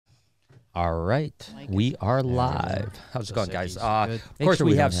All right, we are live. How's it going, guys? Of Make course, sure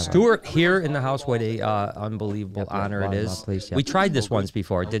we we have don't have Stuart here in the house. What a unbelievable honor it is. We tried this once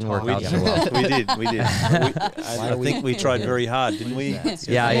before. It didn't work out so well. We did. I think we tried very hard, didn't we?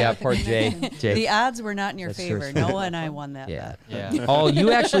 Yeah. Poor Jay. The odds were not in your That's favor. true. Noah and I won that bet. Yeah. Oh,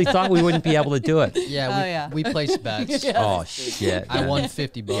 you actually thought we wouldn't be able to do it? Yeah. We placed bets. Oh shit! I won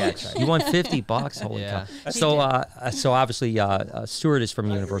 $50. You won $50. Holy cow! So obviously, Stuart is from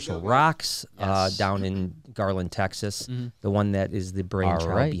Universal Rocks down in Garland, Texas. The one that is the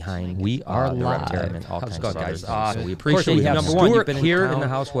brainchild behind. We are live. How's it going, guys? So we appreciate you. Number one, you've been here in the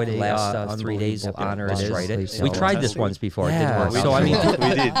house. What a last 3 days honor it is. We tried this once before. It didn't work. So I mean,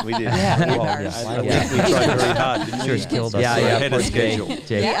 we did. We tried very hard, didn't we? Killed us. Ahead of schedule.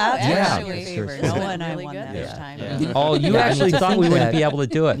 The odds were not in your favor. Noah and I won that this time. Oh, you actually thought we wouldn't be able to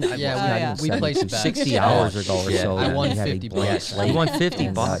do it? We placed bets 60 hours ago or so. I won $50. You won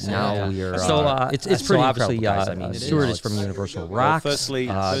 $50. Now you're so it's pretty obviously. I mean, Stuart is from Universal Rocks. Firstly,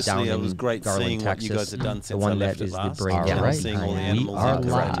 down it was great Garland, seeing Texas. what you guys have done since the one I that left is it the last. brain. Seeing all the We animals are out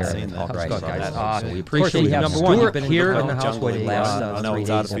there. I haven't live. seen that. Right, That's guys. We appreciate you. Number one, you've been here in the house. What a last I know 3 it's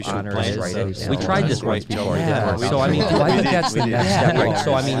days artificial honor plants, is. so We tried this once before. So I mean, We I think did. that's the We next did. step, right?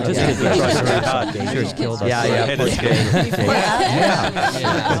 So I mean, just Yeah. because We tried very hard. Stuart's killed us. Ahead of schedule.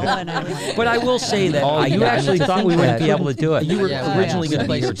 But I will say that you actually thought we wouldn't be able to do it. You were originally going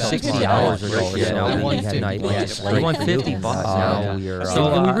to be here 60 hours ago. I won $50. You won $50. Now you're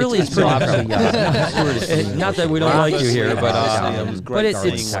So we really, it's pretty obviously. Not that we don't like you here, but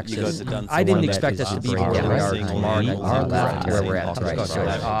it's Texas. I didn't expect us to be where we are tomorrow night. Where we're at today.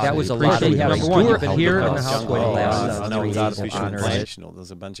 That was a lot. Number one, you've been here in the house. I know it's artificial plants.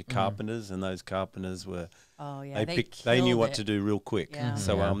 There's a bunch of carpenters, and those carpenters were. Oh yeah, they knew what to do real quick. Yeah.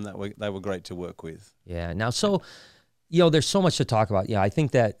 So they were great to work with. Yeah. Now, so there's so much to talk about. Yeah, I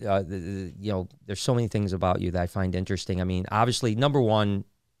think that there's so many things about you that I find interesting. I mean, obviously, number one,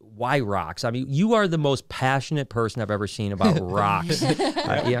 why rocks? I mean, you are the most passionate person I've ever seen about rocks.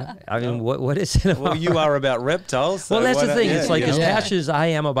 I mean, what is it about? Well, you are about reptiles. So well, that's the thing. It's like as passionate passionate as I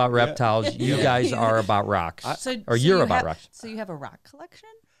am about reptiles, you guys are about rocks. You're about rocks. So you have a rock collection?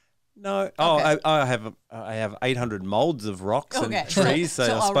 No. Oh, Okay. I have 800 molds of rocks and Okay. trees. So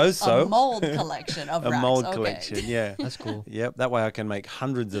I a- suppose so. A mold collection of A rocks. mold Okay. collection. Yeah. That's cool. Yep. That way I can make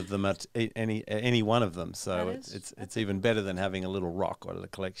hundreds of them at any one of them. So That's it's even better than having a little rock or a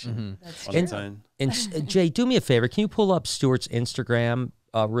collection on And- its own. And Jay, do me a favor. Can you pull up Stuart's Instagram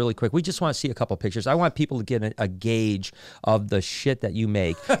really quick? We just want to see a couple pictures. I want people to get a gauge of the shit that you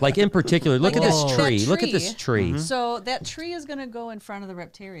make. Like in particular, look at this tree. Look at this tree. So that tree is going to go in front of the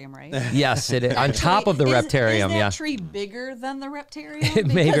reptarium, right? Yes, it is. On top of the reptarium, is that yeah. tree bigger than the reptarium? It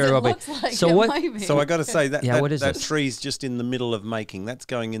may Because very well it be. looks like So it what- might be. So I got to say that what is that this? tree's just in the middle of making. That's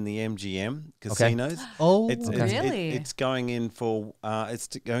going in the MGM casinos. Oh, Really? It's going in for. It's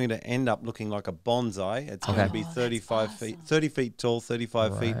going to end up looking like a bonsai. It's going to be 35 feet, 30 feet tall,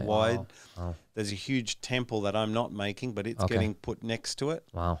 35 feet wide. Wow. There's a huge temple that I'm not making, but it's getting put next to it.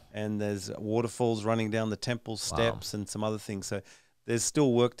 Wow. And there's waterfalls running down the temple steps and some other things. So there's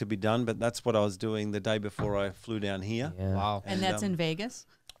still work to be done, but that's what I was doing the day before I flew down here. Yeah. wow. and that's in Vegas?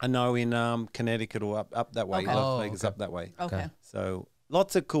 I know in Connecticut or up that way. Okay. Las Vegas up that way. Okay. So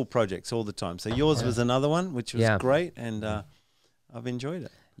lots of cool projects all the time. So yours was another one, which was great, and I've enjoyed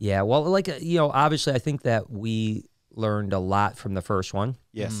it. Yeah. Well, like obviously, I think that we learned a lot from the first one.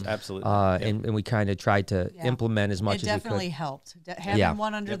 Yes, absolutely. And we kind of tried to implement as much It as we could. definitely helped. Having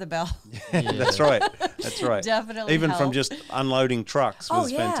one under the belt. That's right. That's right. Definitely Even from helped. just unloading trucks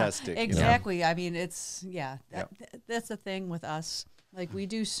was fantastic. Exactly. I mean, it's that's the thing with us. Like we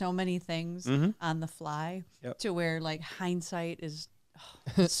do so many things on the fly to where like hindsight is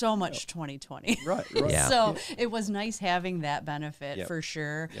so much 2020. Right. Yeah. So it was nice having that benefit for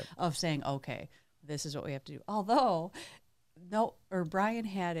sure of saying, okay, this is what we have to do. Although, Brian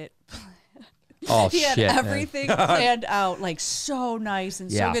had it. Oh, he had shit, man. everything planned out like so nice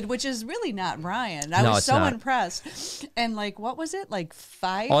and so good, which is really not Brian. I was so impressed. And like, what was it? Like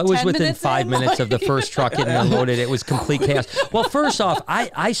 5 Oh, it was 10 within minutes 5 in? minutes of the first truck getting unloaded. It was complete chaos. Well, first off,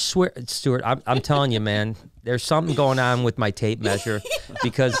 I swear, Stuart, I'm telling you, man, there's something going on with my tape measure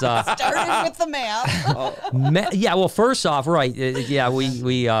because Started with the map. yeah. Well, first off, right? Yeah, we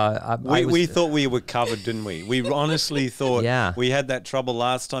thought we were covered, didn't we? We honestly thought we had that trouble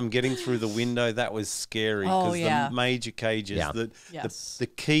last time getting through the window. That was scary because the major cages, the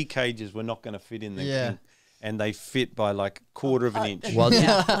key cages were not going to fit in there. and they fit by like a quarter of an inch. Well,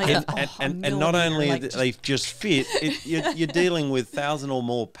 yeah, like And not only like they just fit, you're dealing with 1,000 or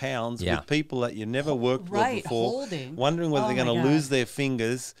more pounds Yeah. with people that you never worked with before, holding. wondering whether they're my going to God. lose their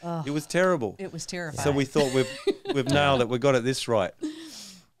fingers. It was terrible. It was terrifying. So we thought we've nailed it. We got it this right.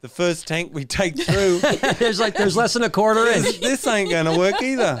 The first tank we take through, there's less than a quarter inch. this ain't going to work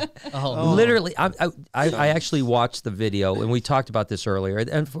either. Literally, I actually watched the video, and we talked about this earlier.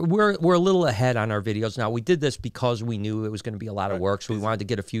 And we're a little ahead on our videos now. We did this because we knew it was going to be a lot of work, so we wanted to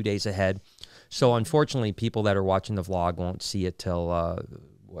get a few days ahead. So unfortunately, people that are watching the vlog won't see it till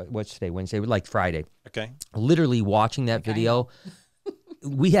what's today? Wednesday, like Friday. Okay. Literally watching that video.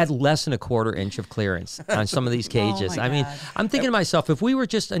 We had less than a quarter inch of clearance on some of these cages. my I mean, God. I'm thinking to myself, if we were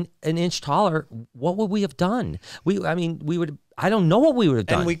just an inch taller, what would we have done? We would. I don't know what we would have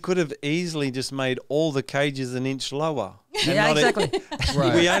done. And we could have easily just made all the cages an inch lower. And yeah, not exactly.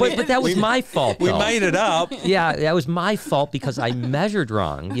 Right. But that was my fault. We though. made it up. Yeah, that was my fault because I measured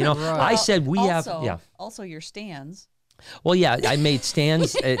wrong. You know, I said we have. Yeah. Also, your stands. Well, yeah, I made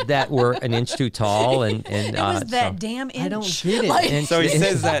stands that were an inch too tall, and It was that damn inch. I don't get it. and So he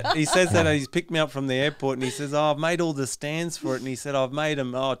says that he's picked me up from the airport, and he says, "Oh, I've made all the stands for it," and he said, "I've made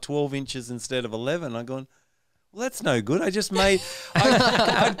them 12 inches instead of 11." I'm going, "Well, that's no good. I just made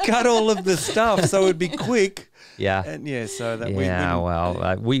I'd cut all of the stuff so it'd be quick." Yeah. And yeah, so that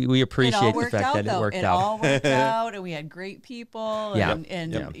we appreciate the fact that it worked out. It all worked out, and we had great people. Yeah.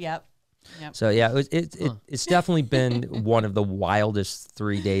 And yep. So yeah, it's definitely been one of the wildest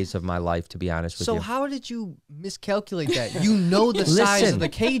 3 days of my life, to be honest with you. So how did you miscalculate that? You know the size of the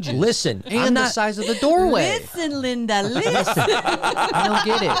cages. Listen, and the size of the doorway. Listen, Linda, listen. I don't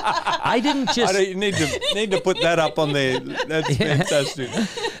get it. I didn't just you need to put that up on there. That's fantastic.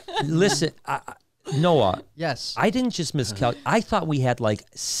 listen. Noah, Yes. I didn't just miscalculate. I thought we had like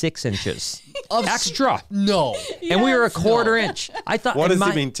 6 inches Of extra, No. and we were a quarter inch. I thought. What has my,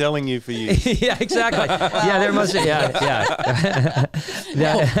 he been telling you for years? Yeah, exactly. Yeah, there must. Yeah.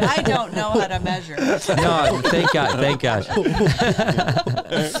 I don't know how to measure. No, thank God, thank God.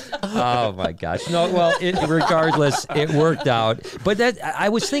 Oh my gosh. No, well, regardless, it worked out. But I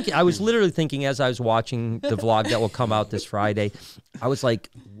was literally thinking as I was watching the vlog that will come out this Friday, I was like,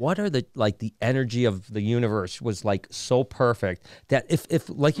 what are the energy of the universe was like so perfect that if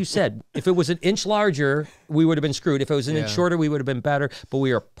like you said, if it was an inch larger, we would have been screwed. If it was an inch shorter, we would have been better. But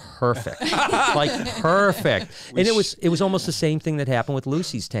we are perfect, like perfect. And it was almost the same thing that happened with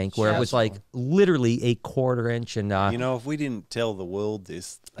Lucy's tank, where it was like literally a quarter inch. And If we didn't tell the world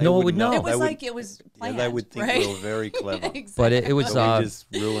this, they No one would wouldn't know. It was They like would, it was yeah, planned. they would think right? we were very clever. Exactly. but it was So we just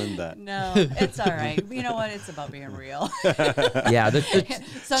ruined that. No, it's all right. You know what? It's about being real. yeah,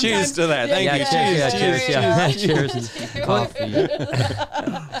 Cheers to that. Thank you. Cheers.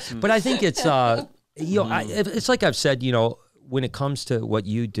 Coffee. But I think it's it's like I've said, when it comes to what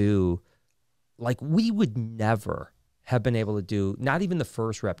you do, like we would never have been able to do not even the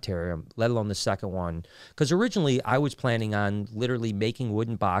first Reptarium, let alone the second one. Because originally I was planning on literally making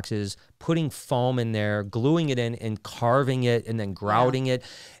wooden boxes, putting foam in there, gluing it in, and carving it, and then grouting it.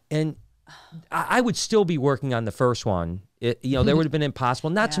 And I would still be working on the first one. There would have been impossible.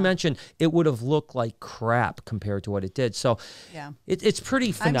 Not to mention, it would have looked like crap compared to what it did. So it's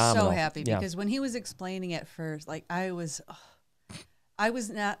pretty phenomenal. I'm so happy because when he was explaining it first, like I was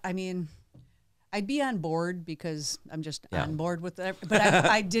not, I'd be on board because I'm just on board with it. But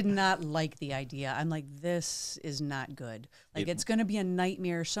I did not like the idea. I'm like, this is not good. Like, it's going to be a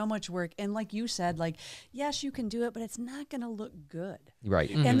nightmare, so much work. And like you said, like, yes, you can do it, but it's not going to look good. Right.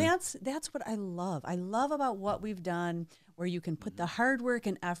 And that's what I love. I love about what we've done, where you can put the hard work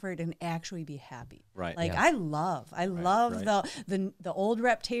and effort and actually be happy. Right. Like I love the old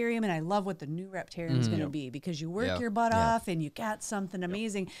Reptarium, and I love what the new Reptarium is going to be, because you work your butt off and you got something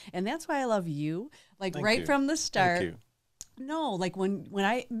amazing. And that's why I love you. Like Thank you. From the start. Thank you. No, like when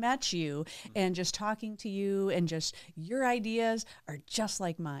I met you and just talking to you, and just your ideas are just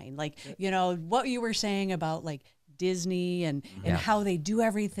like mine. Like, what you were saying about like Disney and how they do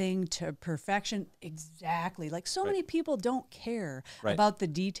everything to perfection. Exactly. Like so many people don't care about the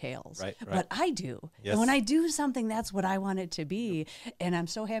details, but I do. Yes. And when I do something, that's what I want it to be. And I'm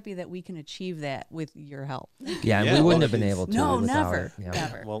so happy that we can achieve that with your help. Yeah, and we wouldn't have been able to. No, without never, it. Yeah.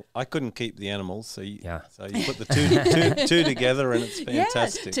 never. Well, I couldn't keep the animals, so you put the two together, and it's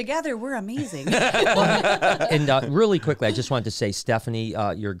fantastic. Yeah, together we're amazing. And really quickly, I just wanted to say, Stephanie,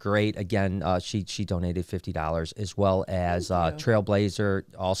 you're great. Again, she donated $50, as well as Trailblazer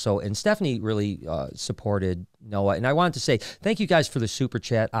also. And Stephanie really supported Noah. And I wanted to say thank you guys for the super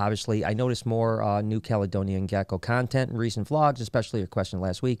chat. Obviously, I noticed more New Caledonian gecko content in recent vlogs, especially your question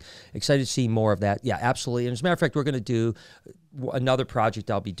last week. Excited to see more of that. Yeah, absolutely. And as a matter of fact, we're going to do another project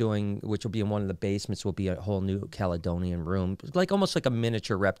I'll be doing, which will be in one of the basements, will be a whole New Caledonian room, like almost like a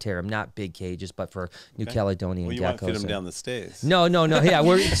miniature reptarium, not big cages, but for New Caledonian well, you geckos. won't fit them down the stairs. No. Yeah,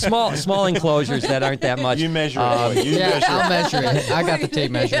 we're small enclosures that aren't that much. You measure it. I'll measure it. I got the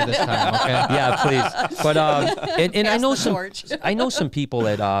tape measure this time. Okay. Yeah, please. But and I know some people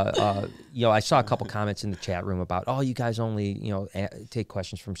that you know, I saw a couple comments in the chat room about, oh, you guys only, you know, take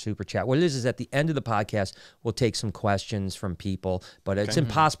questions from super chat. What it is at the end of the podcast, we'll take some questions from people, but it's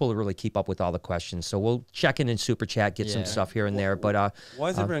impossible to really keep up with all the questions. So we'll check in super chat, get some stuff here and there. But why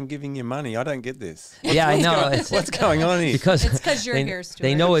is everyone giving you money? I don't get this. I know. What's going on here? Because it's because you're here, Stuart.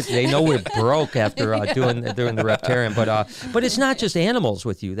 They know it. They know we're broke after doing the reptarium. But it's not just animals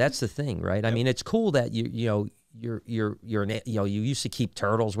with you. That's the thing, right? I mean, it's cool that you used to keep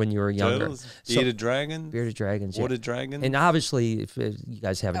turtles when you were younger. Bearded dragons, water dragons, and obviously, if you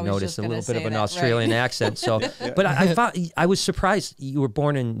guys haven't noticed, a little bit of an Australian accent. So, but I was surprised you were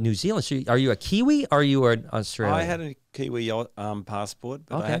born in New Zealand. So, are you a Kiwi? Or are you an Australian? I had a Kiwi passport,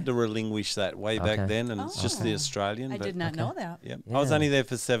 but I had to relinquish that way back then, and it's just the Australian. I did not know that. Yeah. I was only there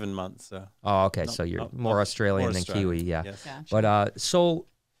for 7 months. So. Oh, okay. So you're more Australian than Kiwi, yeah. Yes. Gotcha. But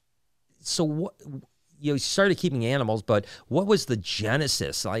so what? You started keeping animals, but what was the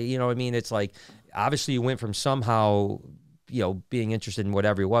genesis? Like, you know what I mean? It's like, obviously you went from somehow, you know, being interested in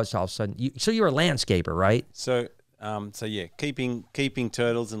whatever it was to all of a sudden. So you're a landscaper, right? So yeah, keeping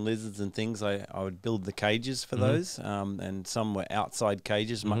turtles and lizards and things, I would build the cages for those, and some were outside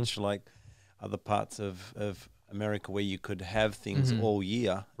cages, much like other parts of America where you could have things all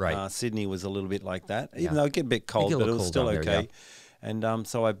year. Right. Sydney was a little bit like that, even though it get a bit cold, but it was still okay. There, and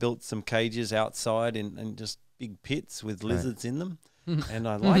so I built some cages outside and just big pits with lizards in them. And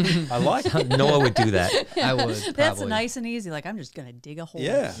I like it. Noah would do that. I would. That's probably. nice and easy. Like, I'm just gonna dig a hole.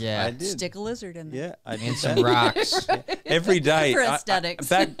 Yeah, I did. Stick a lizard in there. Yeah, I did And some rocks. every day. For aesthetics.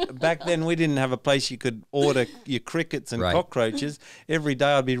 Back then, we didn't have a place you could order your crickets and cockroaches. Every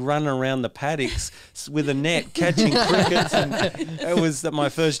day, I'd be running around the paddocks with a net catching crickets, and it was my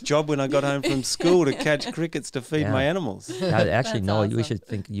first job when I got home from school to catch crickets to feed my animals. Actually, Noah, awesome.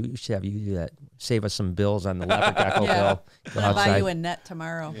 you should have you do that. Save us some bills on the leopard gecko bill. Go I'll buy outside. you a net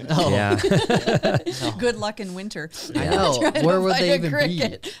tomorrow. Yeah. Good luck in winter. I know. Where would they even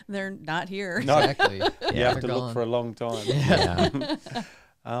be? They're not here. Exactly. You have to look for a long time. Yeah.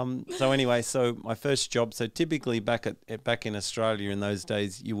 So anyway, so my first job. So typically back in Australia in those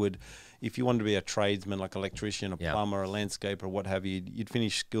days, you would, if you wanted to be a tradesman like electrician, a plumber, a landscaper, what have you, you'd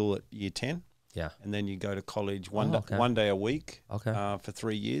finish school at year 10. Yeah. And then you go to college one day a week for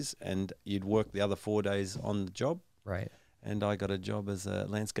 3 years, and you'd work the other 4 days on the job. Right. And I got a job as a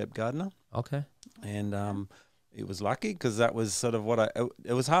landscape gardener. Okay. And it was lucky because that was sort of what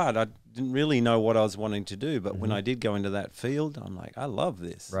it was hard. I didn't really know what I was wanting to do, but when I did go into that field, I'm like, I love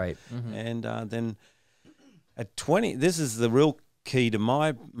this. Right. And then at 20, this is the real key to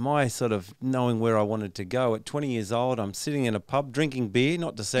my sort of knowing where I wanted to go. At 20 years old, I'm sitting in a pub drinking beer,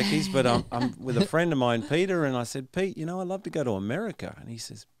 not Dos Equis, but I'm with a friend of mine, Peter, and I said, Pete, you know, I'd love to go to America. And he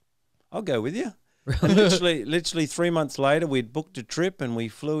says, I'll go with you. And literally 3 months later, we'd booked a trip and we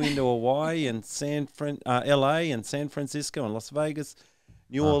flew into Hawaii and LA and San Francisco and Las Vegas,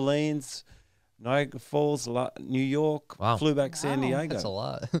 New Orleans, Niagara Falls, New York, flew back San Diego. That's a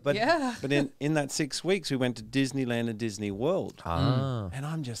lot. But in that 6 weeks, we went to Disneyland and Disney World. And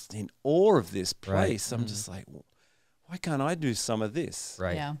I'm just in awe of this place. I'm just like, well, why can't I do some of this?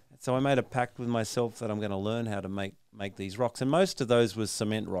 Right. Yeah. So I made a pact with myself that I'm going to learn how to make these rocks. And most of those was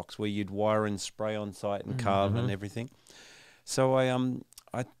cement rocks where you'd wire and spray on site and carve and everything. So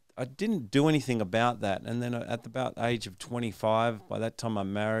I didn't do anything about that. And then at about the age of 25, by that time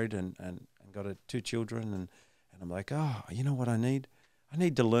I'm married and got 2 children, and I'm like, oh, you know what I need? I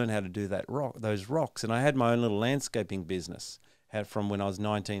need to learn how to do those rocks. And I had my own little landscaping business, had from when I was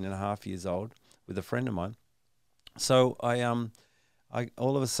 19 and a half years old with a friend of mine. So I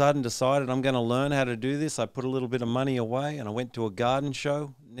all of a sudden decided I'm going to learn how to do this. I put a little bit of money away and I went to a garden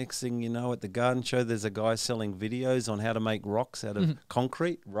show. Next thing you know, at the garden show, there's a guy selling videos on how to make rocks out of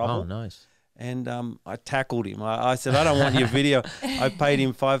concrete, rubble. Oh, nice. And I tackled him. I said, I don't want your video. I paid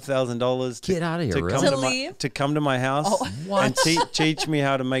him $5,000 Get out of here, really? to come to my house and teach me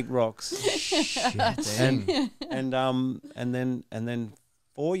how to make rocks. Shit. And then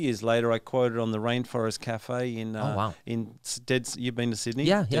 4 years later, I quoted on the Rainforest Cafe in you've been to Sydney?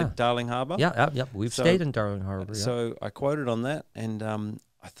 Yeah. Darling Harbour? Yeah. We've stayed in Darling Harbour. Yeah. So I quoted on that, and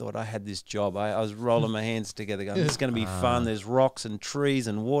I thought I had this job. I was rolling my hands together going, this is going to be fun. There's rocks and trees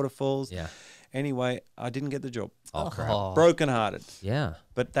and waterfalls. Yeah. Anyway, I didn't get the job. Oh, crap. Brokenhearted. Yeah.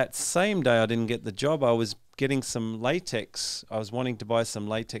 But that same day I didn't get the job, I was getting some latex. I was wanting to buy some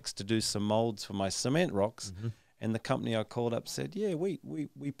latex to do some molds for my cement rocks. And the company I called up said, yeah,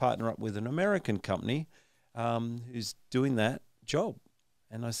 we partner up with an American company who's doing that job.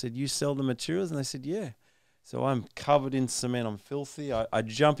 And I said, you sell the materials? And they said, yeah. So I'm covered in cement. I'm filthy. I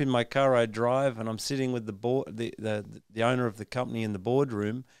jump in my car, I drive, and I'm sitting with the owner of the company in the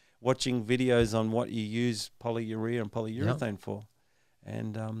boardroom watching videos on what you use polyurea and polyurethane for.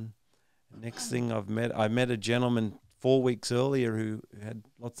 And next thing I met a gentleman 4 weeks earlier who had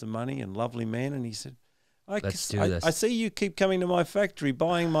lots of money and lovely man, and he said, Let's do this. I see you keep coming to my factory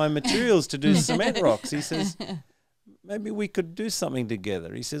buying my materials to do cement rocks. He says, maybe we could do something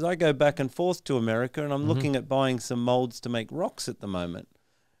together. He says, I go back and forth to America and I'm looking at buying some molds to make rocks at the moment.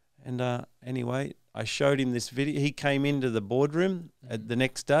 And anyway, I showed him this video. He came into the boardroom the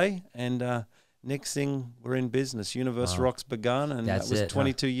next day, and next thing we're in business. Universal Rocks begun, and that was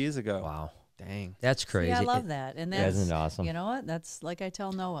 22 years ago. Wow. Dang. That's crazy. Yeah, I love that. And that's, isn't it awesome? You know what? That's like I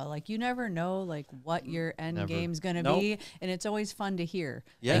tell Noah, like you never know like what your end game's going to be. And it's always fun to hear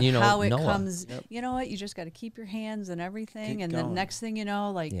and you know, how it Noah. comes. You know what? You just got to keep your hands and everything. Keep and going. the next thing you know,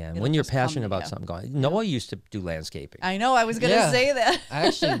 like. Yeah, it'll when you're just come passionate to about you. something going. Noah used to do landscaping. I know. I was going to say that. I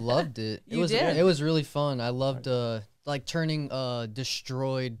actually loved it. You did? It was really fun. I loved like turning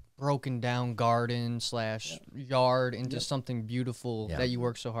destroyed, broken down garden / yard into something beautiful that you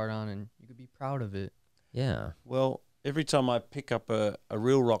work so hard on, and you could be proud of it. Yeah. Well, every time I pick up a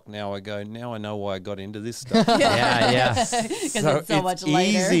real rock now, I go, now I know why I got into this stuff. Yeah. Because it's so much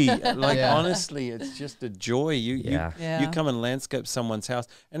lighter. Easy. Like, honestly, it's just a joy. You Yeah. come and landscape someone's house.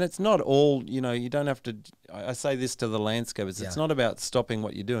 And it's not all, you know, you don't have to, I say this to the landscapers, it's not about stopping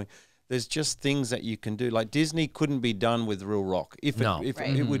what you're doing. There's just things that you can do. Like Disney couldn't be done with real rock. It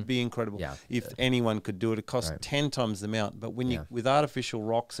would be incredible. Yeah. If anyone could do it. It costs 10 times the amount. But when you with artificial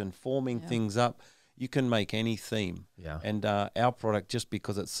rocks and forming things up, you can make any theme. Yeah. And our product, just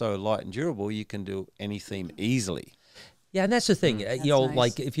because it's so light and durable, you can do any theme easily. Yeah, and that's the thing. That's you know, nice.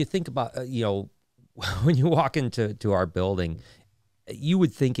 like if you think about, you know, when you walk into our building, you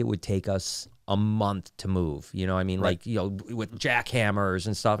would think it would take us a month to move. You know, I mean, like, you know, with jackhammers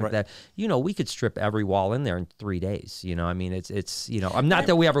and stuff like that. You know, we could strip every wall in there in 3 days. You know, I mean, it's you know, I'm not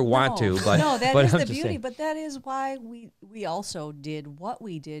that we ever want to, but no, that but is I'm the just beauty. saying. But that is why we also did what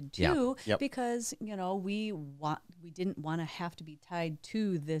we did too, Yep. because you know we didn't want to have to be tied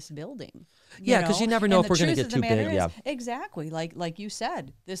to this building. Yeah, 'cause you never know And if we're the gonna truth get of the too matter big, is, yeah. exactly. Like you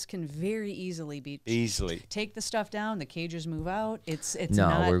said, this can very easily be Easily. take the stuff down. The cages move out. It's No,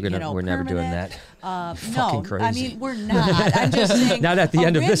 not, we're gonna- you know, we're never doing permanent. that. No, Fucking I crazy. mean we're not. I'm just saying. Not at the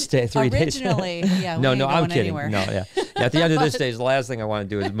end of this day, 3 days. Originally, yeah. we No, ain't no, I'm going kidding. anywhere. No, yeah. At the end of this day is the last thing I want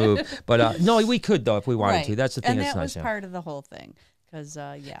to do is move. But no, we could though if we wanted to. That's the thing and that's that nice. was Yeah. part of the whole thing, because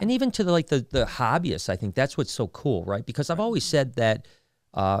yeah. And even to the hobbyists, I think that's what's so cool, right? Because I've always said that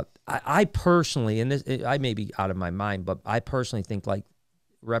I personally, and this, I may be out of my mind, but I personally think like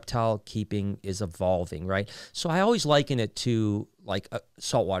reptile keeping is evolving, right? So I always liken it to like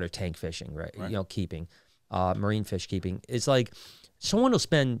saltwater tank fishing, right? You know, keeping, marine fish keeping. It's like someone will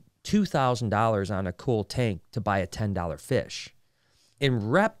spend $2,000 on a cool tank to buy a $10 fish. In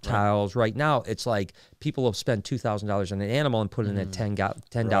reptiles right now, it's like people will spend $2,000 on an animal and put it in a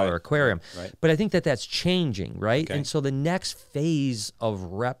 $10 aquarium. Right. But I think that that's changing, right? Okay. And so the next phase of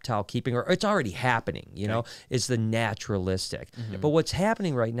reptile keeping, or it's already happening, you know, is the naturalistic. But what's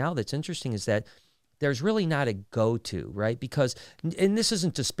happening right now that's interesting is that there's really not a go-to, right? Because, and this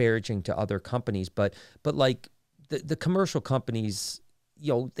isn't disparaging to other companies, but like the commercial companies,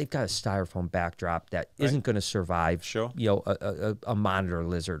 you know, they've got a styrofoam backdrop that isn't going to survive, you know, a monitor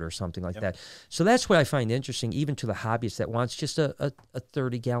lizard or something like that. So that's what I find interesting, even to the hobbyist that wants just a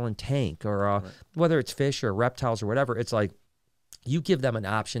 30-gallon tank, or whether it's fish or reptiles or whatever. It's like you give them an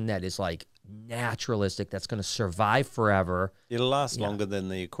option that is like naturalistic, that's going to survive forever. It'll last longer than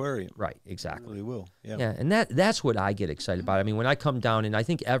the aquarium. Right, exactly. It really will. Yeah. Yeah, and that's what I get excited about. I mean, when I come down, and I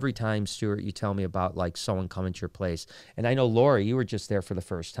think every time, Stuart, you tell me about like someone coming to your place, and I know, Lori, you were just there for the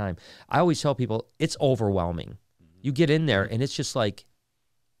first time. I always tell people it's overwhelming. You get in there, and it's just like,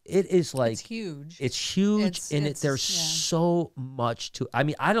 it is like, it's huge. It's huge, and there's so much to, I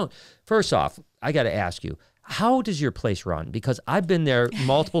mean, first off, I got to ask you, how does your place run? Because I've been there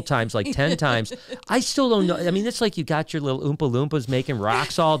multiple times, like 10 times. I still don't know. I mean, it's like you got your little Oompa Loompas making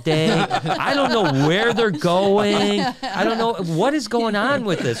rocks all day. I don't know where they're going. I don't know what is going on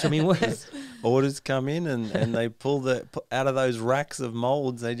with this. I mean, what? orders come in and they pull out of those racks of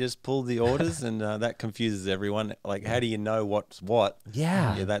molds, they just pull the orders, and that confuses everyone. Like, how do you know what's what?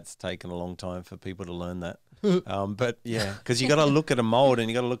 Yeah, that's taken a long time for people to learn that. But yeah, because you got to look at a mold and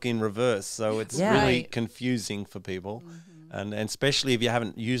you got to look in reverse, so it's really confusing for people. And especially if you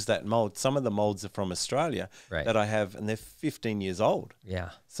haven't used that mold. Some of the molds are from Australia that I have, and they're 15 years old.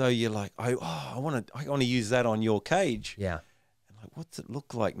 Yeah. So you're like, I want to use that on your cage. Yeah. And like, what's it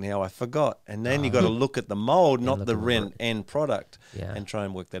look like now? I forgot. And then you got to look at the mold, not the end product, and try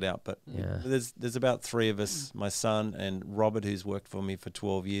and work that out. But there's about 3 of us, my son and Robert, who's worked for me for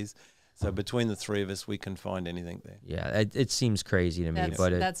 12 years. So between the 3 of us, we can find anything there. Yeah, it seems crazy to me,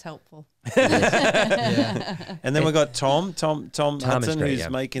 but that's helpful. And then we got Tom Hudson, who's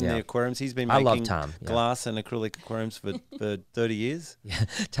making the aquariums. He's been making glass and acrylic aquariums for 30 years. Yeah,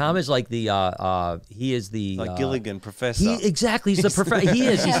 Tom is like he is the like Gilligan professor. Exactly, he's the professor. He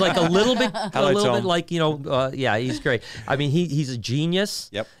is. He's like a little bit, bit like he's great. I mean, he's a genius.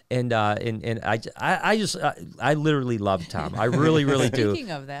 Yep. And I literally love Tom. I really do.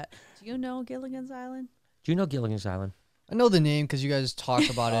 Speaking of that, do you know Gilligan's Island? Do you know Gilligan's Island? I know the name because you guys talk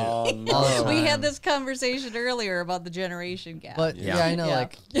about it all the time. We had this conversation earlier about the generation gap. But I know,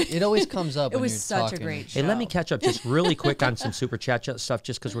 like, it always comes up. It when was you're such talking. a great show. Hey, let me catch up just really quick on some super chat stuff,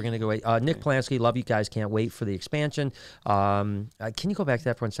 just because we're going to go away. Nick Polanski, love you guys. Can't wait for the expansion. Can you go back to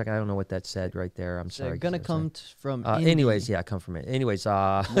that for 1 second? I don't know what that said right there. I'm sorry. They're going to come from anyways, come from it. Anyways,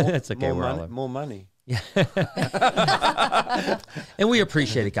 it's okay. More money. Yeah. And we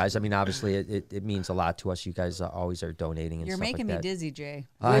appreciate it, guys. I mean, obviously, it means a lot to us. You guys always are donating and You're stuff making like me that. dizzy, Jay.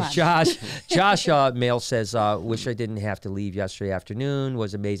 Josh Mail says, wish I didn't have to leave yesterday afternoon.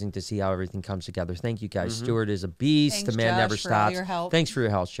 Was amazing to see how everything comes together. Thank you, guys. Stuart is a beast. Thanks, the man Josh, never for stops. all your help. Thanks for your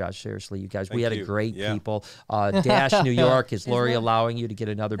help, Josh. Seriously, you guys. We had a great Yeah. people. Dash New York, is Lori allowing you to get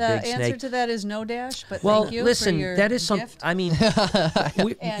another The big answer snake? to that is no, Dash, but Well, thank you listen, for your that is something. gift. I mean,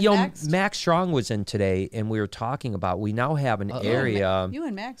 Max Strong was in today, and we were talking about. We now have an area. You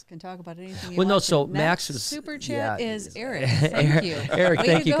and Max can talk about anything you Well, no, want so to. Max is super chat is Eric. Eric, Thank you. Eric, Way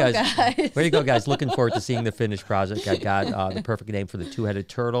thank to you go, guys. Way to go, guys. Looking forward to seeing the finished project. I got the perfect name for the 2-headed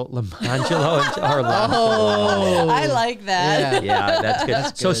turtle, Lamangelo and Orlando. Oh, I like that. Yeah, that's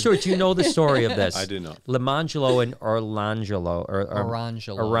good. So, Stuart, you know the story of this. I do not. Lamangelo and Orlangelo.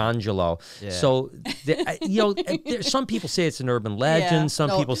 Orangelo. Yeah. So, some people say it's an urban legend. Some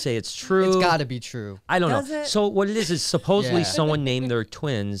people say it's true. It's got to be true. I don't Does know. it? So what it is someone named their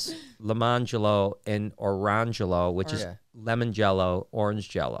twins Lamangelo and Orangelo, which is lemon jello, orange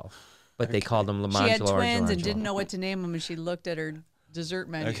jello. But they called them Lamangelo. She had twins and Orangelo. didn't know what to name them, and she looked at her dessert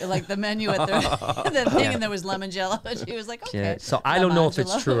menu, like the menu at the thing, and there was lemon jello, and she was like, okay. Yeah. So I don't know if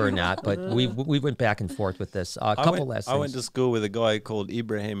it's Lamangelo. true or not, but we went back and forth with this. A couple last things. I went to school with a guy called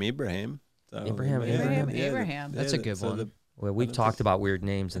Ibrahim. So, Ibrahim. That's a good one. Well, we've talked about weird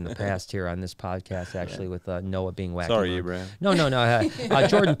names in the past here on this podcast, actually, with Noah being wacky. Sorry, Ibrahim. No.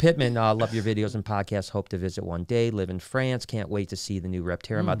 Jordan Pittman, love your videos and podcasts. Hope to visit one day. Live in France. Can't wait to see the new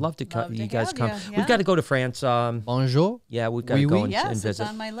Reptarium. I'd love to come. You guys come. Yeah. We've got to go to France. Bonjour. Yeah, we've got to go and Yes, visit. it's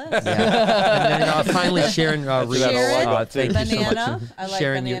on my list. And then finally, Sharon Reed. Thank you so Banana. much. I like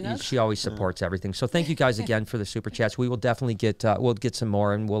Sharon, bananas. she always supports everything. So thank you guys again for the super chats. We will definitely get some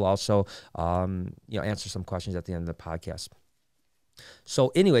more, and we'll also answer some questions at the end of the podcast.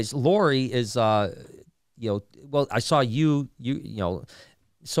 So, anyways, Lori is, well, I saw you.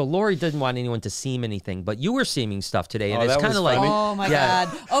 So Lori didn't want anyone to seam anything, but you were seaming stuff today, and it's kind of like, oh my God.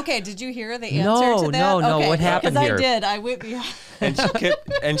 Okay, did you hear the answer to that? No. Okay. What happened here? Because I did. I went behind.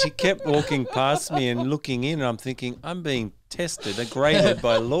 And she kept walking past me and looking in, and I'm thinking, I'm being tested, graded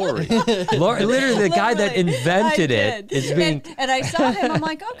by Lori. Literally, the guy that invented it is being. And I saw him. I'm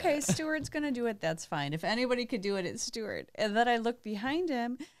like, okay, Stuart's gonna do it. That's fine. If anybody could do it, it's Stuart. And then I looked behind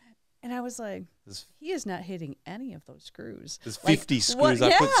him, and I was like, he is not hitting any of those screws. There's 50 screws.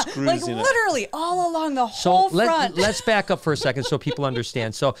 I put screws in it. Literally all along the whole front. Let's back up for a second so people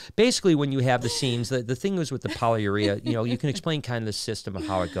understand. So basically, when you have the seams, the thing is with the polyurea, you can explain kind of the system of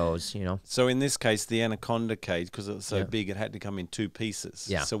how it goes. So in this case, the anaconda cage, because it was so big, it had to come in 2 pieces.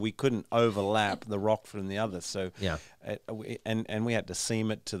 Yeah. So we couldn't overlap the rock from the other. So yeah. And we had to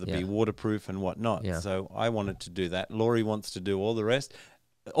seam it to be waterproof and whatnot. Yeah. So I wanted to do that. Lori wants to do all the rest.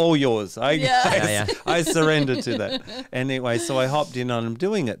 All yours. I surrender to that. Anyway, so I hopped in on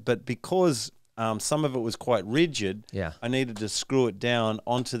doing it. But because some of it was quite rigid, I needed to screw it down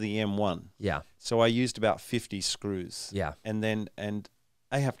onto the M1. Yeah. So I used about 50 screws. Yeah. And they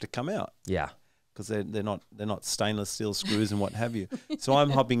have to come out. Yeah. because they're not stainless steel screws and what have you. So I'm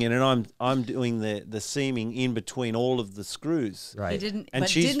hopping in and I'm doing the seaming in between all of the screws. Right. He didn't, And but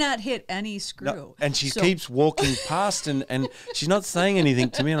she's- did not hit any screw. No, and she So- keeps walking past and she's not saying anything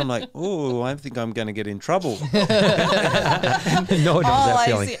to me, and I'm like, oh, I think I'm going to get in trouble. No one knows All that I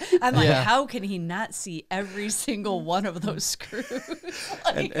feeling. see, I'm like, Yeah. how can he not see every single one of those screws?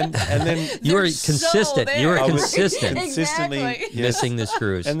 Like, and then You were they're so consistent. You were there. I was consistent. consistently Exactly. yes. Missing the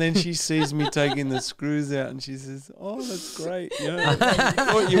screws. And then she sees me taking the screws out, and she says, "Oh, that's great. Yeah, I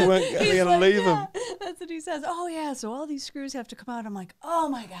thought you weren't he's going to like, leave yeah. them." That's what he says. Oh yeah, so all these screws have to come out. I'm like, oh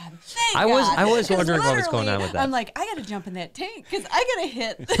my god, thank I was God. wondering 'Cause what was going on literally, with that. I'm like, I got to jump in that tank because I got to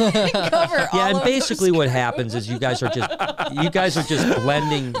hit and cover all Yeah, and of basically those what screws. happens is you guys are just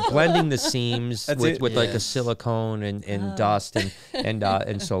blending the seams That's with, it. with like a Yes. silicone and dust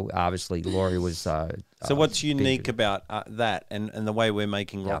and so obviously Lori was So what's unique about that and the way we're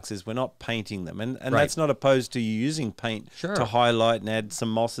making rocks is we're not painting them, and Right. that's not opposed to you using paint Sure. to highlight and add some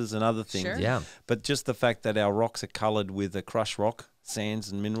mosses and other things. Sure. Yeah. But just the fact that our rocks are coloured with a crushed rock,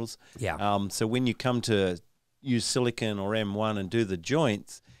 sands and minerals. Yeah. So when you come to use silicon or M1 and do the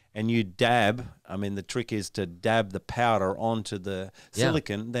joints, and you dab, I mean, the trick is to dab the powder onto the Yeah.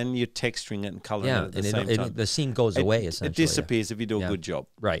 silicon, then you're texturing it and colouring yeah, it at the and same time. the seam goes away essentially. It disappears if you do Yeah. a good job.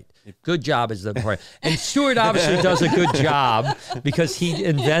 Right. Good job is the important. And Stuart obviously does a good job because he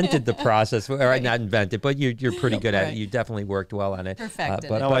invented the process. Or not invented, but you're pretty good at it. Right. You definitely worked well on it. Perfected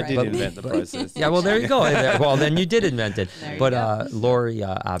but, it, No, I right. did but- invent the process. Yeah, well, there you go. Well, then you did invent it. There you But go. Lori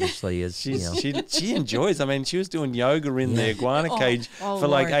obviously is, She enjoys. I mean, she was doing yoga in the iguana Oh, cage oh, for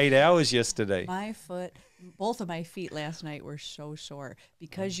like Lord. 8 hours yesterday. My foot, both of my feet last night were so sore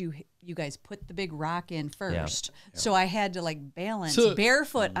because you guys put the big rock in first. So I had to like balance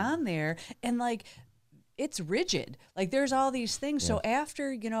barefoot on there and like it's rigid. Like there's all these things. So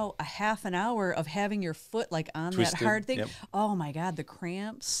after, a half an hour of having your foot like on Twisted, that hard thing, yep. oh my God, the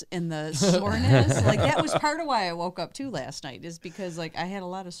cramps and the soreness. Like that was part of why I woke up too last night is because like I had a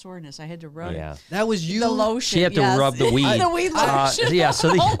lot of soreness. I had to rub Yeah. That was you. the lotion. She had to yes. rub the weed. The weed lotion. Yeah, so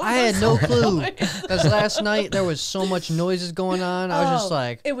I had no clue because last night there was so much noises going on. I was just Oh,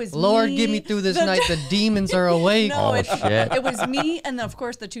 like, it was Lord, me, get me through this the- night. The demons are awake. No, Oh, it, shit. it was me and of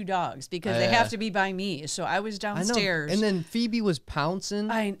course the two dogs because they Yeah. have to be by me. So I was I know. downstairs. And then Phoebe was pouncing.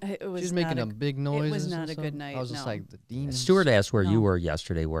 it was she was not making a a big noise. It was not a good night. I was just no. like, the demons. Stuart asked where you No. were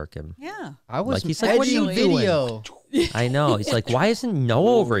yesterday working. Yeah. I was he's like, what are you editing doing? video. I know. He's like, why isn't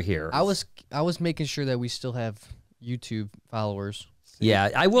Noah over here? I was making sure that we still have YouTube followers. Yeah,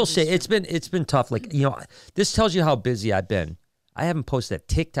 I will say it's been tough. Like, this tells you how busy I've been. I haven't posted a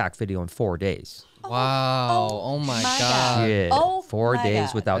TikTok video in 4 days. Wow. Oh, my my God. Shit. Oh, 4 my days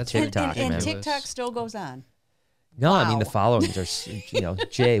God. without That's TikTok, and man. TikTok still goes on. No, I mean the Wow. followings are,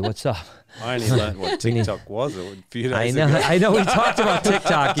 Jay, what's up? I only learned what We need- TikTok was a few I days know, ago. I know. We talked about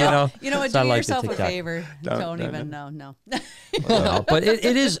TikTok, You know what? So I Do like the yourself a TikTok. favor. Don't even. No. No, but it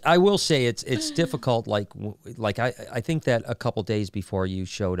is. I will say it's difficult. Like I think that a couple days before you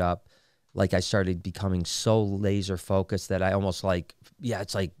showed up, like I started becoming so laser focused that I almost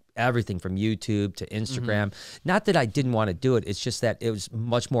it's like everything from YouTube to Instagram. Not that I didn't want to do it. It's just that it was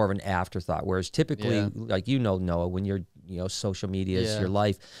much more of an afterthought. Whereas typically, like Noah, when you're social media is your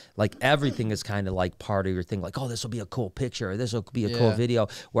life, like everything is kind of like part of your thing. Like, oh, this will be a cool picture. Or this will be a cool video.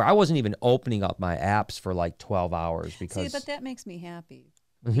 Where I wasn't even opening up my apps for like 12 hours because. See, but that makes me happy.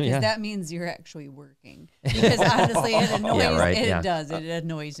 Because that means you're actually working. Because honestly, it annoys. It does. It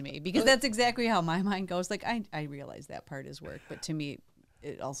annoys me because that's exactly how my mind goes. Like I realize that part is work, but to me,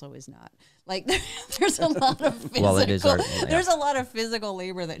 it also is not. Like there's a lot of physical. Well, it is There's a lot of physical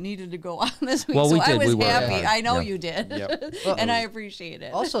labor that needed to go on this week. Well, so we I did. was We worked happy. hard. I know Yeah. you did, Yep. and I appreciate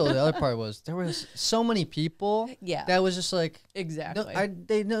it. Also, the other part was there was so many people. Yeah. That was just like exactly.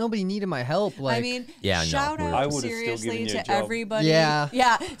 nobody needed my help. Like, I mean, Yeah, no, shout we were- I out would've still seriously given you a to job. everybody. Yeah.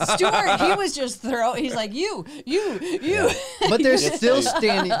 Yeah. Stuart, he was just he's like, you. but there's still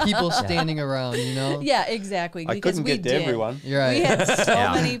people standing around. Yeah, exactly. I because couldn't we get to did. everyone. You're right. We had so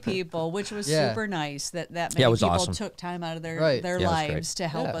Yeah. many people, which was Yeah. super nice that many Yeah, it was people awesome. took time out of their Right. Yeah, it was lives great. to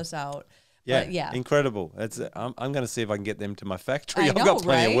help Yeah. us out. Yeah, But yeah. incredible. I'm going to see if I can get them to my factory. I I've know, got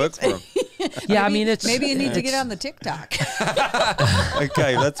plenty of work for them. Yeah, I mean it's Maybe you need to get it's- on the TikTok.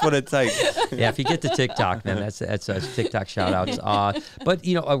 Okay, that's what it takes. Yeah, if you get to TikTok, man, that's a TikTok shout outs. But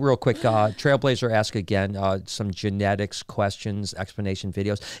real quick, Trailblazer ask again some genetics questions, explanation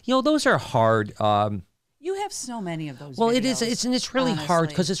videos. Those are hard. You have so many of those. Well, it videos, is. It's really hard honestly.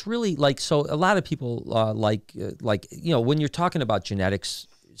 because it's really so. A lot of people when you're talking about genetics,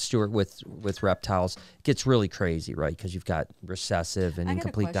 Stuart, with reptiles, it gets really crazy, right? Because you've got recessive and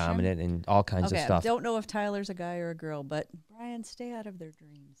incomplete dominant and all kinds of stuff. I don't know if Tyler's a guy or a girl, but Brian, stay out of their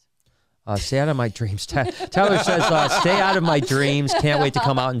dreams. Stay out of my dreams. Tyler says, "Stay out of my dreams. Can't wait to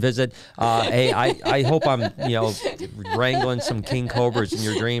come out and visit." Hey, I hope I'm wrangling some king cobras in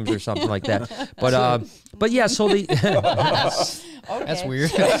your dreams or something like that. But yeah. So the okay. That's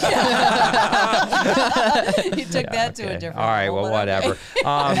weird. You took that to a different. All right. Well, whatever.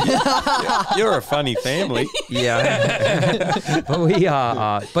 You're a funny family. Yeah.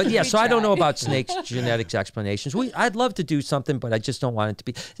 But yeah. So I don't know about snakes genetics explanations. I'd love to do something, but I just don't want it to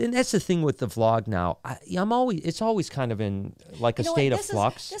be. And that's the thing with the vlog now. It's always kind of in like a state of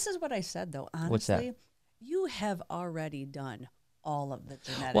flux. This is what I said though. Honestly, what's that? You have already done all of the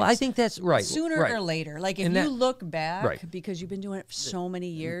genetics. Well, I think that's right. Sooner or later. Like if you look back, because you've been doing it for so many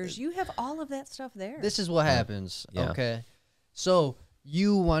years, you have all of that stuff there. This is what happens. Yeah. Okay. So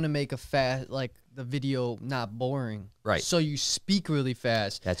you want to make the video not boring. Right. So you speak really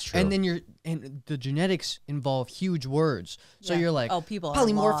fast. That's true. And then the genetics involve huge words. So you're like, people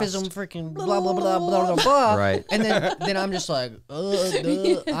polymorphism, freaking blah, blah, blah, blah, blah, blah. Right. And then I'm just like,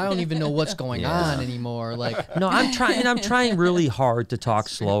 I don't even know what's going on anymore. Like, no, I'm trying really hard to talk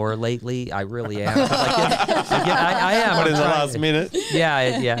slower lately. I really am. I am. But in the last minute.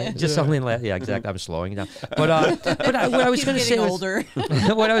 Yeah. Just something like, yeah, exactly. I'm slowing down. But what I was going to say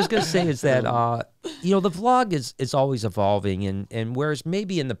what I was going to say is that, the vlog is always evolving, and whereas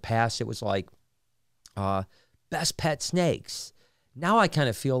maybe in the past it was like best pet snakes, now I kind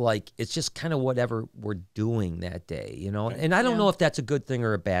of feel like it's just kind of whatever we're doing that day, and I don't know if that's a good thing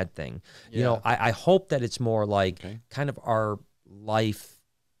or a bad thing. I hope that it's more like kind of our life,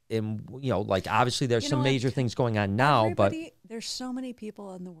 and like obviously there's some major things going on now, but there's so many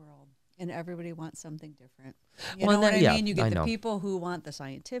people in the world and everybody wants something different. You know what I mean? You get the people who want the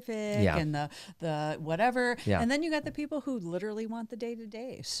scientific and the whatever, and then you got the people who literally want the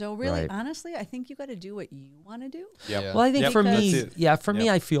day-to-day. So really, honestly, I think you got to do what you want to do. Well, I think for me,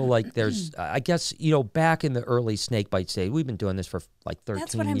 I feel like there's, I guess, back in the early snake bite stage, we've been doing this for like 13 years.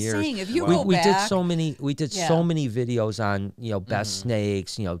 That's what I'm saying. If you go we back, did so many videos on, best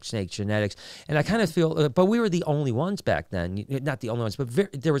snakes, snake genetics. And I kind of feel, but we were the only ones back then. Not the only ones, but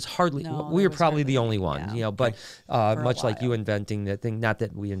there was hardly, we were probably the only ones, but much like you inventing that thing, not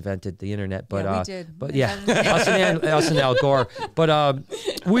that we invented the internet, but we did. But us and Al Gore. But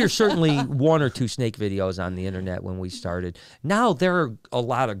we were certainly one or two snake videos on the internet when we started. Now there are a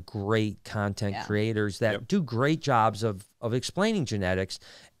lot of great content creators that do great jobs of explaining genetics,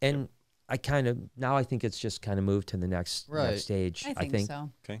 and I think it's just kind of moved to the next stage. I think so.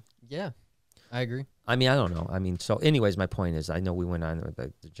 Okay. Yeah, I agree. I mean, I don't know. I mean, so anyways, my point is, I know we went on with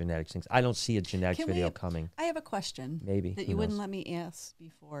the genetics things. I don't see a genetics video coming. I have a question. Maybe. That you wouldn't let me ask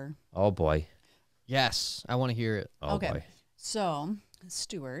before. Oh, boy. Yes, I want to hear it. Oh, boy. So,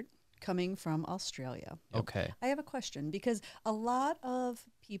 Stuart, coming from Australia. Okay. I have a question because a lot of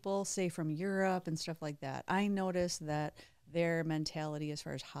people, say from Europe and stuff like that, I notice that their mentality as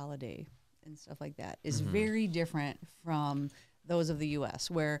far as holiday and stuff like that is very different from those of the U.S.,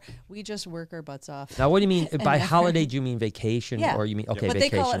 where we just work our butts off. Now, what do you mean by holiday? Do you mean vacation, or you mean but vacation? They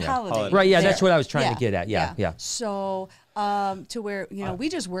call it holiday, right? Yeah, that's what I was trying to get at. Yeah. So, to where we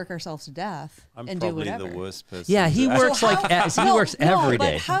just work ourselves to death and do whatever. I'm probably the worst person. Yeah, he works works every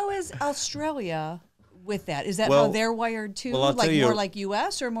day. But how is Australia with that? Is that how they're wired too? Well, like more like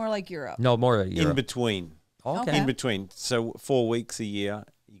U.S. or more like Europe? No, more Europe. In between. Okay. In between. So 4 weeks a year,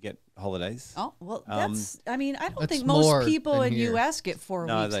 you get holidays. Oh, well, that's, I mean, I don't think most people in U.S. get 4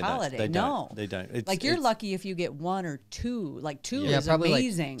 weeks holiday. They don't. It's, like, you're lucky if you get 1 or 2. Like, 2 is probably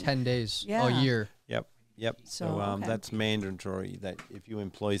amazing. Like 10 days a year. Yep. So that's mandatory that if you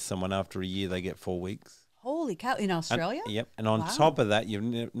employ someone after a year, they get 4 weeks. Holy cow. In Australia? And on top of that,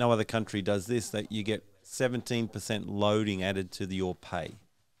 no other country does this, that you get 17% loading added to your pay.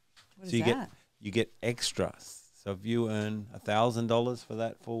 What is that? You get extras. So if you earn $1,000 for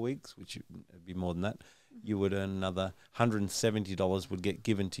that 4 weeks, which would be more than that, you would earn another $170 would get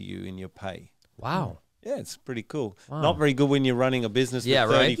given to you in your pay. Wow. Yeah, it's pretty cool. Wow. Not very good when you're running a business with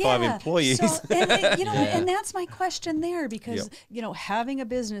 35 employees. So, and that's my question there, because, having a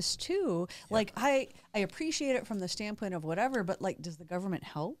business too, like I appreciate it from the standpoint of whatever, but like, does the government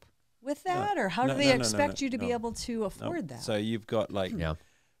help with that? Or how do they expect you to be able to afford that? So you've got like...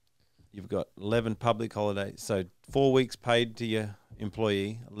 You've got 11 public holidays. So 4 weeks paid to your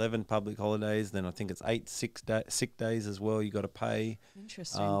employee, 11 public holidays. Then I think it's 8 sick days as well you got to pay.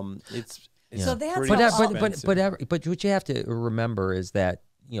 Interesting. It's so that's but what you have to remember is that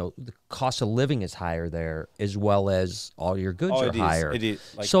the cost of living is higher there, as well as all your goods are higher. It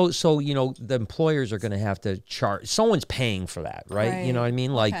is. Like, So the employers are going to have to charge. Someone's paying for that, right? You know what I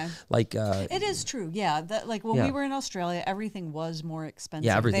mean? Okay. Like it is true. Yeah. Like when we were in Australia, everything was more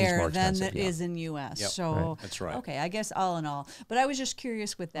expensive everything's there more expensive, than it is in U.S. Yep. So That's right. Okay, I guess all in all. But I was just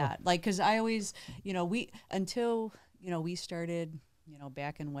curious with that, like, because I always, until we started.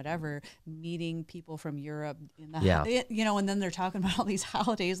 Back in whatever, meeting people from Europe in the and then they're talking about all these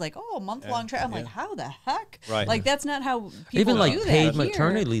holidays, like, month-long trip. I'm like, how the heck? Right. Like, that's not how people even like do paid that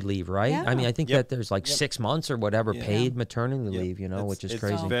maternity leave, right? Yeah. I mean, I think that there's like 6 months or whatever paid maternity leave, which is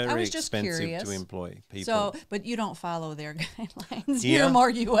crazy. It's very I was just expensive curious. to employ people. So, but you don't follow their guidelines. Here- You're more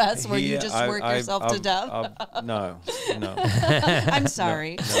U.S. where you here, just work yourself to death. No. I'm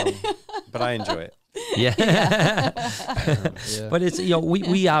sorry. No, but I enjoy it. Yeah. But it's,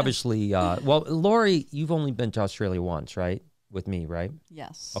 we obviously, Lori, you've only been to Australia once, right? With me, right?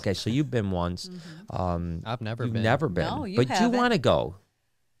 Yes. Okay, so you've been once. I've never You've been. never been. No, you but haven't. you want to go.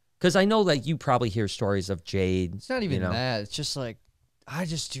 Because I know that you probably hear stories of Jade. It's not even that. It's just like, I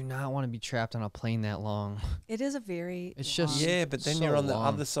just do not want to be trapped on a plane that long. It is a very It's just long- Yeah, but then so you're on the long.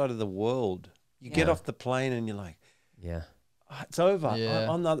 other side of the world. You get off the plane and you're like, Yeah. it's over. Yeah.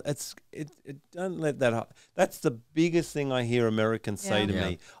 I'm not. Don't let that. That's the biggest thing I hear Americans say to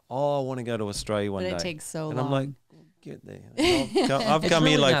me. Oh, I want to go to Australia one But day. it takes so and long. I'm like, get there. I've come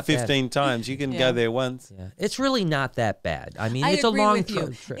really here like not bad. 15 times. You can go there once. Yeah. It's really not that bad. I mean, I it's a agree long with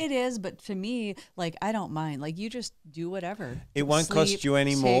you. trip. It is, but to me, like, I don't mind. Like, you just do whatever. It won't Sleep, cost you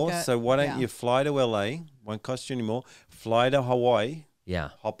any take more. a- So why don't you fly to LA? Won't cost you any more. Fly to Hawaii. Yeah.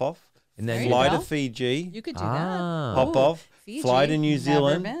 Hop off. And then There you Fly go. to Fiji. You could do Ah. Hop that. Ooh, off. Fiji, Fly to New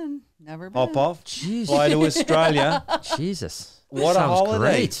Zealand. Never been. Hop off. Jeez. Fly to Australia. Jesus. What a Sounds holiday.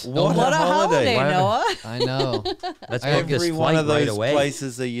 great. What a holiday, Why- Noah. I know. Let's book Every this one flight of those right away.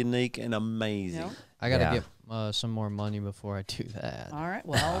 places are unique and amazing. Yep. I got to Yeah. get some more money before I do that. All right.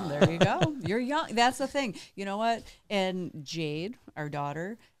 Well, there you go. You're young. That's the thing. You know what? And Jade, our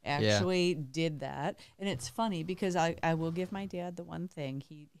daughter, actually did that. And it's funny because I will give my dad the one thing.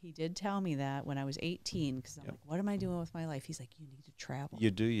 He did tell me that when I was 18 because I'm like, what am I doing with my life? He's like, you need to travel. You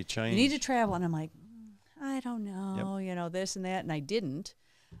do, you change. You need to travel. And I'm like, I don't know, this and that. And I didn't.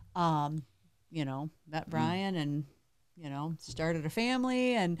 Met Brian and started a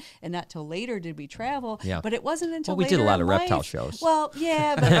family, and not till later did we travel. Yeah. But it wasn't until Well, we did a later lot in of reptile life. shows. Well,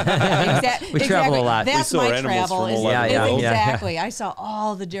 yeah, but We travel a lot. We That's saw my animals travel. from Is, all over the world. exactly. I saw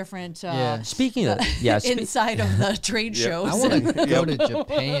all the different Speaking of, inside of the trade shows. I want to go to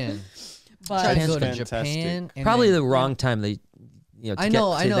Japan. but Try to go to Fantastic. Japan. And probably then, the wrong time to I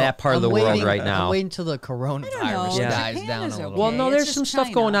know. get to that part of the world right now. I'm waiting until the coronavirus know. dies Japan down is a little. okay. Well, no, It's there's just some stuff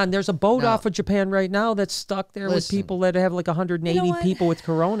China. going on. There's a boat No. off of Japan right now that's stuck there Listen. with people that have like 180 You know what? people with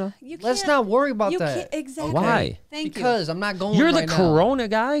corona. You Let's can't- not worry about you that. can't- Exactly. Why? Thank Because I'm not going You're right the now. corona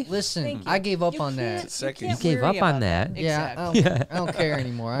guy. Listen, Thank you. I gave up You on can't- that. Second. can't You gave worry up on about that. Yeah, Exactly. I don't care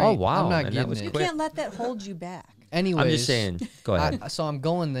anymore. Oh, wow, I'm not man, that getting was it. You quick. can't let that hold you back. Anyways, I'm just saying. Go ahead. So I'm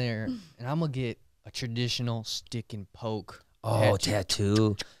going there, and I'm gonna get a traditional stick and poke. Oh,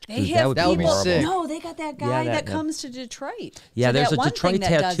 tattoo. They Dude, have that would be people- horrible. sick. No, they got that guy that- that comes to Detroit. Yeah, So there's that a one Detroit thing that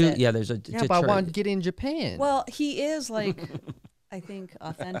does tattoo. it. Yeah, there's a Yeah, Detroit. but I want to get in Japan. Well, he is like, I think,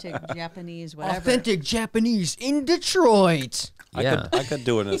 authentic Japanese, whatever. Authentic Japanese in Detroit. Yeah. I could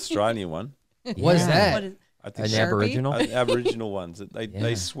do an Australian one. What is Yeah. that? What is, I think An Sharpie? Aboriginal. Aboriginal ones. They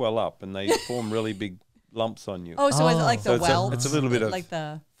Yeah. swell up and they form really big lumps on you. oh, so is it like So the it's a- welts? it's a little bit of- like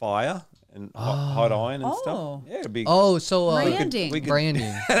the Fire and hot iron and Oh. stuff. Yeah, it'd be. Oh, so branding. we could-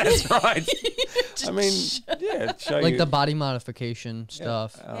 branding, That's right. I mean, yeah, show like you. the body modification Yeah.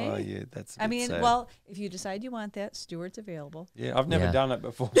 stuff. Oh Hey. yeah, that's. a I bit mean, sad. well, if you decide you want that, Stuart's available. Yeah, I've never Yeah. done it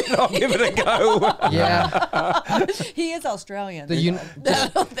before. But I'll give it a go. Yeah, He is Australian. The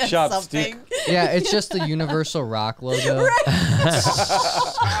That's Sharp something. yeah. It's just the Universal Rock logo.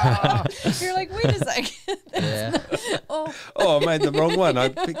 You're like, wait a second. Yeah. Oh, Oh, I made the wrong one. I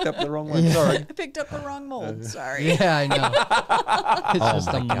picked up the wrong one. Sorry. I picked up the wrong mold. Sorry. Yeah, I know. It's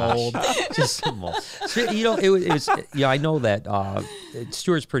just a mold. Just a mold. So, it was I know that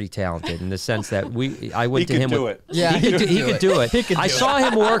Stuart's pretty talented in the sense that I went He to could him do with, it. Yeah, he could do it. I saw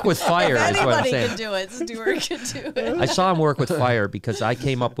him work with fire. If Is what I'm anybody saying. could do it, Stuart could do it. I saw him work with fire because I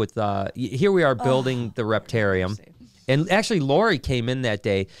came up with. Here we are building the Reptarium. And actually, Lori came in that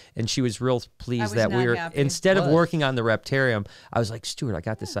day, and she was real pleased was that we not were, happy. instead of What? working on the Reptarium, I was like, Stuart, I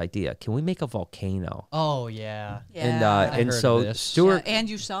got this idea. Can we make a volcano? Oh yeah. Yeah. And heard so of this. Stuart, Yeah, and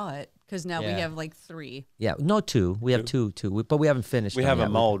you saw it. Because now we have like 3. Yeah, no, 2. We have two, but we haven't finished. We them have yet. a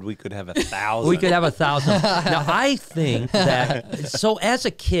mold. We could have 1,000. We could have 1,000. Now, I think that, so as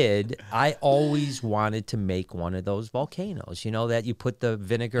a kid, I always wanted to make one of those volcanoes, you know, that you put the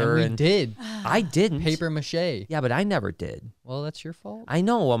vinegar and we did. I didn't. Paper mache. Yeah, but I never did. Well, that's your fault. I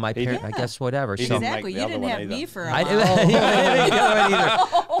know. Well, my parents, I guess, whatever. He So didn't make Exactly. the You other didn't one have either. me for a I while. didn't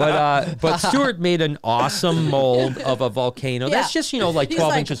either. But Stuart made an awesome mold of a volcano. Yeah. That's just, you know, like He's 12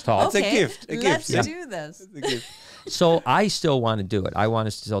 like, inches tall. It's a gift, a Let's gift, do this. It's a gift. So I still want to do it. I want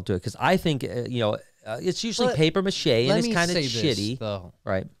to still do it because I think, you know, it's usually But paper mache and Let it's me kind of say shitty. this, though.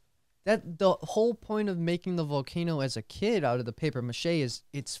 Right. That the whole point of making the volcano as a kid out of the paper mache is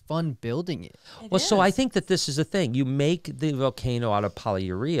it's fun building it. Well, so I think that this is the thing. You make the volcano out of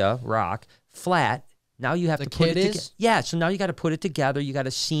polyurea rock, flat. Now you have to put it together. Yeah, so now you got to put it together. You got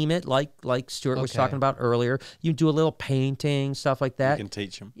to seam it like Stuart was talking about earlier. You do a little painting, stuff like that. You can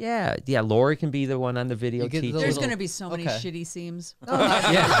teach them. Yeah, Lori can be the one on the video teaching. There's going to be so many shitty seams.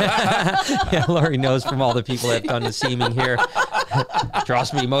 Yeah, Lori knows from all the people that have done the seaming here.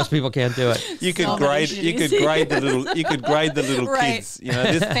 Trust me, most people can't do it. You could So grade. many You could shitty grade the little. You could grade the little Right. kids. You know,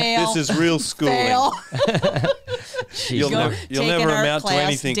 this Fail. is real schooling. Fail. You'll Go you'll take never an art amount to class,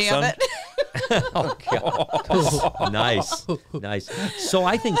 anything, damn son. it. Oh God, nice. So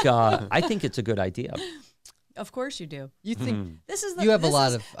I think it's a good idea. Of course you do. You think This is the, You have a this lot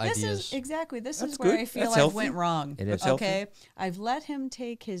is- of this ideas. Is, exactly. This That's is where good. I feel That's I healthy. went wrong. It is. Okay. I've let him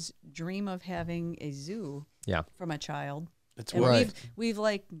take his dream of having a zoo Yeah. from a child. It's And worth. we've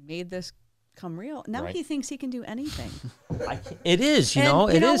like made this come real. Now Right. he thinks he can do anything. It is, you And know,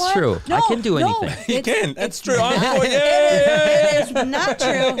 it is what? true. I No, can do no, anything. You can. That's true. I'm for It is not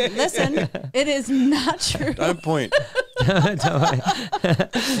true. Listen, it is not true. Don't point.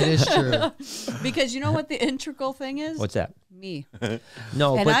 it is true. Because you know what the integral thing is? What's that? Me.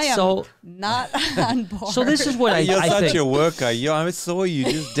 No, And but I am so not on board. so this is what You're I such think. a worker. I saw you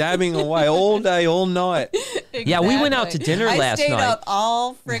just dabbing away all day, all night. Yeah, we went out to dinner I last stayed night. up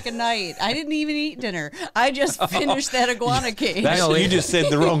all freaking night. I didn't even eat dinner. I just finished that iguana cake. You just said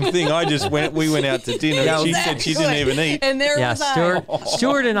the wrong thing. We went out to dinner. Yeah, And she said she didn't even eat. And there Yeah, was I.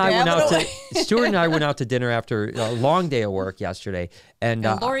 Stuart and I went Dabbing out away. to Stuart and I went out to dinner after a long day of work yesterday, and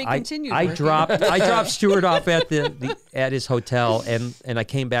Lori I continued I working. dropped Stuart off at at his hotel, and I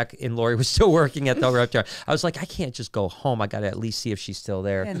came back, and Lori was still working at the restaurant. I was like, I can't just go home. I got to at least see if she's still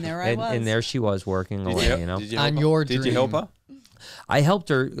there. And there I was. And there she was working away. You know, Did you On help her? your Did you help dream. her? I helped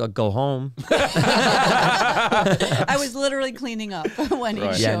her go home. I was literally cleaning up when he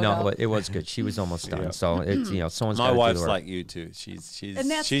Right. showed Yeah, no, up. but it was good. She was almost done. So it's someone's My gotta do wife's the work. like you too.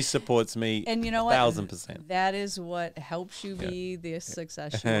 that's- She supports me. And you know what? 1,000%. That is what helps you be the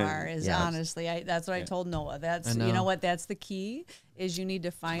success you are. Is Yes. honestly, that's what I told Noah. That's I you know. know what? That's the key. Is you need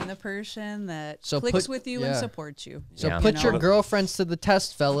to find the person that So clicks put- with you and yeah. supports you. So Yeah. put You your know? girlfriends to the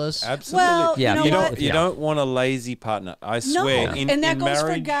test, fellas. Absolutely. Well, Yeah, you know you what? don't- You Yeah. don't want a lazy partner. I No, swear. and that in goes for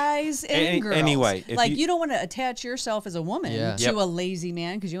marriage, guys and girls. anyway, if like you- you don't want to attach yourself as a woman Yeah. to Yep. a lazy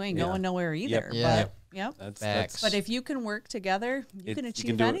man because you ain't Yeah. going nowhere either. Yeah. But yep. That's Facts. But if you can work together, you can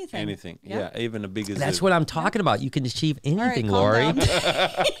achieve do anything. anything. Yep. Yeah, even a bigger That's zoo. what I'm talking about. You can achieve All right, anything, calm Lori.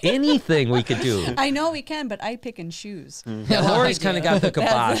 down. Anything we could do. I know we can, but I pick and choose. Yeah, Lori's kind of got the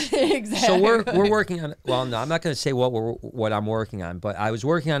That's kibosh. exactly. So we're working on. Well, no, I'm not going to say what I'm working on, but I was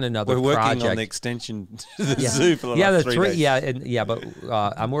working on another We're working project. on the extension to the Yeah. zoo for the Yeah, last the 3 days. Yeah, but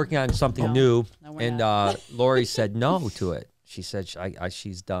I'm working on something new, No, we're and Lori said no to it. She said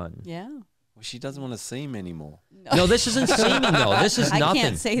she's done. Yeah. Well, she doesn't want to see him anymore. No, this isn't seeming though. This is I nothing.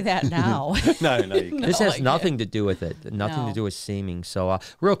 can't say that now. No, you can't. This No, has I can't. nothing to do with it. Nothing No. to do with seaming. So,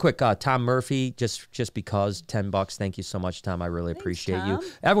 real quick, Tom Murphy, just because $10. Thank you so much, Tom. I really appreciate you. Tom.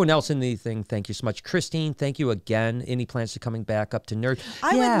 Everyone else in the thing, thank you so much. Christine, thank you again. Any plans to coming back up to Nerd?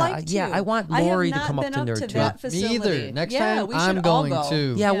 I would like to. Yeah, I want have Lori to not come up been to Nerd to too. that Me facility. either. Next Yeah, time we I'm should all going go.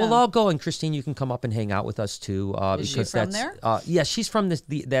 too. Yeah, we'll all go, and Christine, you can come up and hang out with us too. Is she Because from that's there? yeah, she's from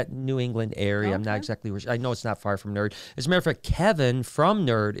that New England area. I'm not Okay. exactly where. I know it's not far from Nerd. As a matter of fact, Kevin from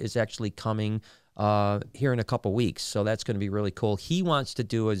Nerd is actually coming here in a couple weeks, so that's going to be really cool. He wants to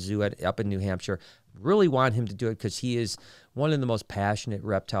do a zoo up in New Hampshire. Really want him to do it because he is one of the most passionate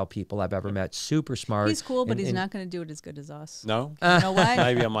reptile people I've ever met. Super smart. He's cool, but and- he's and- not going to do it as good as us. No? You know why?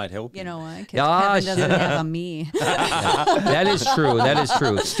 Maybe I might help You know why? 'Cause Ah, Kevin doesn't shit. have a me. That is true. That is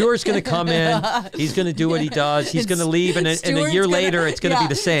true. Stuart's going to come in. He's going to do what he does. He's going to leave, and a Stuart's year gonna- later, it's going to yeah,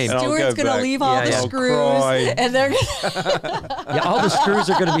 be the same. And I'll Stuart's go going to back. leave all Yeah, the yeah. I'll screws, cry. and they're Yeah, all the screws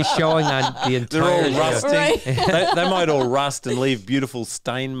are going to be showing on the They're entire. all rusting. Right. They might all rust and leave beautiful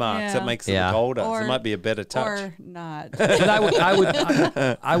stain marks. Yeah. That makes them Yeah. look older. So Or- it might be a better touch. or not.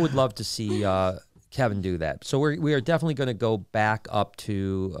 But I would love to see Kevin do that. So we are definitely going to go back up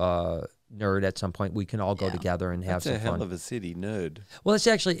to Nerd at some point. We can all go together and have some fun. That's a hell of a city, Nerd. Well,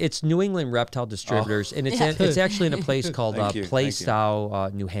 it's New England Reptile Distributors, and it's actually in a place called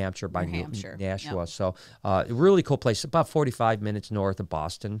Plaistow, New Hampshire by Nashua. Yep. So really cool place, about 45 minutes north of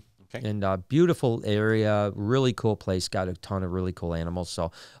Boston. Okay. And beautiful area, really cool place. Got a ton of really cool animals.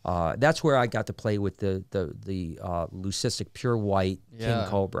 So that's where I got to play with the leucistic pure white king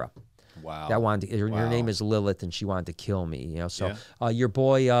cobra. Wow. That wanted to, her name is Lilith, and she wanted to kill me. You know, so your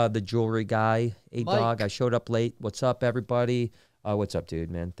boy, the jewelry guy, Dog. I showed up late. What's up, everybody? What's up,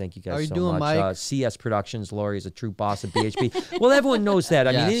 dude, man? Thank you guys so much. Mike? CS Productions, Lori is a true boss of BHB. Well, everyone knows that.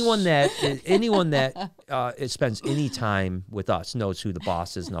 I mean, anyone that spends any time with us knows who the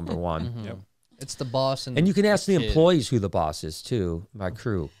boss is, number one. Mm-hmm. Yep. It's the boss. And you can ask the employees who the boss is, too, my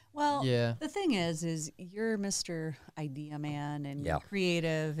crew. Well, the thing is you're Mr. Idea Man, and you're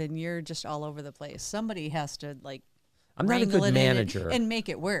creative, and you're just all over the place. Somebody has to, like, I'm not a good manager. And make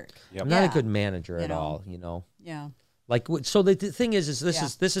it work. Yep. I'm not a good manager at all, you know? Yeah. Like, so the thing is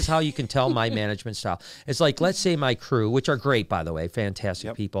this is how you can tell my management style. It's like, let's say my crew, which are great, by the way,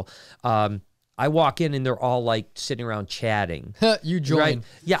 fantastic people. I walk in and they're all like sitting around chatting. You join. Right?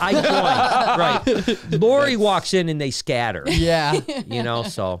 Yeah, I join. Right. Lori walks in and they scatter. Yeah. You know,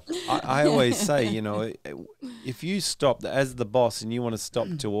 so. I always say, you know, if you stop as the boss and you want to stop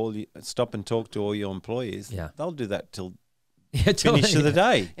and talk to all your employees, they'll do that till finish of the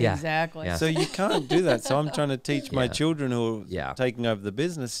day. Yeah. Exactly. Yeah. So you can't do that. So I'm trying to teach my children who are taking over the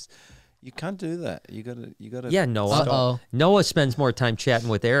business. You can't do that. You gotta. Yeah, Noah. Noah spends more time chatting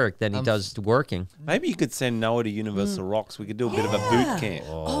with Eric than he does working. Maybe you could send Noah to Universal Rocks. We could do a bit of a boot camp.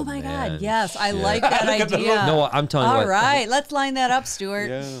 Oh my God, yes, I like that idea. Noah, I'm telling you. All right, let's line that up, Stuart.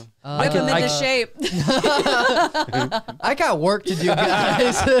 Yeah. Whip him into shape. I got work to do,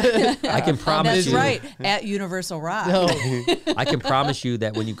 guys. I can promise you. That's right, at Universal Rock. No. I can promise you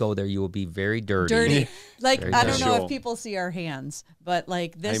that when you go there, you will be very dirty. Dirty. Like, very I don't know if people see our hands, but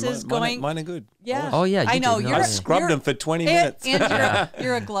like this is going. Mine are good. Yeah. Oh yeah. I know. I scrubbed them for 20 minutes. And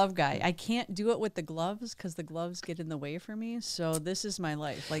you're a glove guy. I can't do it with the gloves because the gloves get in the way for me. So this is my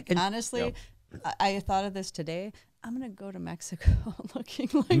life. Like, honestly, I thought of this today. I'm gonna go to Mexico looking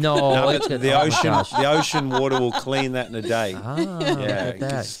like the ocean water will clean that in a day.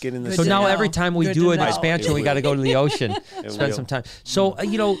 Just get in the. So now every time we do an expansion, we got to go to the ocean, spend some time. So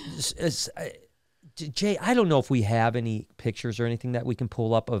you know, Jay, I don't know if we have any pictures or anything that we can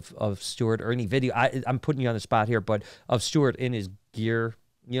pull up of Stuart or any video. I'm putting you on the spot here, but of Stuart in his gear.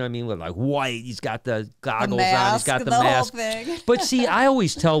 You know what I mean? With like white, he's got the goggles on, he's got the mask. Whole thing. But see, I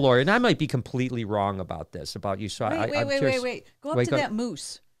always tell Lori, and I might be completely wrong about this, about you. So wait. Go up to that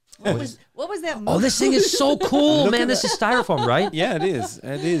moose. What was that moose? Oh, this thing is so cool, man. This is styrofoam, right? Yeah, it is.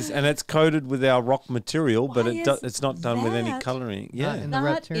 It is. And it's coated with our rock material, but it's not done with any coloring. Yeah. In the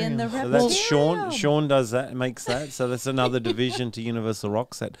reptilian. So that's Sean. Sean does that, makes that. So that's another division to Universal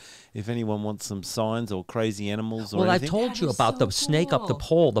Rocks that if anyone wants some signs or crazy animals or anything. I told you about the snake up the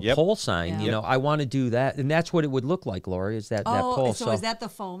pole, the pole sign. Yeah. You know, I want to do that. And that's what it would look like, Lori, is that pole. So is that the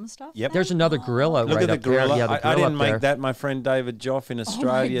foam stuff? Yep. There's another gorilla Look right at the up gorilla. there. Yeah, I didn't make that. My friend David Joff in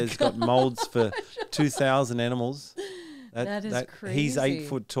Australia has got molds for 2,000 animals. That is crazy. He's 8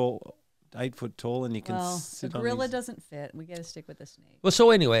 foot tall, and you can sit the on gorilla doesn't fit. We got to stick with the snake. Well, so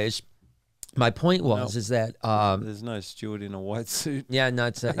anyways, my point is that there's no Stuart in a white suit. Yeah, no,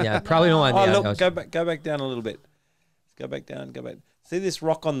 it's probably don't want. Look, go back down a little bit. Let's go back down. Go back. See this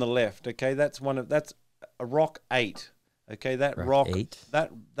rock on the left? Okay, that's a rock 8. Okay, that rock 8.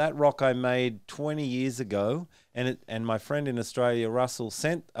 that rock I made 20 years ago, and my friend in Australia, Russell,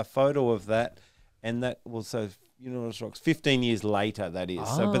 sent a photo of that, and that was Universal Rocks 15 years later. That is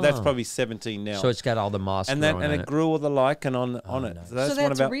but that's probably 17 now. So it's got all the moss, and it grew all the lichen on it. Nice. So that's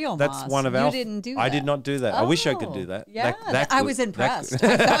one of real moss. That's one of our. You didn't do that. I did not do that. I wish I could do that. Yeah, I was impressed.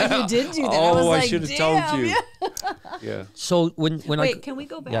 I thought you did do that. I should have told you. Yeah. So when can we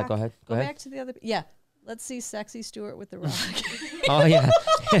go back? Yeah, go ahead. Go ahead. Back to the other. Yeah. Let's see sexy Stuart with the rock. Oh yeah,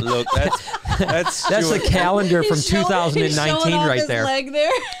 look, that's the calendar from 2019 right there. Leg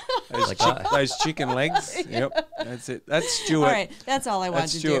there. Those chicken legs. Yep, that's it. That's Stuart. All right, that's all I wanted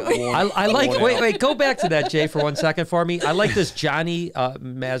to do. I like. Wait, go back to that, Jay, for 1 second for me. I like this Johnny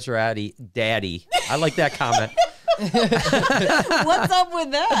Maserati daddy. I like that comment. What's up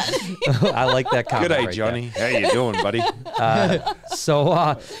with that? I like that comment. Good day, right Johnny. There. How you doing, buddy?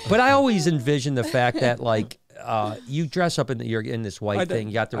 But I always envision the fact that like you dress up you're in this white thing.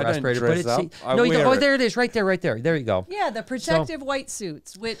 You got the respirator, but there it is, right there. There you go. Yeah, the protective white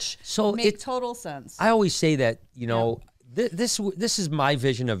suits, which make total sense. I always say that this is my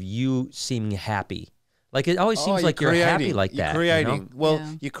vision of you seeming happy. Like it always seems like you're happy like that. You're creating. You know?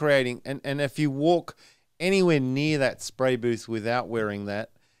 Well, you're creating. And if you walk anywhere near that spray booth without wearing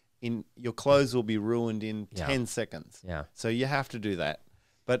that, your clothes will be ruined in 10 seconds. Yeah. So you have to do that.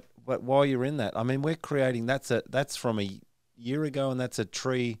 But while you're in that, I mean, we're creating. That's from a year ago, and that's a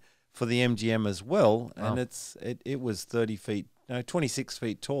tree for the MGM as well. And it was 26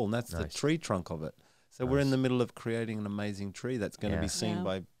 feet tall, and that's the tree trunk of it. So we're in the middle of creating an amazing tree that's going to be seen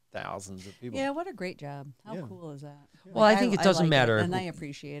by thousands of people. Yeah, what a great job. How cool is that? Well, I think it doesn't matter. And I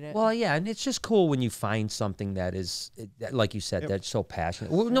appreciate it. Well, yeah, and it's just cool when you find something that is, like you said, that's so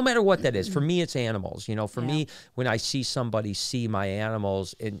passionate. Well, no matter what that is. For me, it's animals. You know, for me, when I see somebody see my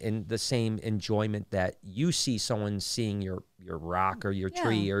animals in the same enjoyment that you see someone seeing your rock or your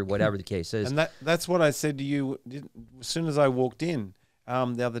tree or whatever the case is. And that's what I said to you as soon as I walked in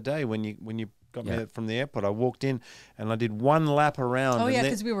the other day when you got me from the airport. I walked in and I did one lap around. Oh yeah,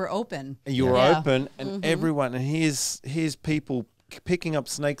 because we were open. You were open, and everyone. And here's people picking up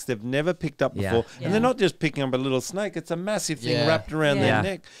snakes they've never picked up before, and they're not just picking up a little snake. It's a massive thing wrapped around their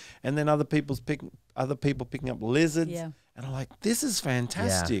neck, and then other people picking up lizards. Yeah. And I'm like, this is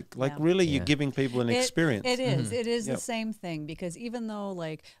fantastic. Like, really, you're giving people an experience. It is. It is the same thing, because even though,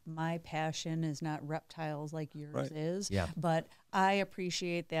 like, my passion is not reptiles like yours is, but I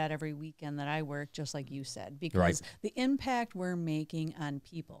appreciate that every weekend that I work, just like you said, because the impact we're making on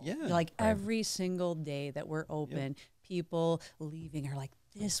people, like every single day that we're open, people leaving are like,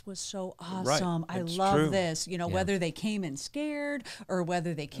 this was so awesome. I love this. You know, whether they came in scared or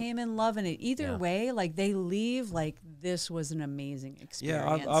whether they came in loving it, either way, like they leave like this was an amazing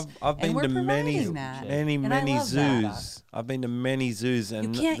experience. Yeah, I've been to many zoos. I've been to many zoos,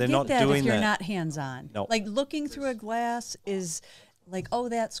 and they're not doing that if you're not hands-on. No. Like looking through a glass is like, oh,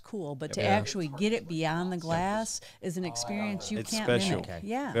 that's cool, but to actually get it beyond the glass is an experience you can't mimic.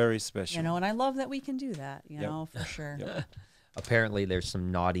 Yeah, very special. You know, and I love that we can do that. You know, for sure. Apparently, there's some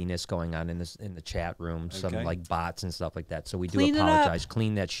naughtiness going on in the chat room, some like bots and stuff like that. So we do Clean apologize.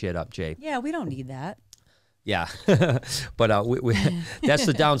 Clean that shit up, Jay. Yeah, we don't need that. Yeah, but that's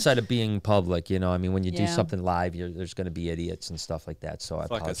the downside of being public. You know, I mean, when you do something live, there's going to be idiots and stuff like that. So I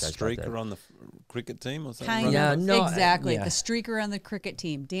apologize. Like a streaker on the cricket team or something. Kind of. Yeah, no, exactly. The streaker on the cricket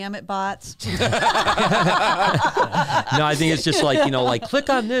team. Damn it, bots. No, I think it's just like, you know, like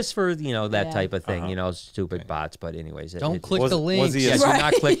click on this for, you know, that type of thing. You know, stupid bots. But anyways, don't click the link. Do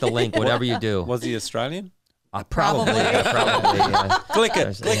not click the link. Whatever you do. Was he Australian? Probably. Yeah. Click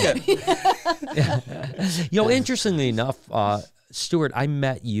it. You know, interestingly enough, Stuart, I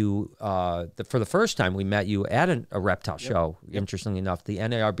met you for the first time. We met you at a reptile show. Interestingly enough, the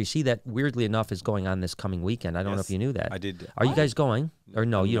NARBC, that weirdly enough is going on this coming weekend. I don't know if you knew that. I did. Are you guys going? Or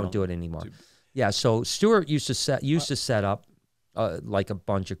no, you don't do it anymore. Yeah. So Stuart used to set up like a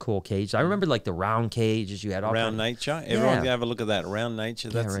bunch of cool cages. I remember like the round cages you had. Round Nature. Everyone can have a look at that. Round Nature.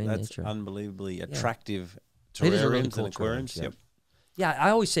 That's Nature. Unbelievably attractive. Terrariums really cool and aquariums. Yeah, I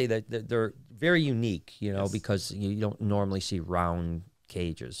always say that they're very unique, you know, because you don't normally see round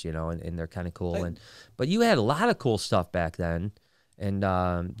cages, you know, and they're kind of cool. But you had a lot of cool stuff back then, and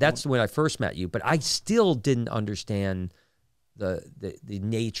that's when I first met you. But I still didn't understand the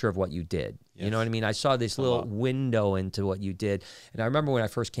nature of what you did. You know what I mean? I saw this little window into what you did. And I remember when I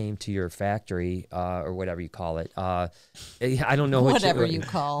first came to your factory, or whatever you call it. I don't know. Whatever you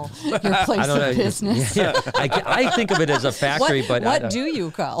call your place of business. I think of it as a factory, but what do you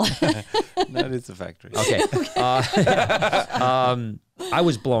call it? That is a factory. Okay. I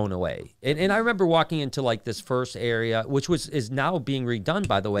was blown away. And I remember walking into like this first area, which is now being redone,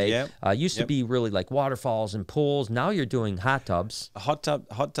 by the way. Used to be really like waterfalls and pools. Now you're doing hot tubs. Hot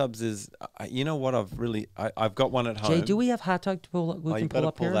tubs is, you know what, I've got one at home. Jay, do we have hot tub to pull up? We can pull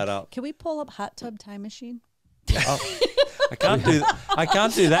up pull here? that up. Can we pull up hot tub time machine? I can't do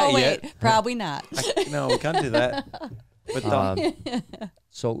that yet. Probably not. No, we can't do that. But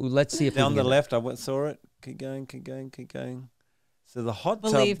so let's see if down the left, I saw it. Keep going. So the hot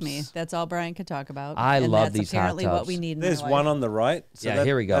tubs. Believe me, that's all Brian can talk about. I love these hot tubs. That's apparently what we need in There's one on the right. So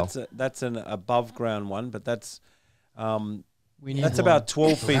here we go. That's an above ground one, but that's That's about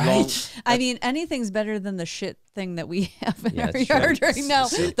 12 feet long. I mean, anything's better than the shit thing that we have in our yard right now.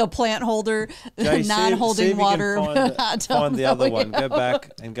 The plant holder, non-holding water hot tub. Find the other one. Go back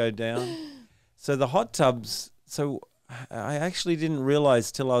and go down. So the hot tubs. So I actually didn't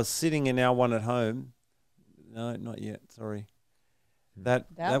realize till I was sitting in our one at home. No, not yet. Sorry. That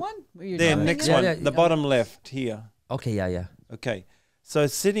one? There, next one. The bottom left here. Okay, yeah. Okay. So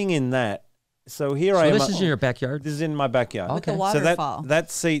sitting in that. So here I am. So this is in your backyard? This is in my backyard. With the waterfall. So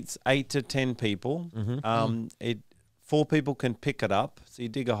that seats 8 to 10 people. 4 people can pick it up. So you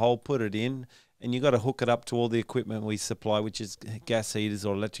dig a hole, put it in, and you got to hook it up to all the equipment we supply, which is gas heaters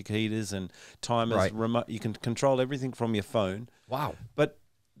or electric heaters and timers, remote. You can control everything from your phone. Wow. But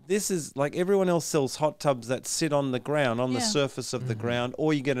this is like everyone else sells hot tubs that sit on the ground, on the surface of the ground,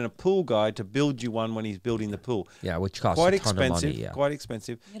 or you get a pool guy to build you one when he's building the pool. Yeah, which costs quite a ton expensive. of money. Yeah. Quite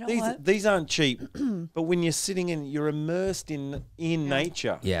expensive. You know These aren't cheap, but when you're sitting in, you're immersed in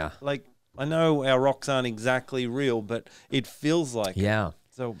nature. Yeah. Like I know our rocks aren't exactly real, but it feels like it. Yeah.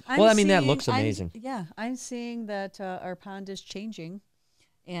 So that looks amazing. I'm seeing that our pond is changing.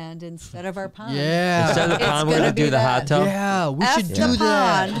 And instead of our pond, instead of the pond, we're gonna do the hot tub. Yeah, we should do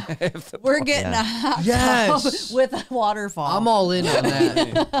that. We're getting a hot tub with a waterfall. I'm all in on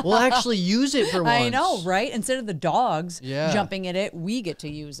that. We'll actually use it for once. I know, right? Instead of the dogs jumping in it, we get to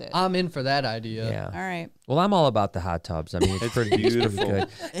use it. I'm in for that idea. Yeah. All right. Well, I'm all about the hot tubs. I mean, it's pretty beautiful. Good.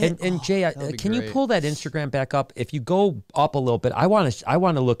 And Jay, can you pull that Instagram back up? If you go up a little bit, I want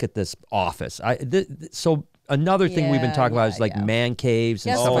to look at this office. So. Another thing we've been talking about is like man caves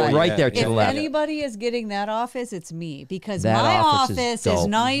and stuff right there to the left. If anybody is getting that office, it's me because that my office is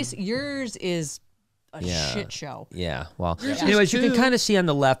nice. Yours is a shit show. Yeah. Well, anyways, you can kind of see on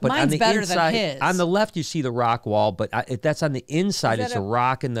the left, but mine's on the better inside, than his. on the left, you see the rock wall, but that's on the inside. It's a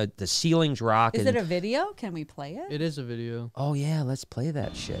rock and the ceiling's rock. Is it a video? Can we play it? It is a video. Oh yeah, let's play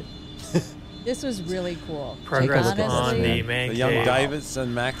that shit. This was really cool. Progress on the man The young cave Davis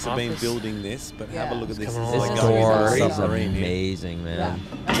and Max have been office. building this, but have a look at this. This This This is like door going is into a submarine here. amazing, man.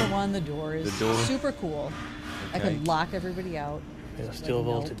 Yeah. Number one, the door is The door. super cool. I Okay. could lock everybody out. There's a steel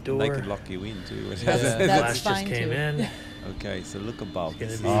vaulted door. They could lock you in too. That's Flash fine just came too. in. Okay, so look above. It's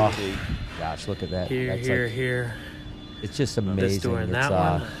This is gonna the key. Gosh, look at that. Here, That's here, like, here. it's just This amazing. door and It's, that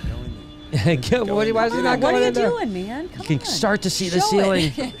one. Go in there. why is he not What going are you in there? doing, man? Come You can on. start to see the Show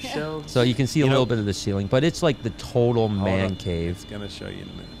ceiling. it. Shelves. So you can see a little bit of the ceiling, but it's like the total man on. cave. It's going to show you in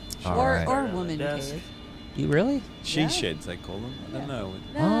a minute. All or right. or woman Desk. cave. You really? She sheds, they call them. I don't know.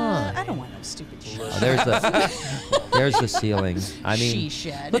 Nah, I don't want no stupid shit. Oh, there's the ceiling. I mean, She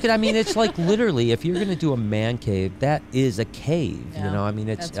shed. look at. I mean, it's like literally, if you're gonna do a man cave, that is a cave. You Yeah, know, I mean,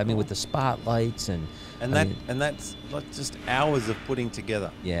 it's. that's I mean, with cool. the spotlights and. And I that mean, that's like just hours of putting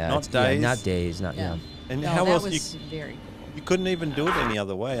together. yeah, Not it's- yeah, days. not days. Not Yeah. And No, how that else was very cool. you couldn't even do it any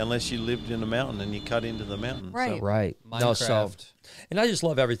other way unless you lived in a mountain and you cut into the mountain. Right. So, right. No, so. Minecraft. And I just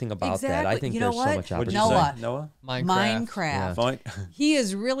love everything about that. I Exactly. think You know there's so what? much what'd you opportunity. say, Noah. Noah? Minecraft. Fine. He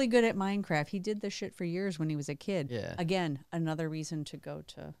is really good at Minecraft. He did this shit for years when he was a kid. Yeah. Again, another reason to go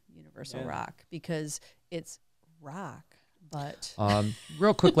to Universal Rock because it's rock. But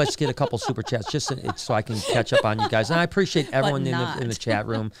Real quick, let's get a couple super chats just so I can catch up on you guys. And I appreciate everyone in the not. chat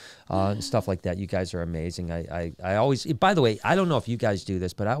room and stuff like that. You guys are amazing. I always, by the way, I don't know if you guys do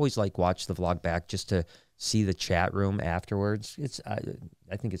this, but I always like watch the vlog back just to see the chat room afterwards.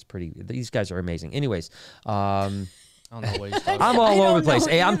 I think it's pretty. These guys are amazing. Anyways, I don't know what he's talking I'm all I over don't the place.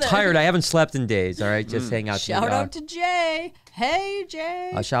 know Hey, I'm either. tired. I haven't slept in days. All right, just hang out. shout out to Jay. Hey,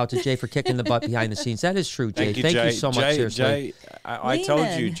 Jay. Shout out to Jay for kicking the butt behind the scenes. That is true, Jay. Thank you, Jay. so much. Jay, Seriously. Jay, I told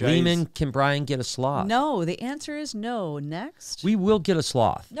you, Lehman. Jay. Lehman, can Brian get a sloth? No, the answer is no. Next. We will get a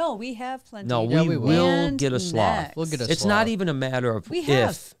sloth. No, we have plenty. No, Yeah, we we will And get a sloth. next. We'll get a It's sloth. not even a matter of We have.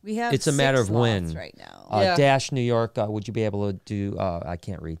 if. We have. It's a matter 6 of when. sloths right now. Yeah. Dash New York, would you be able to do? I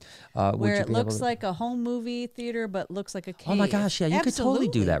can't read. Would where you it be looks able to, like a home movie theater, but looks like a cave. Oh my gosh, yeah, you could totally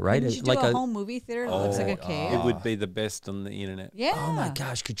do that, right? Wouldn't you Like do a a- home movie theater that looks like a cave? It would be the best on the internet. Yeah. Oh my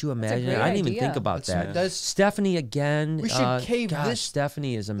gosh, could you a imagine? great I didn't even idea. think about that. that's- Stephanie again. We should cave gosh, this-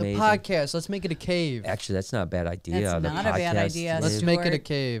 Stephanie is The amazing. podcast. Let's make it a cave. Actually, that's not a bad idea. That's The not a bad podcast idea. is- Let's make it a Stuart.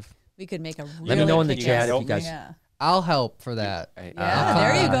 cave. We could make a. Let me know in the really chat if help you guys. Yeah. I'll help for that. Hey, Yeah,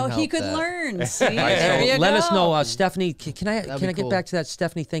 there you go. Help He could that. learn. See, All right, there so you let go. us know, Stephanie. Can I That'd be get cool. back to that,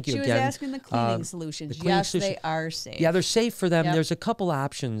 Stephanie? Thank you She was again. asking the cleaning solutions. cleaning Yes, solution- they are safe. Yeah, they're safe for them. Yep. There's a couple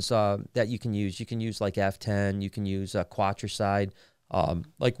options that you can use. You can use like F10. You can use Quatricide.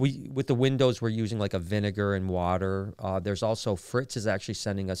 Like with the windows, we're using like a vinegar and water. There's also Fritz is actually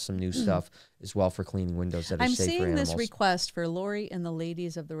sending us some new stuff as well for cleaning windows that are I'm safe for seeing animals. this request for Lori and the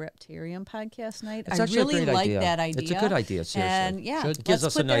ladies of the Reptarium podcast night. It's I actually a really great like idea. that idea. It's a good idea, seriously. And yeah, Should- It gives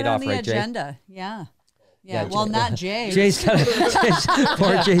let's us a put night that on off, the right, Jay? agenda. Yeah. Yeah, well, Jay- not Jay. Jay's got to.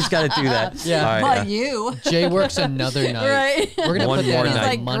 Poor Jay's got to do that. Yeah. All right, but you. Jay works another night. Right. We're gonna One put more that on night.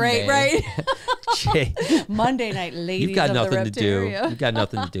 Like, Monday. great, right? Jay, Monday night, ladies you've got of nothing the to do. Reptarium. You've got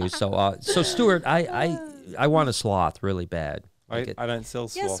nothing to do. So, so Stuart, I want a sloth really bad. Like I don't sell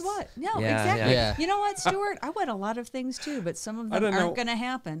sloths. Guess what? No, Yeah, exactly. yeah. You know what, Stuart? I want a lot of things too, but some of I them don't know. aren't going to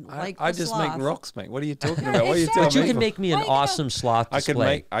happen. Like I the just sloth. make rocks, mate. What are you talking about? What are you Exactly. telling But you me? can make me an Well, you know, awesome sloth I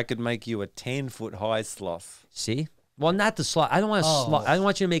display. could make you a 10-foot high sloth. See? Well, not the sloth. I don't want a Oh. sloth. I don't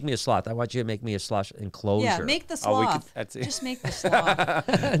want you to make me a sloth. I want you to make me a sloth enclosure. Yeah, make the Oh, we sloth. could, that's it. Just make the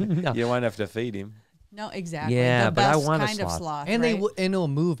sloth. No. You won't have to feed him. No, exactly. Yeah, the but I best want a kind of sloth. sloth. And right? and it'll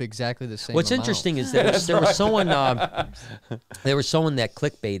move exactly the same. What's amount. interesting is there was someone there was someone that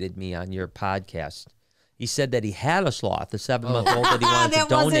clickbaited me on your podcast. He said that he had a sloth, a 7-month-old that he wanted that to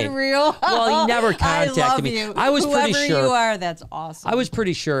donate. wasn't real. Well, he never contacted I love me. You. I was pretty Whoever sure. you are, that's awesome. I was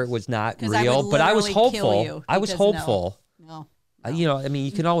pretty sure it was not 'Cause I real, would but I was literally kill hopeful. you I was because no. hopeful. No. You know, I mean,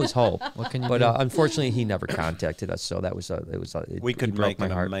 you can always hope. What can you But do? Unfortunately, he never contacted us, so that was We could make my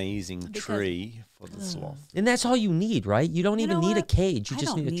an heart. amazing tree for the sloth. And that's all you need, right? You don't even know need a what? cage. You I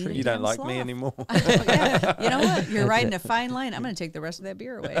just don't need a need tree. You don't Damn like me sloth. anymore. Yeah. You know what? You're riding a fine line. I'm going to take the rest of that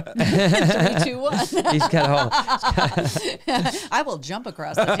beer away. 3, 2, 1. He's got all. I will jump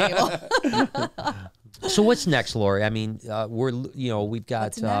across the table. So what's next, Lori? I mean, we've got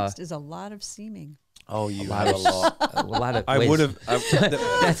What's next is a lot of seaming. Oh, you have a lot. a lot of. I wait, would have. Wait a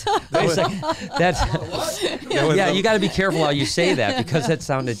second. That's yeah. You got to be careful how you say that because that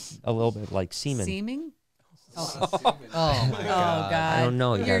sounded a little bit like semen. Seaming? Oh my Oh, God. God. I don't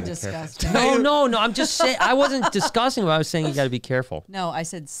know. You You're gotta be careful. disgusting. No. I'm just saying. I wasn't discussing, but I was saying you got to be careful. No, I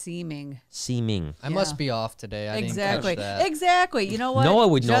said seaming. Seeming. I must Yeah. be off today. I Exactly. didn't catch that. Exactly. You know what? Noah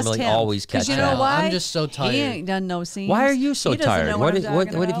would Just normally him. always catch 'Cause you know that. why? I'm just so tired. He ain't done no seams. Why are you so He doesn't tired? know What I'm what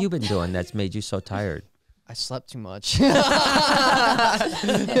talking have about. you been doing that's made you so tired? I slept too much. All right,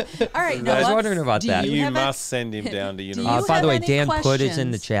 Noah. I was wondering about do that. You have must send him down to you university. By the way, have any Dan Put is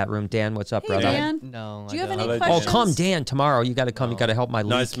in the questions? chat room. Dan, what's up, Hey, brother? Dan. No. Do you have I any don't. Hello, Oh, questions? come, Dan. Tomorrow you got to come. You got to help my leak.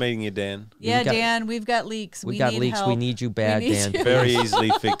 Nice meeting you, Dan. Yeah, We got- Dan, we've got leaks. We got need leaks. help. We need you bad, need Dan. you. Very easily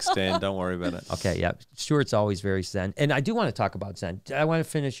fixed, Dan. Don't worry about it. Okay, yeah. Stuart's always very zen, and I do want to talk about Zen. I want to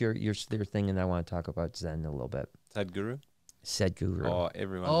finish your thing, and I want to talk about Zen a little bit. Sadhguru? Sadhguru. Oh,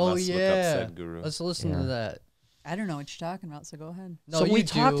 everyone Oh must yeah. look up Sadhguru. Let's listen Yeah. to that. I don't know what you're talking about, so go ahead. No, so we you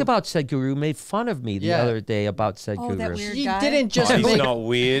talked do. about Sadhguru, made fun of me the Yeah. other day about Sadhguru. Oh, that weird He guy. didn't just Oh, he's make. not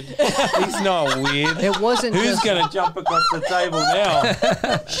weird. He's not weird. It wasn't. Who's just, going to jump across the table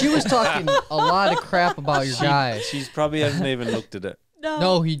now? She was talking a lot of crap about your guy. She's probably hasn't even looked at it.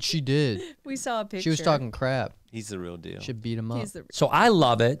 No, she did. We saw a picture. She was talking crap. He's the real deal. Should beat him up. He's the, So I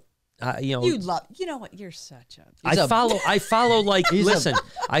love it. you know what? You're such a. I follow like, listen,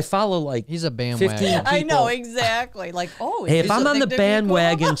 I follow like He's a bandwagon. 15 I know people. exactly. Like, oh, Hey, is if this I'm on the addictive people?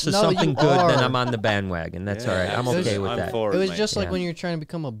 bandwagon to No, something you good, then are. I'm on the bandwagon. That's all right. I'm okay with I'm that. For It was mate. just like Yeah. when you were trying to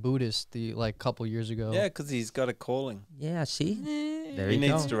become a Buddhist couple years ago. Yeah, because he's got a calling. Yeah, see? There He you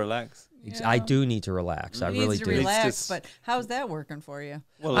needs go. to relax. I do need to relax. I He really needs to do. relax, It's just- but how's that working for you?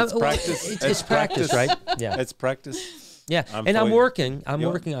 Well, it's practice. It's practice, right? Yeah. It's practice. Yeah, I'm and for I'm you. working. I'm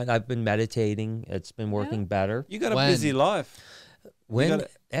You're- working on. I've been meditating. It's been working better. You got a When? busy life. When gotta-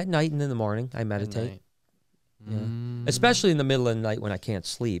 at night and in the morning, I meditate. night. Yeah. Especially in the middle of the night when I can't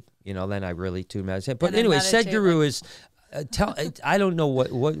sleep. Then I really do meditate. But And then anyway, meditate, Sadhguru is. I don't know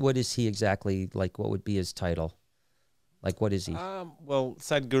what is he exactly like. What would be his title? Like, what is he? Well,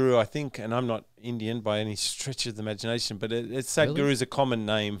 Sadhguru, I think, and I'm not Indian by any stretch of the imagination, but Sadhguru Really? is a common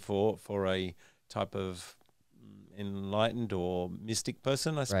name for a type of enlightened or mystic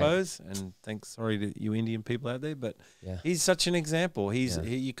person, I suppose. And sorry to you Indian people out there, but Yeah. he's such an example.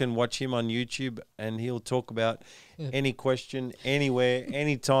 You can watch him on YouTube, and he'll talk about any question, anywhere,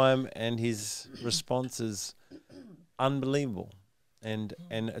 anytime, and his response is unbelievable. And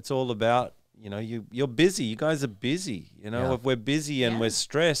it's all about, you're busy. You guys are busy. Yeah. If we're busy and we're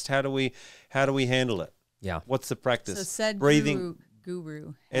stressed, how do we handle it? Yeah. What's the practice? So said Breathing.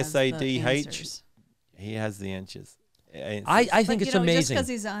 guru has SADH. the answers. He has the answers. I think But, it's just amazing. because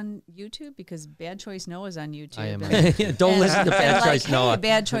he's on YouTube, because Bad Choice Noah's on YouTube. I am. and- Don't and- listen to and Bad like, Choice hey, Noah.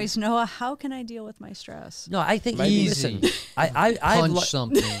 Bad Choice Noah, how can I deal with my stress? No, I think Maybe listen. easy. I Punch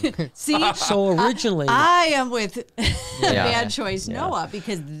something. See, so originally. I am with Yeah. Bad Choice Noah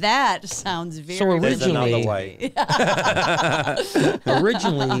because that sounds very. So There's originally- another way.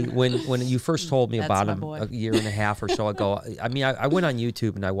 Originally, when you first told me That's about my him boy. a year and a half or so ago, I mean, I went on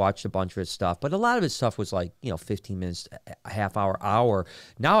YouTube and I watched a bunch of his stuff, but a lot of his stuff was like, 15 minutes, a half hour.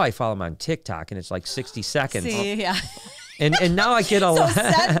 Now I follow him on TikTok and it's like 60 seconds. See, yeah. And now I get a So lot.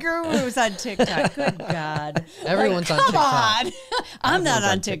 Sadhguru's on TikTok. Good God. Everyone's on Come TikTok. on. I'm not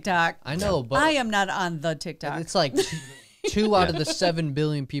on TikTok. I know, but I am not on the TikTok. it's like two out of the 7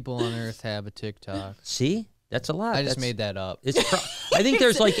 billion people on Earth have a TikTok. See? That's a lot. I just That's- made that up. It's I think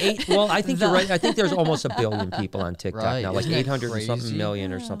there's like 8. Well, I think you're right. I think there's almost 1 billion people on TikTok Right. now, like Isn't that 800 and something crazy?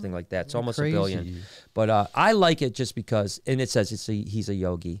 million or something like that. It's almost Crazy. 1 billion. But I like it just because, and it says he's a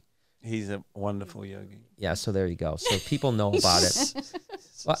yogi. He's a wonderful yogi. Yeah, so there you go. So people know about it.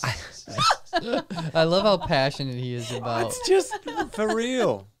 Well, I love how passionate he is about. It's just for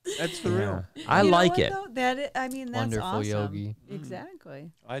real. That's for real. I like it. I mean, that's Wonderful awesome. Yogi.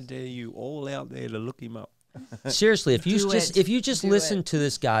 Exactly. I dare you all out there to look him up. Seriously, if you just Do listen it. to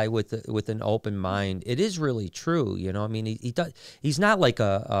this guy with an open mind, it is really true. You know, I mean, he's not like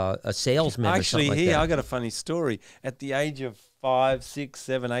a salesman. Actually, or something like I that. got a funny story. At the age of 5, 6,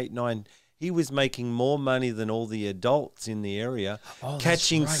 7, 8, 9, he was making more money than all the adults in the area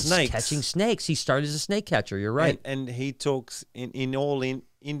catching snakes. Catching snakes. He started as a snake catcher. You're right. And he talks in all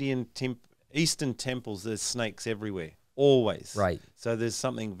Indian Eastern temples, there's snakes everywhere. Always. Right. So there's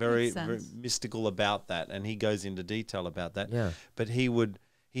something very, Makes very sense. mystical about that. And he goes into detail about that. Yeah. But he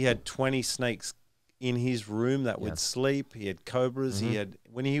had 20 snakes in his room that would sleep. He had cobras. He had,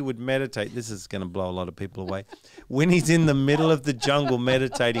 when he would meditate, this is going to blow a lot of people away. When he's in the middle of the jungle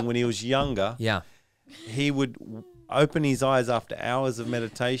meditating, when he was younger, he would open his eyes after hours of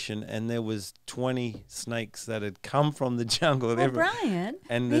meditation, and there was 20 snakes that had come from the jungle. Well, Brian,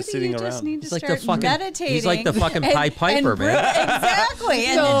 and maybe they're sitting you just around. need to He's like start the fucking meditating. he's like the fucking Pied Piper, man. Exactly,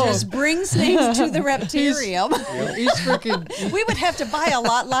 and then just bring snakes to the reptarium. He's freaking. We would have to buy a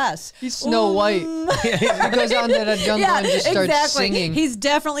lot less. He's Snow White. He goes out into that jungle and just starts singing. He's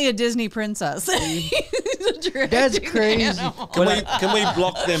definitely a Disney princess. That's crazy. Can we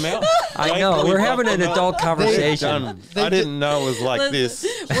block them out? I know. We're having an adult conversation. I didn't know it was like this.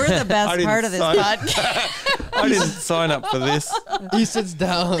 We're the I best didn't part of this sign- podcast. I didn't sign up for this. He sits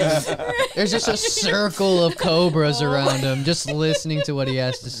down. There's just a circle of cobras around him, just listening to what he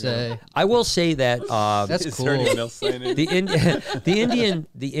has to say. I will say that That's Is cool. there anyone else saying it?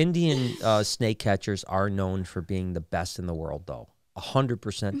 the Indian snake catchers are known for being the best in the world, though.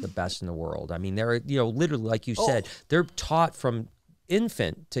 100% the best in the world. I mean, they're literally, like you said, they're taught from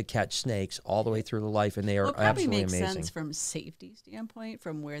infant to catch snakes all the way through the life, and they are Well, it probably absolutely makes amazing. sense from safety standpoint,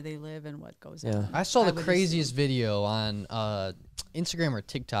 from where they live and what goes Yeah. on. I saw the would craziest video on Instagram or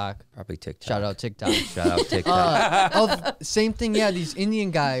TikTok. Probably TikTok. Shout out TikTok. Shout out TikTok. Of same thing, yeah. These Indian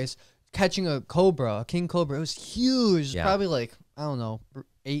guys catching a cobra, a king cobra. It was huge, Yeah. probably like I don't know,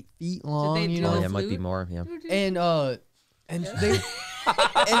 8 feet long. they You do know, Oh, a yeah, it might be flute? more. Yeah.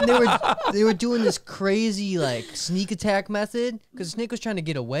 and they were doing this crazy like sneak attack method because the snake was trying to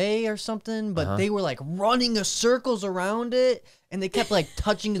get away or something, but they were like running a circles around it, and they kept like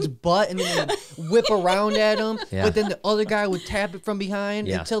touching its butt, and then they would whip around at him. Yeah. But then the other guy would tap it from behind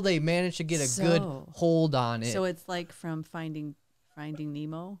Yeah. until they managed to get a good So- hold on it. So it's like from Finding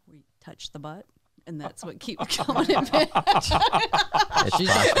Nemo, where you touch the butt, and that's what keeps coming in. It's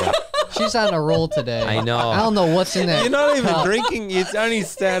possible. She's on a roll today. I know. I don't know what's in that. You're not even cup. drinking. It's only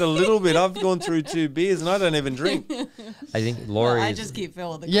sat a little bit. I've gone through 2 beers and I don't even drink. I think Lori. I is- just keep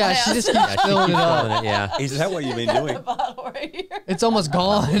filling the Yeah, glass. she just yeah, keeps she filling keeps it up. filling it, yeah. Is that what you've been doing? bottle right here. It's almost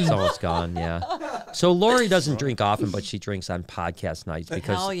gone. It's almost gone, yeah. So Lori doesn't drink often, but she drinks on podcast nights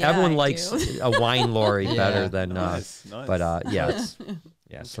because Hell yeah, everyone I likes do. a wine Lori Yeah. better than. Nice. But yeah,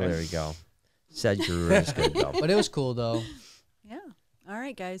 so there you go. Said Drew is good though. But it was cool though. Yeah. All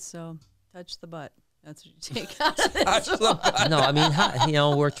right, guys. So touch the butt. That's what you take out of this. No, I mean,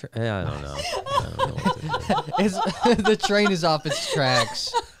 we're. I don't know. I don't know what to do. The train is off its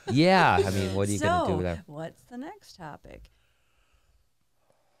tracks. Yeah, I mean, what are you gonna do with that? What's the next topic?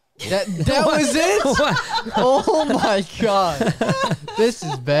 That was it? Oh my god. This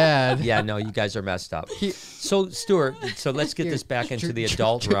is bad. Yeah, no, you guys are messed up. So Stuart, let's get this back into the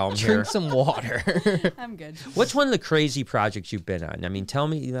adult realm here. Drink some water. I'm good. What's one of the crazy projects you've been on? I mean, tell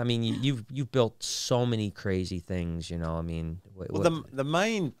me. I mean, you've built so many crazy things. You know, I mean, Well, the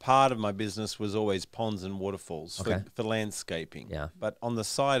main part of my business was always ponds and waterfalls Okay. for landscaping. Yeah. But on the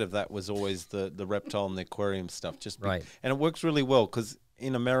side of that was always the reptile and the aquarium stuff. Right. And it works really well because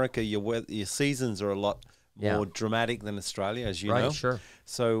in America, your seasons are a lot more dramatic than Australia, as you know. Right, sure.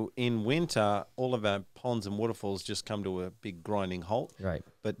 So in winter, all of our ponds and waterfalls just come to a big grinding halt. Right.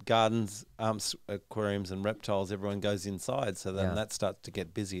 But gardens, aquariums and reptiles, everyone goes inside. So then that starts to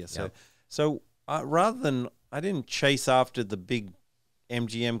get busier. So rather than, I didn't chase after the big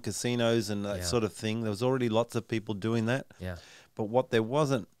MGM casinos and that sort of thing. There was already lots of people doing that. Yeah. But what there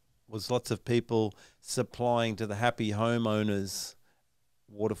wasn't was lots of people supplying to the happy homeowners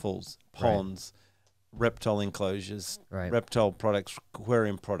waterfalls, ponds, reptile enclosures, reptile products,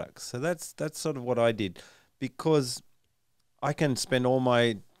 aquarium products. So that's sort of what I did, because I can spend all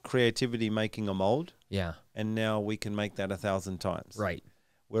my creativity making a mold. Yeah. And now we can make that 1,000 times. Right.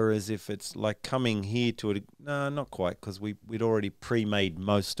 Whereas if it's like coming here to it, no, not quite, because we'd already pre-made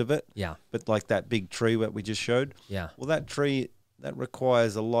most of it. Yeah. But like that big tree that we just showed. Yeah. Well, that tree, that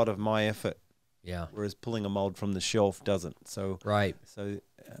requires a lot of my effort. Yeah. Whereas pulling a mold from the shelf doesn't. So right. So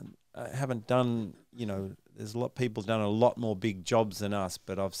I haven't done, there's a lot of people done a lot more big jobs than us,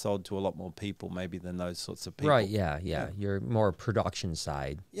 but I've sold to a lot more people maybe than those sorts of people. Right, yeah. You're more production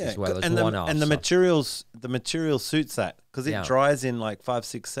side as well as and one-off. And the material suits that because it dries in like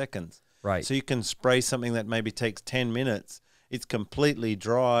 5-6 seconds. Right. So you can spray something that maybe takes 10 minutes. It's completely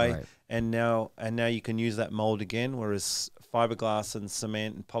dry, and now you can use that mold again, whereas fiberglass and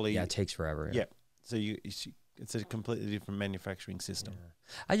cement and poly... Yeah, it takes forever. Yeah. So it's a completely different manufacturing system. Yeah.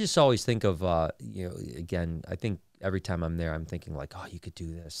 I just always think of, again, I think every time I'm there, I'm thinking like, oh, you could do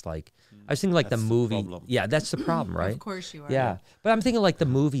this. Like, I was thinking like that's the movie. the problem. Yeah, that's the problem, right? Of course you are. Yeah. But I'm thinking like the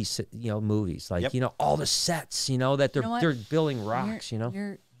movies, movies, like, all the sets, that they're building rocks,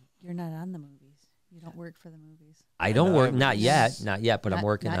 You're not on the movies. You don't work for the movies. I don't work, not yet, but I'm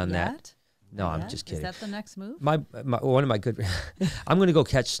working on yet? that. No, Not I'm yet? just kidding. Is that the next move? One of my good, I'm going to go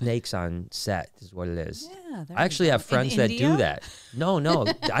catch snakes on set is what it is. Yeah. I actually have friends that do India? that. No,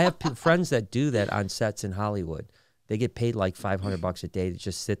 I have friends that do that on sets in Hollywood. They get paid like $500 a day to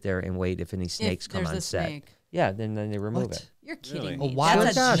just sit there and wait if any snakes come on set. Snake. Yeah, then they remove it. You're kidding Really? me. A wild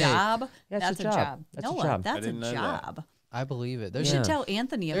That's a snake. job. Yeah, That's a job. That's a Noah, job. that's I didn't a know that. job. I believe it. You There's should tell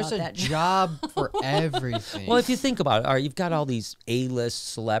Anthony there's about a that job. job for everything. Well, if you think about it, all right, you've got all these A-list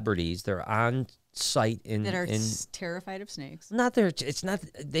celebrities. They're on site that are terrified of snakes. not there. It's not.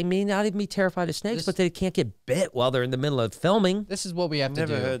 They may not even be terrified of snakes, but they can't get bit while they're in the middle of filming. This is what we have to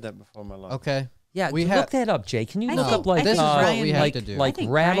do. Never heard that before in my life. Okay. Yeah, We look have- that up, Jay. Can you I look think- up like this is what Brian we have like to do. I like think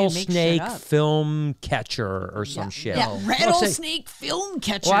Brian makes shit rattlesnake up. film catcher or some shit? Yeah, No. rattlesnake film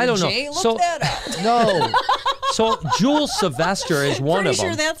catcher. Well, I don't know. Jay, look So- that up. No. So Jules Sylvester is one Pretty of sure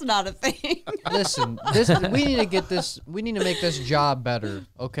them. that's not a thing. Listen, we need to get this. We need to make this job better.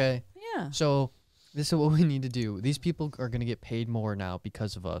 Okay. Yeah. So this is what we need to do. These people are gonna get paid more now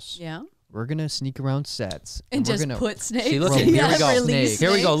because of us. Yeah. We're gonna sneak around sets And we're just gonna put snakes. See, look at- Yeah, here we go. release Snake.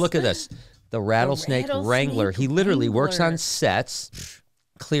 Here we go. snakes. Look at this. The rattlesnake wrangler. He literally works on wrangler. sets,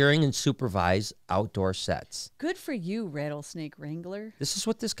 clearing and supervise outdoor sets. Good for you, rattlesnake wrangler. This is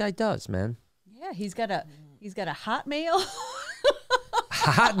what this guy does, man. Yeah, he's got a hotmail.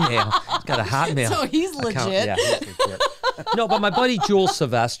 Hotmail. He's got a Hotmail. So he's legit. account. Yeah, he's legit. No, but my buddy Jules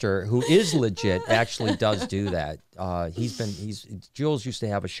Sylvester, who is legit, actually does do that. Jules used to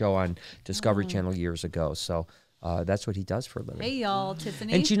have a show on Discovery Channel years ago, so that's what he does for a living. Hey y'all,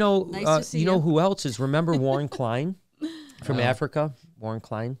 Tiffany. And Nice to see you know who else is? Remember Warren Klein from Africa? Warren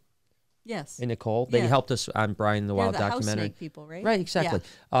Klein Yes. and Nicole. They Yeah. helped us on Brian the Wild They're the house documentary. snake people, right? Right, exactly.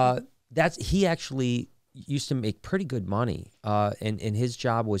 He actually used to make pretty good money, and his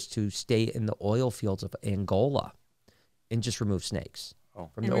job was to stay in the oil fields of Angola and just remove snakes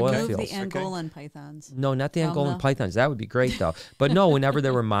from And the oil remove fields. the Angolan pythons. No, not the Oh, Angolan no. pythons. That would be great, though. But no, whenever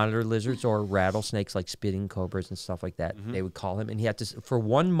there were monitor lizards or rattlesnakes, like spitting cobras and stuff like that, they would call him, and he had to, for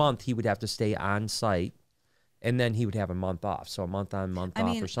 1 month, he would have to stay on site, and then he would have a month off. So a month on, month I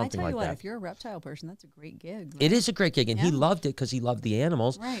off, mean, or something I tell like you what, that. if you're a reptile person, that's a great gig. It is a great gig, and he Yeah. loved it because he loved the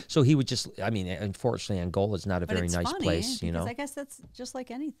animals. Right. So he would just, I mean, unfortunately, Angola is not a But very it's nice funny, place, you because know. I guess that's just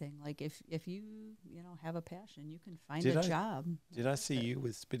like anything. Like if you have a passion, you can find Did a I- job. Did I see you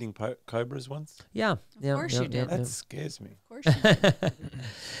with spitting cobras once? Yeah. Of course you did. That scares me. Of course, you do.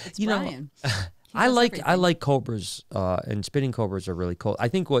 It's You know, Brian. He I does like everything. cobras, and spitting cobras are really cool. I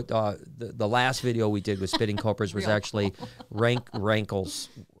think what the last video we did with spitting cobras was Real actually rankles,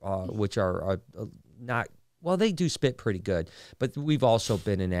 which are not. Well, they do spit pretty good, but we've also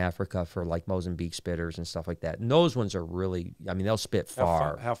been in Africa for like Mozambique spitters and stuff like that. And those ones are really, I mean, they'll spit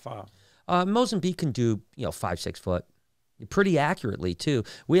far. How far? Mozambique can do 5-6 foot, pretty accurately too.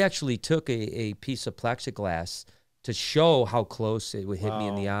 We actually took a piece of plexiglass to show how close it would hit me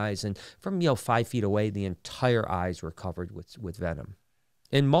in the eyes, and from 5 feet away, the entire eyes were covered with venom,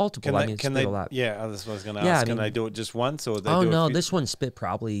 and multiple. I mean, it spit a lot. Yeah, that's what I was going to Yeah, ask. I Can mean- they do it just once, or they Oh do it no, a few- this one spit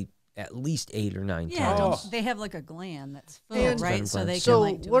probably at least 8 or 9 Yeah, times. they have like a gland that's full, And- right? So they So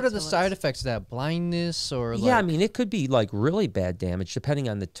can like do what it are the till side it's- effects of that? Blindness or Yeah, I like, mean, it could be like really bad damage depending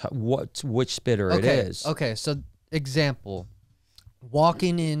on the which spitter okay, it is. Okay, so example,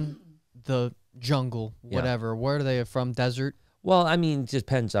 walking in the jungle, Yeah. whatever. Where are they from? Desert. Well, I mean, it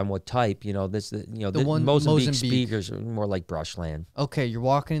depends on what type. The one- Mozambique Mozambique. speakers are more like brushland. Okay, you're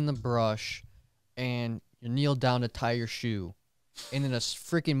walking in the brush, and you kneel down to tie your shoe, and then a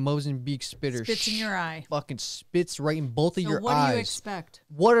freaking Mozambique spitter Spits in your eye. fucking spits right in both of So your what eyes. do you expect?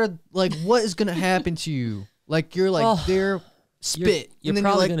 What is gonna happen to you? Like you're like Well, there, spit. You're and then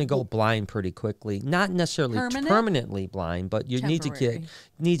probably like, going to go blind pretty quickly. Not necessarily Permanent? permanently blind, but you need to Temporary.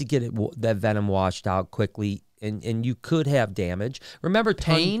 get that venom washed out quickly, and you could have damage. Remember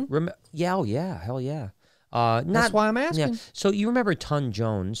Pain? Yeah, oh yeah, hell yeah. That's why I'm asking. Yeah. So you remember Ton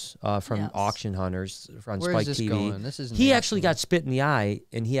Jones from Yes. Auction Hunters on Where Spike is this TV? going? This isn't He the actually actual- got spit in the eye,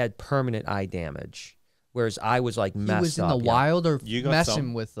 and he had permanent eye damage, whereas I was like He messed was in up. the yeah. wild or You got messing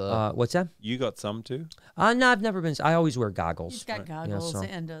some? with What's that? You got some too? No, I've never been. I always wear goggles. He's got Yeah, goggles so-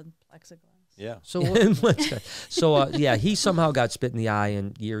 and a plexiglass. Yeah. So what, So yeah, he somehow got spit in the eye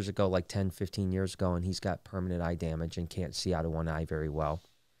and years ago, like 10, 15 years ago, and he's got permanent eye damage and can't see out of one eye very well.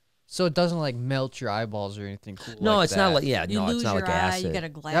 so it doesn't like melt your eyeballs or anything cool. No, like it's not that. like You no, lose it's not your like eye. acid. You got a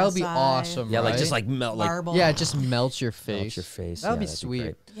glass That would be eye, awesome. Yeah, like right? just like melt, like marble. Yeah, it just melts your face. melt your face. That would yeah, be that'd sweet.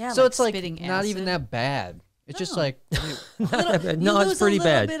 great. Yeah, so like it's like spitting not even acid. that bad. It's just No. like, Not that bad. No, you it's lose pretty a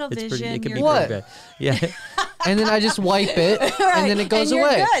little bad. bit of It's pretty. It vision, can be you're pretty bad. Yeah. and then I just wipe it, and then it goes and you're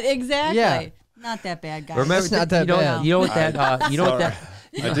away. Good. Exactly. Yeah. Not that bad, guys. Remember, It's not that you know, bad. You know what that? You know what that?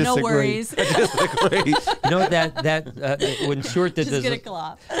 I no disagree. worries. I disagree. You know what that when Stuart did Just this. get a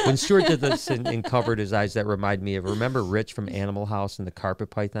cloth. When Stuart did this and covered his eyes, that reminded me of, remember Rich from Animal House and the carpet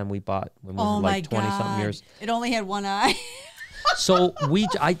python we bought when we Oh were my like 20 something God. years? It only had one eye. So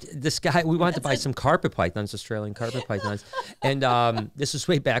this guy, we wanted to buy some carpet pythons, Australian carpet pythons. And this is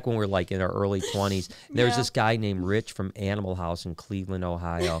way back when we were like in our early 20s. There was Yeah. this guy named Rich from Animal House in Cleveland,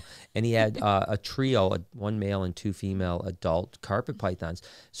 Ohio. And he had a trio, one male and two female adult carpet pythons.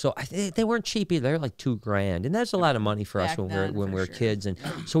 So they weren't cheap either. They were like $2,000. And that's a lot of money for us Back when then, we for were sure. kids. And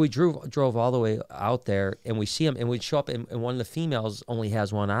so we drove all the way out there and we see them and we'd show up and one of the females only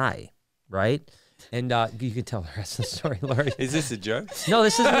has one eye, right? And you can tell the rest of the story, Laurie. Is this a joke? No,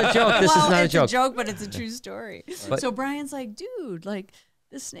 this isn't a joke. This well, is not it's a joke. but it's a true story. But- So Brian's like, dude, like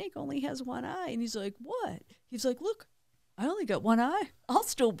this snake only has one eye, and he's like, what? He's like, look, I only got one eye. I'll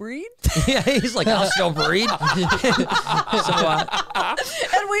still breed. Yeah, he's like, I'll still breed. so, And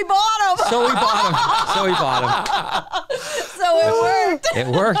we bought him. so we bought him. So it worked. It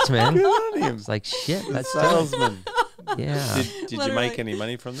worked, man. Good on him. It's like shit. That's dope. Salesman. Yeah. Did you Literally. make any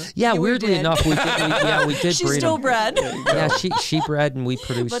money from this? Yeah, we weirdly did. enough, we did She's breed still them. bred. Yeah, she bred and we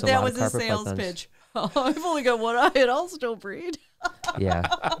produced But a that lot was of a carpet sales pythons. pitch. Oh, I've only got one eye, and I'll still breed. Yeah,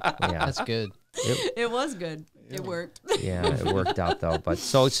 yeah, That's good. It was good. It worked. yeah. It worked out though. But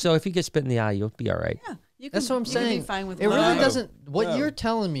so if you get spit in the eye, you'll be all right. Yeah, you can, That's what I'm you can saying. Be fine with It one really eye. doesn't. What No. you're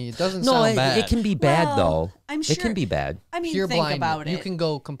telling me, it doesn't No, sound bad. it can be bad Well, though. I'm It sure. can be bad. I mean, Pure think blindness. about it. You can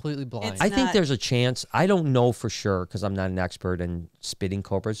go completely blind. It's I think not- there's a chance. I don't know for sure because I'm not an expert in spitting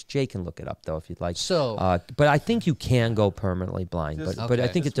cobras. Jay can look it up though if you'd like. So- but I think you can go permanently blind. Just- but I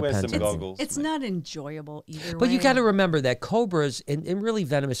Okay. think it Just wear depends. some on- goggles. It's not enjoyable either But way. you got to remember that cobras and really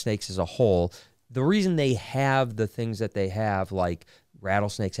venomous snakes as a whole, the reason they have the things that they have, like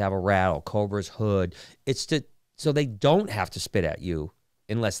rattlesnakes have a rattle, cobras hood, it's so they don't have to spit at you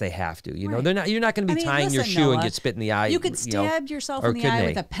unless they have to. You know, Right. you're not going to be tying your listen, shoe and Noah, get spit in the eye. You could know. stab yourself or in the eye couldn't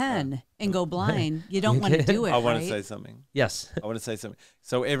with they? a pen and go blind. You don't want to do it. I want right? to say something. Yes. I want to say something.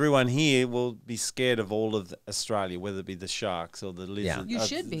 So everyone here will be scared of all of Australia, whether it be the sharks or the lizards. You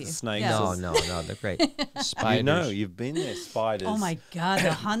should be. The snakes. Yeah. or- No, they're great. You know, you've been there. Spiders. Oh my God, the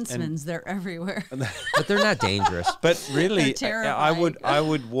huntsmans, they're everywhere. But they're not dangerous. But really, They're I would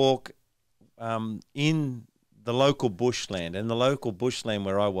terrifying. walk in the local bushland, and the local bushland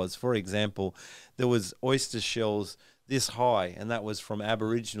where I was, for example, there was oyster shells this high, and that was from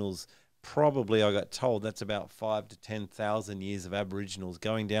Aboriginals. Probably, I got told that's about 5,000 to 10,000 years of Aboriginals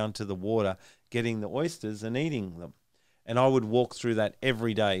going down to the water, getting the oysters and eating them. And I would walk through that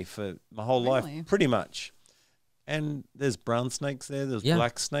every day for my whole Really? life, pretty much. And there's brown snakes there. There's Yeah.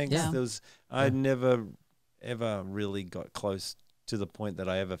 black snakes. Yeah. I never, ever really got close to the point that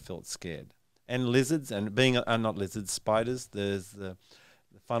I ever felt scared. And lizards, and being not lizards, spiders. There's the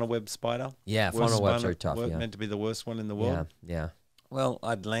funnel web spider. Yeah, Worst funnel webs one- are tough. Yeah. Meant to be the worst one in the Yeah, world. yeah. Well,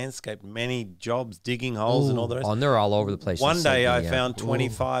 I'd landscaped many jobs, digging holes and all the rest. Oh, and they're all over the place. in One day Sydney, I yeah. found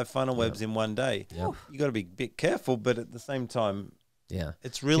 25 funnel webs in one day. Yep. You got to be a bit careful, but at the same time, Yeah.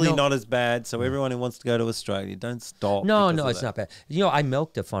 it's really know- not as bad. So everyone who wants to go to Australia, don't stop. No, because no, of it's that. not bad. You know, I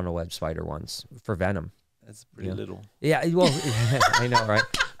milked a funnel web spider once for venom. That's pretty Yeah. little. Yeah, well, I know, right?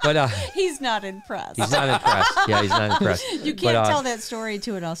 But He's not impressed. he's not impressed. Yeah, he's not impressed. You can't tell that story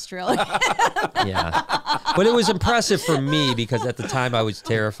to an Australian. Yeah, but it was impressive for me because at the time I was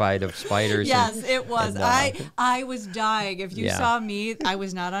terrified of spiders. Yes, and, it was. and, I was dying. If you Yeah. saw me, I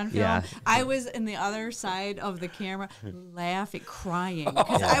was not on film. Yeah. I was in the other side of the camera, laughing, crying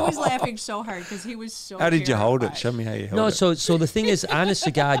because I was laughing so hard because he was so. How did you hold it? terrified. Show me how you held No, it. so the thing is, honest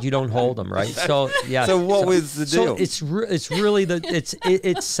to God, you don't hold them, right? So yeah. So what was the So deal? it's really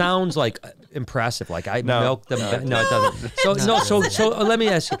it sounds like impressive. Like I No, milked them. no. No, it doesn't. So let me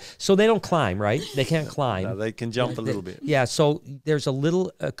ask you. So they don't climb, right? They can't climb. No, they can jump a little bit. Yeah, so there's a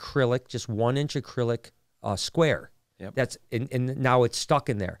little acrylic, just 1 inch acrylic square. Yep. That's and now it's stuck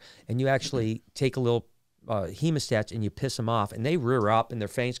in there. And you actually take a little hemostats and you piss them off, and they rear up and their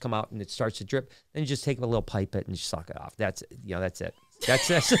fangs come out and it starts to drip. Then you just take a little pipette and you suck it off. That's that's it. That's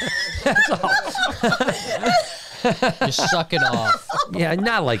all. You suck it off. Yeah,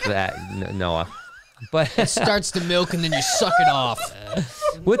 not like that, Noah. But It starts to milk and then you suck it off.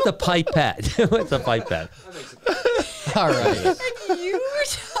 with the pipette. With the pipette. All right. You were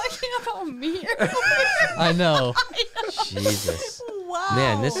talking about me. I know. Jesus. Wow.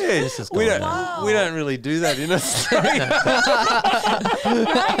 Man, this is We going don't, on. we don't really do that in Australia.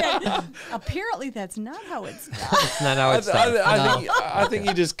 Right. Apparently, that's not how it's done. It's not how it's done. I think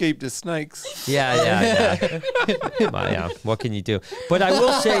you just keep the snakes. Yeah. Well, yeah. What can you do? But I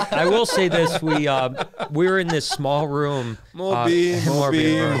will say this: we were in this small room. More beer, more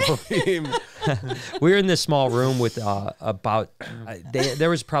beer, more beer. We were in this small room with about there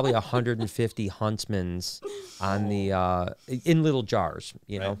was probably 150 huntsmans on the in little jars,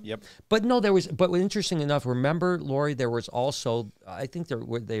 you know. Right, yep. But no, there was. But interesting enough, remember, Lori, there was also I think there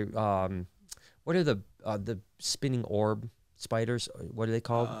were what are the spinning orb spiders? What are they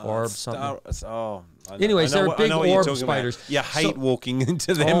called? Orb something. Anyways, they're big orb spiders. You hate walking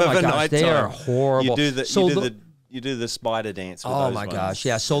into them Oh my of a gosh, night they are time. horrible. You do the spider dance with Oh those my ones. gosh,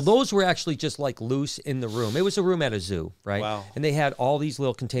 yeah. So those were actually just like loose in the room. It was a room at a zoo, right? Wow. And they had all these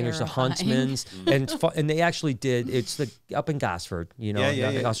little containers Terrifying. of huntsmen's, and they actually did. It's up in Gosford, you know,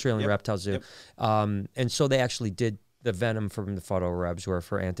 the Australian Yep. Reptile Zoo, Yep. and so they actually did. The venom from the photo rubs were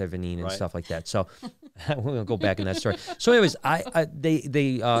for antivenin and Right. stuff like that. So we'll go back in that story. So, anyways,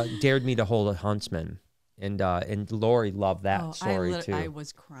 they dared me to hold a huntsman, and Lori loved that story too. I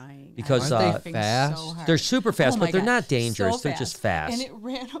was crying Because, I was Aren't they laughing fast? so hard. They're super fast, Oh my but they're God, not dangerous. so They're just fast. And it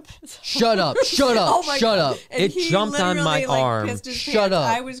ran up his Shut up. Shut up. Oh my Shut God. up. And It he jumped on my literally, like, arm. pissed his Shut pants.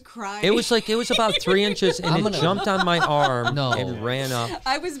 up. I was crying. It was about 3 inches, and it jumped on my arm No. and ran up.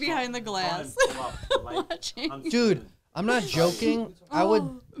 I was behind the glass watching. Dude, I'm not joking. I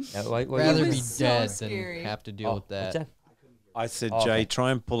would rather was be so dead scary. than have to deal with What's that. that? I said, Oh, Jay, okay.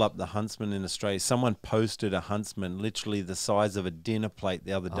 try and pull up the huntsman in Australia. Someone posted a huntsman literally the size of a dinner plate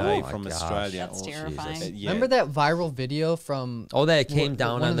the other day my from gosh. Australia. That's Oh, terrifying. Jesus. Yeah. Remember that viral video from Oh, that it came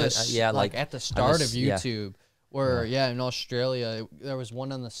down one on of the like at the start of yeah. YouTube where in Australia there was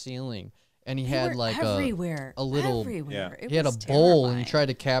one on the ceiling and he They had were like everywhere. a little Everywhere. It he had a was bowl and he terrifying. tried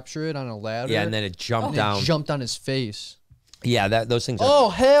to capture it on a ladder. Yeah, and then it jumped and down. it jumped on his face. Yeah, those things. Oh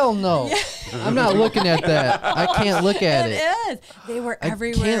hell no! I'm not looking at that. I can't look at it. It is. They were I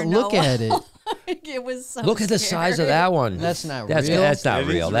everywhere. can't look Noah. at it. It was so Look at the size of that one. That's not That's real. That's not It is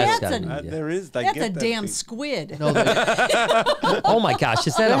real. real. That's That's got, a- There is. They That's get a that damn big. squid. No, that Oh my gosh,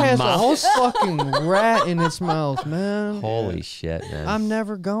 is that a has mouse? a fucking rat in its mouth, man. Holy shit, man! I'm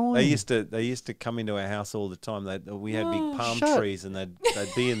never going. They used to come into our house all the time. We had big palm shut- trees, and they'd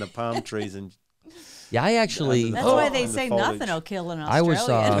be in the palm trees and Yeah, I actually. That's Oh, why they and the say foliage. nothing will kill an I was.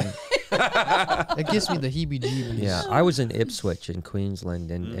 Australian. It gives me the heebie-jeebies. Yeah, I was in Ipswich in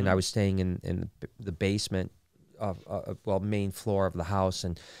Queensland, and I was staying in the basement of main floor of the house,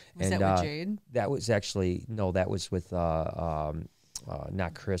 and Was and that with Jade? that was actually no, that was with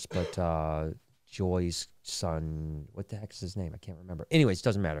not Chris, but Joy's son. What the heck is his name? I can't remember. Anyways,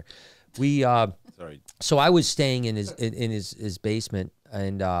 doesn't matter. We sorry. so I was staying in his basement,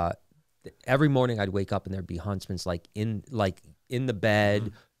 and every morning I'd wake up and there'd be huntsmen's in the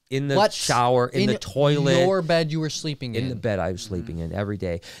bed, in the What? shower, in the toilet. Your bed you were sleeping in. In the bed I was sleeping in every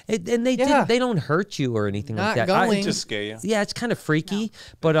day, and they Yeah. they don't hurt you or anything Not like that. going. Just scare you. Yeah, it's kind of freaky,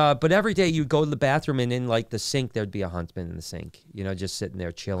 but every day you go to the bathroom and in like the sink there'd be a huntsman in the sink, just sitting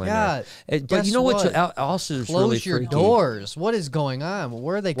there chilling. Yeah, but guess you know what's what? also is Close really your freaky? doors. What is going on?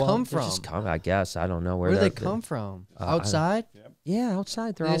 Where do they Well, come they're from? just I guess I don't know where Where do they they're- come from? I don't- Outside? Yeah,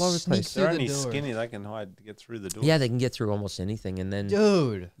 outside they're They all over the sneak place. through They're the only door. skinny. They can hide to get through the door. Yeah, they can get through almost anything, and then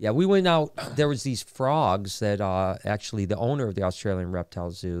Dude. yeah, we went out. There was these frogs that actually the owner of the Australian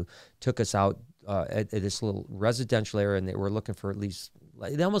Reptile Zoo took us out at this little residential area, and they were looking for at least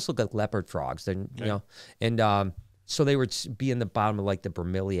they almost look like leopard frogs. Then and so they would be in the bottom of like the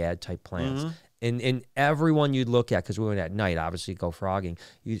bromeliad type plants. And everyone you'd look at, because we went at night, obviously go frogging.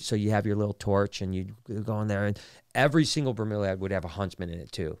 So you have your little torch and you go in there, and every single bromeliad would have a huntsman in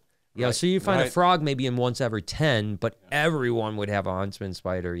it too. So you find a frog maybe in once every 10, but everyone would have a huntsman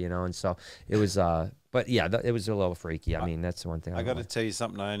spider, and so it was. But yeah, it was a little freaky. I mean, that's the one thing. I got to tell you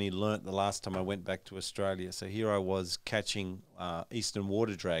something I only learnt the last time I went back to Australia. So here I was catching eastern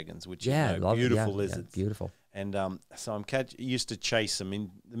water dragons, which beautiful beautiful lizards. lizards. Beautiful. And so I'm used to chase them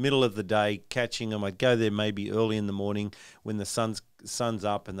in the middle of the day, catching them. I'd go there maybe early in the morning when the sun's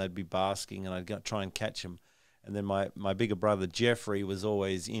up, and they'd be basking, and I'd go try and catch them. And then my bigger brother Jeffrey was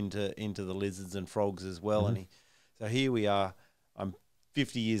always into the lizards and frogs as well. And so here we are. I'm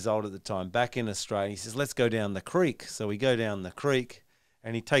 50 years old at the time, back in Australia. He says, "Let's go down the creek." So we go down the creek,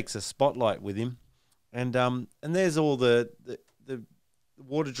 and he takes a spotlight with him, and there's all the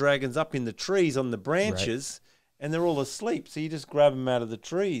water dragons up in the trees on the branches, and they're all asleep. So you just grab them out of the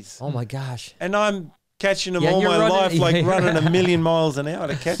trees. Oh my gosh! And I'm catching them all my life, like running a million miles an hour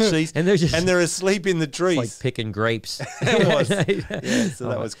to catch these, and they're asleep in the trees. It's like picking grapes. It was, yeah. So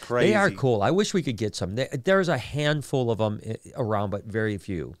that was crazy. They are cool. I wish we could get some. There's a handful of them around, but very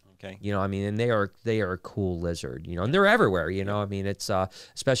few. Okay. You know, I mean, and they are a cool lizard. You know, and they're everywhere. You know, I mean, it's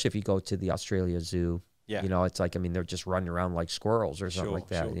especially if you go to the Australia Zoo. Yeah. You know, it's like, I mean, they're just running around like squirrels or something like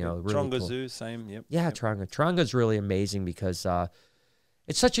that. You know, really Tronga cool. Zoo, same. Yep. Yeah, yep. Tronga's really amazing because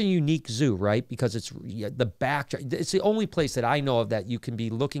it's such a unique zoo, right? Because it's the back. It's the only place that I know of that you can be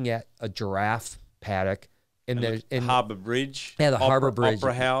looking at a giraffe paddock and Harbour Bridge. Yeah, the Harbour Bridge.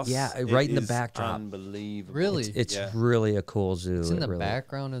 Opera House. Yeah, right in the backdrop. Unbelievable. Really? It's really a cool zoo. It's in the really.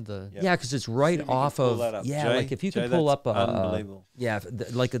 background of the. Yeah, because it's right off of. Yeah, Jay, like if you Jay, could pull up unbelievable.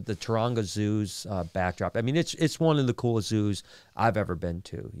 like the Taronga Zoo's backdrop. I mean, it's one of the coolest zoos I've ever been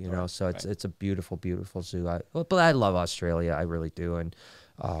to. You know, so it's a beautiful, beautiful zoo. But I love Australia. I really do, and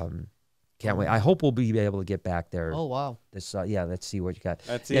can't wait. I hope we'll be able to get back there. Oh wow! This let's see what you got.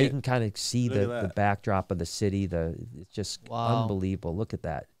 That's you it. can kind of see the backdrop of the city. It's just unbelievable. Look at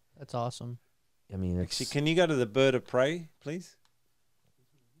that. That's awesome. I mean, it's, actually, can you go to the bird of prey, please?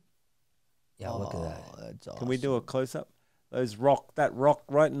 Yeah, look at that. That's awesome. Can we do a close up? That rock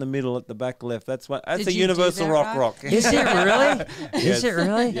right in the middle at the back left. That's Did a you universal do that rock. Is it really? Is it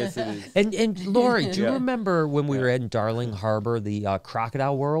really? Yes, it is. And Lori, do you remember when we were in Darling Harbor, the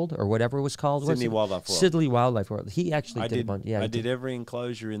Crocodile World or whatever it was called? Sydney Wildlife World. Sydney Wildlife World. He actually did a bunch. Yeah, I did every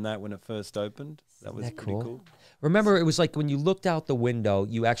enclosure in that when it first opened. That was pretty cool. Remember, it was like when you looked out the window,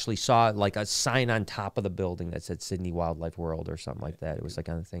 you actually saw like a sign on top of the building that said Sydney Wildlife World or something like that. It was like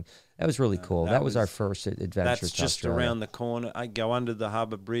kind of thing. That was really cool. That was our first adventure. That's just around the corner. I go under the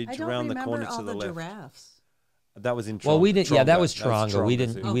Harbour Bridge, around the corner to the left. Giraffes. That was in Tronga. Well, we didn't. Yeah, that was Tronga. Tronga.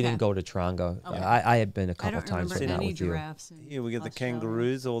 We didn't go to Tronga. Okay. I had been a couple times, I but don't not remember any with you. giraffes. Here we get the Australia.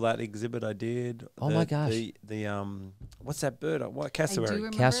 kangaroos. All that exhibit I did. Oh my gosh. The what's that bird? What cassowary?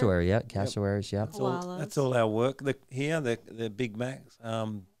 remember. Cassowary, yeah, cassowaries, yeah. That's all our work. The Big Macs,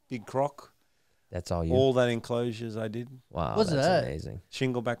 Big Croc. That's all you. All that enclosures I did. Wow, What's that's that? amazing.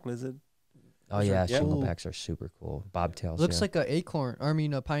 Shingleback lizard. Oh yeah, Yep. shinglebacks are super cool. Bobtails. Looks yeah. like a acorn. I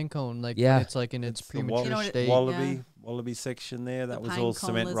mean, a pine cone. Like Yeah. when it's like in its The premature You know what it- state. Wallaby section there. That was pine all cone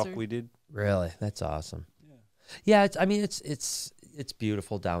cement rock lizard. we did. Really, that's awesome. Yeah, I mean, it's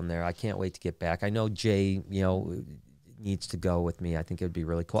beautiful down there. I can't wait to get back. I know Jay, needs to go with me. I think it would be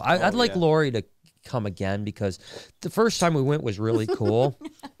really cool. I'd like Lori to come again because the first time we went was really cool.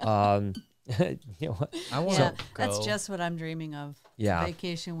 I want Yeah, to go. that's just what I'm dreaming of. Yeah.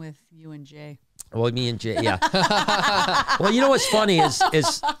 Vacation with you and Jay. Well, me and Jay, yeah. Well, you know what's funny is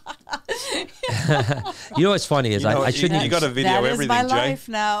you know what's funny is I shouldn't You even. got a video That is everything, my Jay. life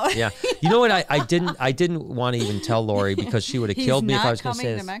now. Yeah, you know what? I didn't want to even tell Lori because she would have He's killed me if not I was going to say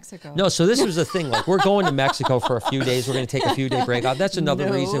coming this. to Mexico. No, so this was the thing. Like, we're going to Mexico for a few days. We're going to take a few day break. That's another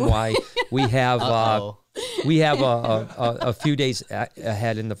No. reason why we have Uh-oh. a few days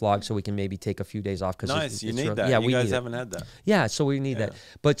ahead in the vlog, so we can maybe take a few days off. Nice, you need real- that. Yeah, you we guys need it. haven't had that. Yeah, so we need that.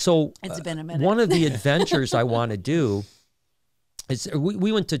 But so It's been a minute. one of the adventures I want to do is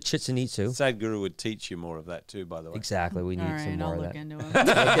we went to Chichen Itza. Sadhguru would teach you more of that too, by the way. Exactly, we need All some right, more I'll of look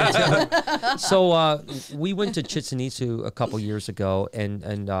that. into it. So we went to Chichen Itza a couple years ago, and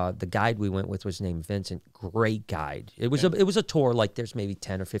the guide we went with was named Vincent. Great guide. It was a tour. Like there's maybe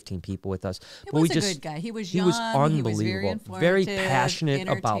 10 or 15 people with us. He but was we a just, good guy. He was He young. was He unbelievable. was very very informative, passionate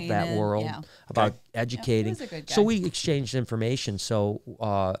about that entertaining. world, Yeah. about educating. was a good So guy. we exchanged information. So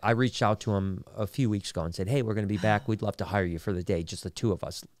I reached out to him a few weeks ago and said, "Hey, we're going to be back. We'd love to hire you for the day, just the two of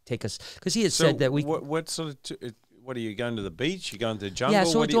us. Take us," because he had said that we. What sort of? What are you going to the beach? You going to the jungle? Yeah,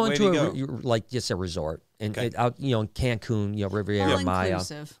 so we're going where to do you go? like just a resort and Okay. out, in Cancun, Riviera All Maya.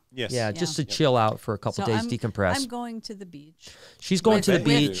 inclusive. Yes. Yeah, just to chill out for a couple days, decompress. I'm going to the beach. She's going to the with-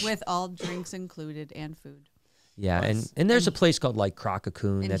 beach. with all drinks included and food. Yeah, and there's a place called like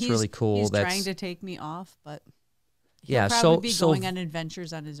Crococoon And that's he's, really cool. He's that's trying to take me off, but yeah. he'll So probably be so going on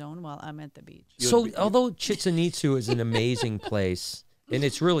adventures on his own while I'm at the beach. so although Chichen Itza is an amazing place, And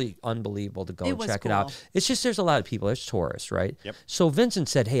it's really unbelievable to go It and was check it cool. out. It's just there's a lot of people. There's tourists, right? Yep. So Vincent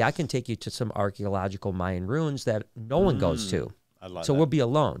said, hey, I can take you to some archaeological Mayan ruins that no one goes to. I like So that. we'll be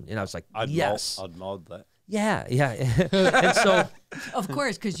alone. And I was like, yes. I'd mold that. Yeah. And so, Of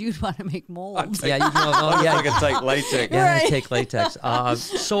course, because you'd want to make molds. yeah, I can take latex. Yeah, Right. take latex.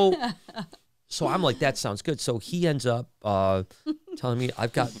 So I'm like, that sounds good. So he ends up telling me,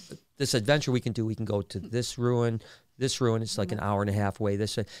 I've got this adventure we can do. We can go to this ruin. It's like an hour and a half away. He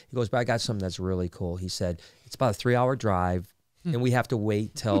goes, but I got something that's really cool. He said, it's about a 3-hour drive. And we have to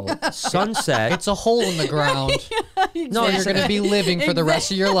wait till sunset. It's a hole in the ground. No, You're going to be living for the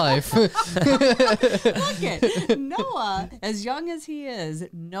rest of your life. Look it. Noah, as young as he is,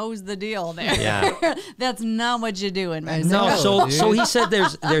 knows the deal there. Yeah. That's not what you do in I Mexico. know. No, so he said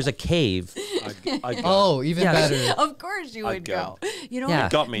there's a cave. I'd go. Oh, even Yeah. better. Of course you would I'd go. go. You know, Yeah.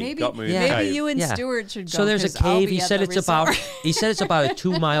 what? Got me Maybe, with the Yeah. maybe cave. you and Yeah. Stuart should go. So there's a 'cause I'll cave. be He at said the it's about resort. he said it's about a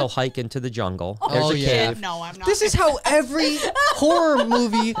 2-mile hike into the jungle. There's Oh, a yeah. cave. No, I'm not. This is how every horror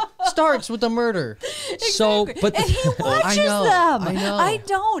movie starts, with a murder. So, but and he watches know, them. I know. I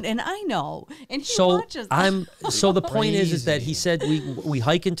don't, and I know, and he so watches them. so the point is that he Crazy. said we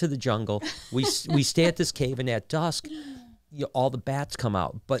hike into the jungle. We stay at this cave, and at dusk, all the bats come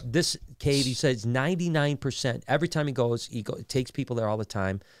out. But this cave, he says, 99%. Every time he goes, it takes people there all the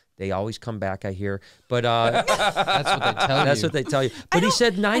time. They always come back, I hear. But That's what they tell you. that's what they tell you. But he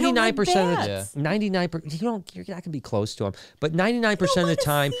said I don't like 99% of the bats. 99%. You're not gonna be close to them. But 99% of the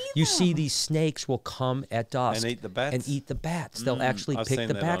time, you see these snakes will come at dusk And eat the bats? And eat the bats. They'll actually I've pick seen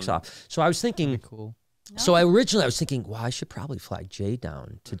the that backs on- off. So I was thinking. Cool. So I was thinking, well, I should probably fly Jay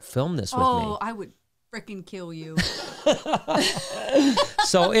down to film this with Oh, me. I would freaking kill you.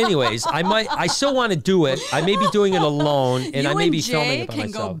 So, anyways, I still want to do it. I may be doing it alone, and you I may and be Jay filming it by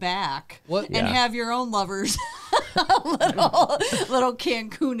can go myself. back What? and Yeah. have your own lovers. little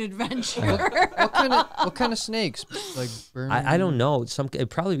Cancun adventure. What kind of snakes? Like burn? I don't know. It'd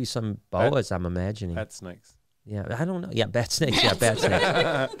probably be some boas. I'm imagining. Bat snakes. Yeah, I don't know. Yeah, bat snakes. Yeah, bat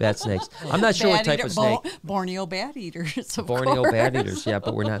snakes. Bat snakes. I'm not sure what Bat type eater- of snake. Borneo bat eaters. Of Borneo course. bat eaters. Yeah,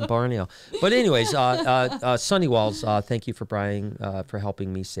 but we're not in Borneo. But anyways, Sunny Walls, thank you for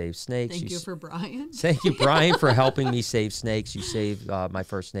helping me save snakes. Thank you for Brian. Thank you, Brian, for helping me save snakes. You saved my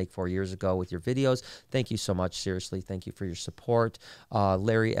first snake 4 years ago with your videos. Thank you so much. Seriously, thank you for your support.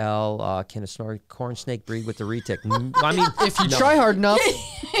 Larry L. Can a corn snake breed with the retic? I mean, If you try hard enough,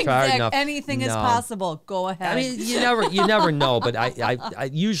 hard enough. Anything is No. possible. Go ahead. I mean, you never know. But I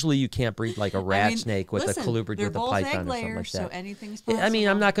usually you can't breed like a rat snake with listen, a colubrid they're with a both python egg or something like layers, that. so anything's possible. I mean,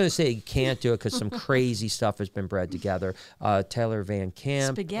 I'm not going to say you can't do it because some crazy stuff has been bred together. Taylor Van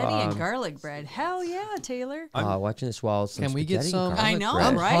Camp. Spaghetti and garlic bread. Hell yeah, Taylor. Watching this while Can we get spaghetti some? and I garlic know, bread.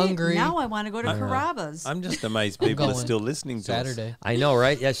 I'm right? hungry. Now I want to go to Carrabba's. I'm just amazed people are going still listening to us. Saturday. I know,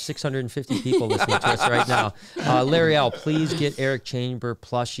 right? Yes, 650 people listening to us right now. Larry L., please get Eric Chamber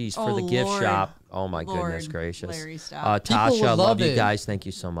plushies for Oh, the gift Lord. shop. Oh my Lord, goodness gracious. Larry, stop. People Tasha, would love love you it. guys. Thank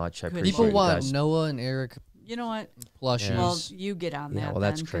you so much. I Good appreciate People you want guys. Noah and Eric You know what? plushies, Well, you get on that. Yeah, well,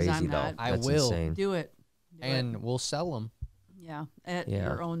 that's then, 'cause crazy I'm though. not. I That's will. insane. Do it. Do it. and we'll sell them. Yeah, at Yeah.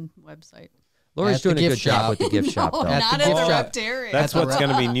 your own website. Laura's At the doing a gift good job shop. with the gift shop though. No, At not the at gift the shop. Reptarian. That's That's what's a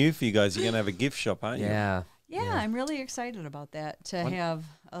going to be new for you guys. You're going to have a gift shop, aren't you? Yeah. Yeah, I'm really excited about that, to have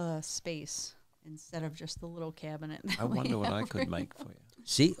a space instead of just the little cabinet. I wonder what I could make for you.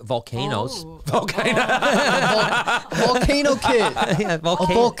 See, volcanoes. Oh. Volcano kit. Yeah, A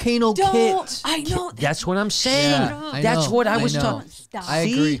volcano. volcano Don't. kit. I know. That's what I'm saying. Yeah, I That's know, what I was know. talking. Stop. I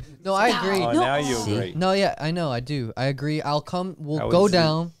agree. No, I Stop. agree. Oh, No. now you See? agree. No, yeah, I know. I do. I agree. I'll come. We'll How go is it?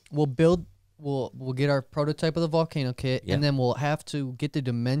 down. We'll build. We'll get our prototype of the volcano kit, Yeah. and then we'll have to get the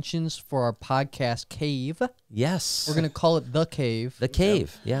dimensions for our podcast cave. Yes. We're gonna call it the cave. The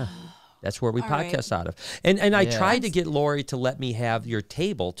cave. Yeah. That's where we All right. podcast out of. And I Yeah. tried to get Lori to let me have your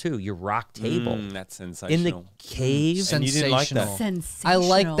table too, your rock table That's in sensational. the cave. And you didn't like that. I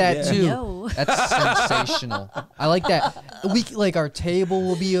like that Yeah. too. No. That's sensational. I like that. We like our table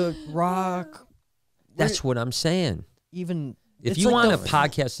will be a rock. That's what I'm saying. Even If it's you like want a the-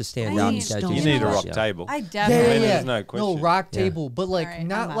 podcast to stand I out, need you gotta do You stone. need a something rock else, table. I Yeah, definitely. yeah, mean, yeah. there's no question. rock Yeah. table, but like All right,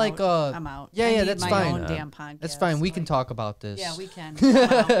 not I'm like out. I'm out. Yeah, I yeah, need that's my fine. Own damn podcast. That's fine. We can like- talk about this. Yeah, we can. I'm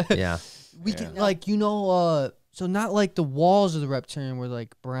out. Yeah. We can like so not like the walls of the reptarian were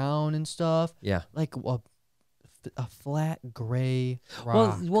like brown and stuff. Yeah. Like a a flat gray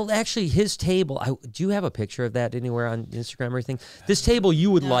rock. Well, actually, his table. Do you have a picture of that anywhere on Instagram or anything? This table,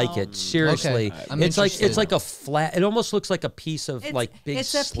 you would like it. Seriously, Okay. I'm it's interested. like a flat. It almost looks like a piece of like big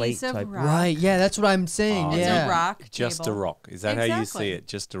it's a slate piece of type. rock. Right, yeah, that's what I'm saying. Oh, It's yeah. a rock Just a table. rock. Is that how you Exactly. see it?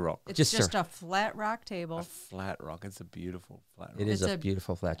 Just a rock. It's Just just a flat rock table. A flat rock. It's a beautiful flat rock. It is It's a a-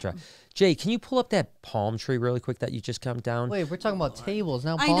 beautiful flat rock. Jay, can you pull up that palm tree really quick that you just come down? Wait, we're talking about tables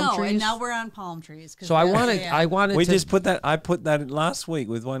now. I Palm know, trees. and now we're on palm trees. 'Cause So I they're- wanted We to just put that. I put that in last week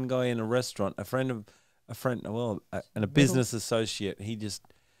with one guy in a restaurant, and a business associate. He just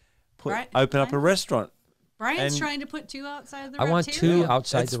open up a restaurant. Brian's and- trying to put 2 outside the I want 2 Reptarium.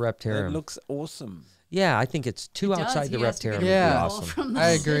 outside It's- the Reptarium. It looks awesome. Yeah, I think it's 2 It does. outside the He has to get Reptarium would be Yeah. approval awesome. from the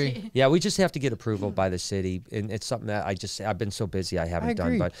I city. agree. Yeah, we just have to get approval by the city, and it's something that I've been so busy I haven't done.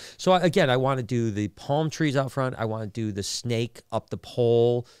 agree. But so again, I want to do the palm trees out front. I want to do the snake up the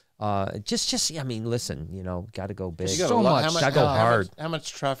pole. Just I mean, listen, got to go big. You got So a lot- much. Gotta go hard. How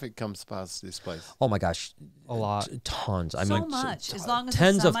much traffic comes past this place? Oh my gosh, A lot. tons. I So mean, much, as long as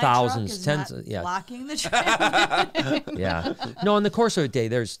tens the of semi-truck thousands, is tens. not Yeah, blocking the traffic. yeah. No, in the course of a day,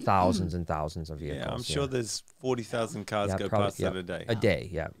 there's thousands and thousands of vehicles. Yeah, I'm sure there's 40,000 cars Yeah, go probably, past yeah. that a day. A day,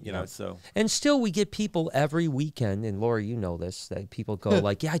 yeah. You know, so And still, we get people every weekend, and Laura, you know this, that people go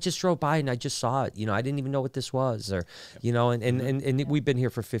like, "Yeah, I just drove by and I just saw it. I didn't even know what this was," or and we've been here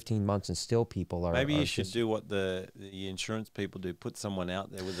for 15 months, and still people are. maybe are you should just- do what the insurance people do: put someone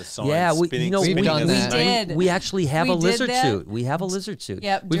out there with a sign. Yeah, we spinning, we've spinning done a that. snake. did. We actually have We a did lizard that. suit. We have a lizard suit.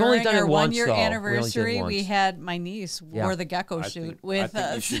 Yep, We've only done during it our once, 1-year though. anniversary, we once. had my niece Yeah. wore the gecko I suit think with you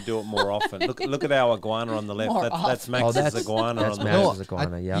us. should do it more often. Look at our iguana on the left. More That's often. Max's that's iguana that's on the Max's left.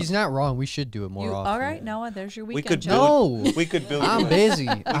 iguana, yeah. He's not wrong. We should do it more You- often. all right, Noah, there's your We weekend. could job. build. No. We could build. I'm you a- busy.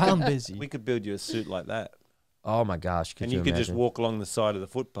 I'm busy. We could build you a suit like that, Oh my gosh! Could and you could just imagine? walk along the side of the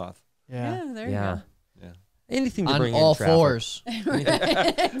footpath. Yeah. Yeah, there Yeah. Yeah. Anything to On bring all in traffic. fours. you go.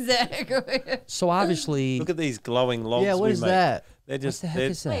 Exactly. So obviously, Look at these glowing logs. Yeah, what we is make. that? They're just. the heck they're-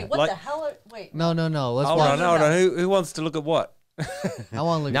 is that? Wait, what Like- the hell? Wait. No. Let's Hold watch. on, hold on. Who wants to look at what? I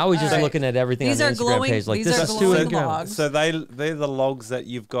want to look. now we're just All right. looking at everything These on are the Instagram glowing- page. Like these this are is glowing too logs. So they're the logs that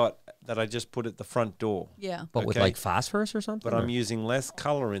you've got that I just put at the front door. Yeah. But with Okay. like phosphorus or something. But I'm or- using less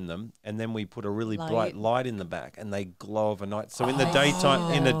color in them, and then we put a really Light. bright light in the back, and they glow overnight. So in the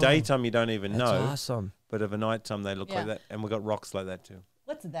daytime, you don't even That's know, awesome. but of a nighttime they look Yeah. like that. And we got rocks like that too.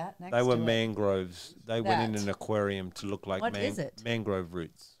 What's that next They were to it? mangroves. They went in That. an aquarium to look like What is it? mangrove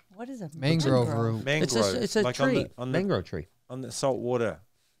roots. What is a Mangrove root. Mangroves. It's a like tree, on the mangrove tree. on the salt water.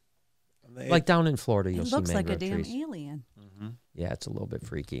 On the Like down in Florida, you'll It see looks like a mangrove damn trees. alien. Yeah, it's a little bit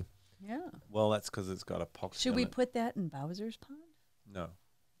freaky. Yeah. well, that's because it's got a pox. Should on we it. put that in Bowser's Pond? No,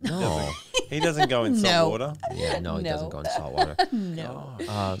 No. he doesn't go in No. salt water. Yeah, no, it doesn't No. go in salt water.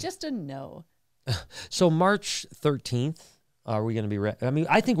 No. Just a no. So March 13th, are we going to be ready? I mean,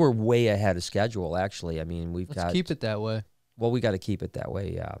 I think we're way ahead of schedule, actually. I mean, we've Let's got... keep it that way. Well, we got to keep it that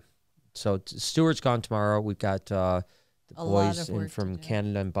way, yeah. So Stuart's gone tomorrow. We've got the A lot boys of work to from do.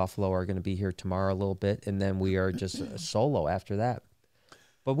 Canada and Buffalo are going to be here tomorrow a little bit, and then we are just solo after that.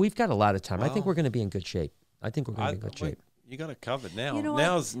 But we've got a lot of time. I think Wow. we're going to be in good shape. I think we're going to be in good shape. You got it covered now. You know what?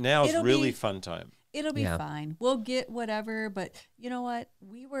 Now's It'll really be- fun time. It'll be Yeah. fine. We'll get whatever, but you know what?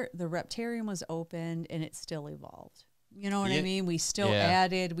 The Reptarium was opened and it still evolved. You know what I Yeah. mean? We still Yeah.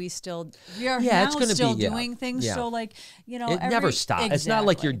 added. We are Yeah, now it's gonna still be- yeah. doing things. Yeah. So like, It never stops. It's not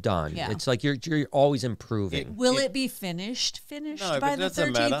like you're done. Yeah. It's like you're always improving. Will it be finished No, by but the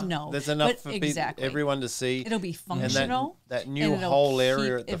doesn't 13th? matter. No. There's enough But for exactly. everyone to see. It'll be And functional. that new and it'll whole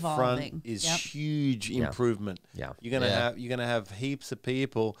area keep at the evolving. front is Yep. huge improvement. Yeah. You're gonna have heaps of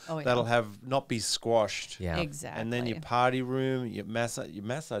people Oh, yeah. that'll have not be squashed. Yeah. Exactly. And then your party room, your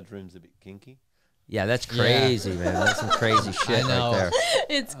massage room's a bit kinky. Yeah, that's crazy, man. That's some crazy shit know. right there.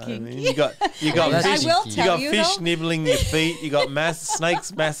 it's I kinky. mean, you got I fish, will you tell got you, fish though. nibbling your feet. You got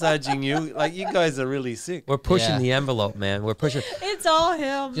snakes massaging you. Like you guys are really sick. We're pushing Yeah. the envelope, man. We're pushing. It's all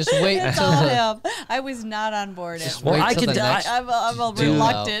him. Just wait It's until all the- him. I was not on board at Well, Wait I till can. the next- I'm a Dude.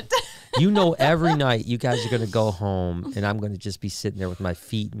 reluctant. You know, every night you guys are going to go home, and I'm going to just be sitting there with my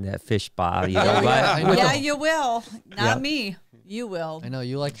feet in that fish body. You know, Yeah, right? I know. Yeah, you will. Not Yeah. me. You will. I know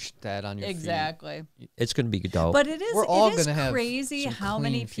you like that on your Exactly. It's going to be dope. But it is, We're all it is gonna have crazy some how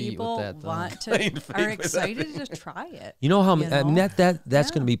many clean feet with people that, though. want Clean to feet are with that. excited to try it. You know how You I mean, know? that's Yeah.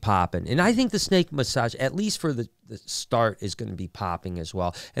 going to be popping, and I think the snake massage, at least for the start, is going to be popping as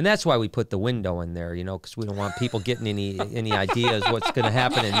well, and that's why we put the window in there, you know, because we don't want people getting any ideas what's going to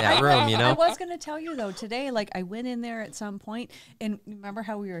happen in that room, you I know. was going to tell you though today, like I went in there at some point, and remember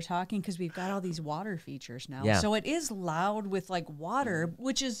how we were talking because we've got all these water features now. Yeah. So it is loud with like water,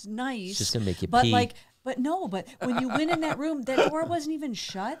 which is nice. It's just gonna make you But pee. like But when you went in that room, that door wasn't even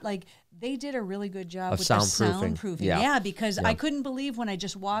shut. Like, they did a really good job with the soundproofing. Yeah, because I couldn't believe when I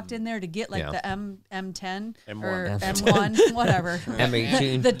just walked in there to get like the M10 or M1, whatever.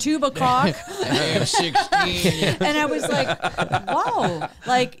 M18. The tuba cock. M16. And I was like, wow.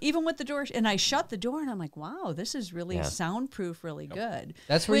 Like, even with the door, and I shut the door, and I'm like, wow, this is really soundproof, really good.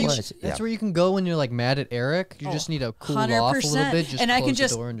 That's where where you can go when you're like mad at Eric. You just need to cool 100%. Off a little bit. Just and I can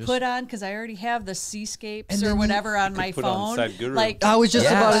just put on, because I already have the Seascapes or whatever on my phone. Like, I was just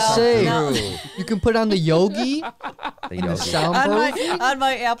about to say, you can put on the Yogi. The sound on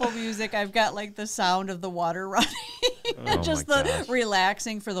my Apple Music, I've got like the sound of the water running. Just the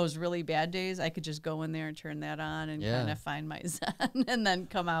relaxing for those really bad days. I could just go in there and turn that on and kind of find my zen and then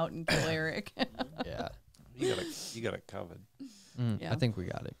come out and kill Eric. You got it covered. I think we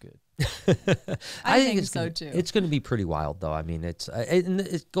got it good. I think so too. It's going to be pretty wild, though. I mean,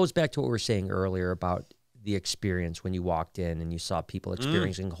 it goes back to what we were saying earlier about the experience when you walked in and you saw people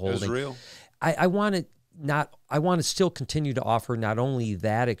experiencing holding. It was real. I want to still continue to offer not only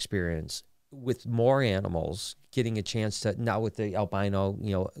that experience with more animals, getting a chance to now with the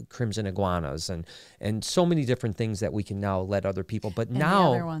albino, crimson iguanas and so many different things that we can now let other people. But now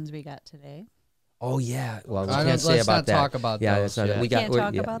the other ones we got today. Oh yeah, well we can't say about that. Talk about those. We can't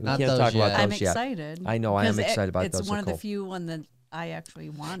talk about those yet. I'm excited. I know I am excited about those. It's one of the few ones that I actually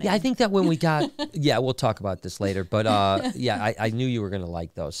wanted. Yeah, I think that when we got, we'll talk about this later. But I knew you were going to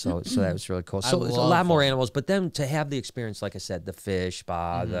like those, so that was really cool. So it's a lot more animals, but then to have the experience, like I said, the fish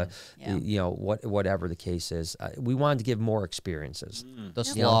spa, whatever the case is, we wanted to give more experiences. The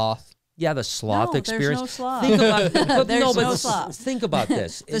sloth. Yeah, the sloth experience. There's no sloth. Think about, there's no sloth. Think about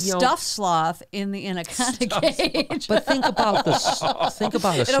this. The stuffed sloth in the anaconda cage. But think about a sloth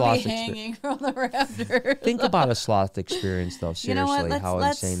It'll be hanging from the rafters. Think about a sloth experience, though. Seriously, how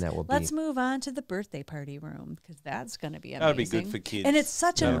insane that will be. Let's move on to the birthday party room, because that's going to be amazing. That would be good for kids. And it's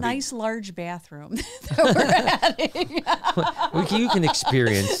such a nice, large bathroom that we're adding. You can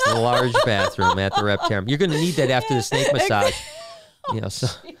experience the large bathroom at the Reptarium. You're going to need that after the snake massage.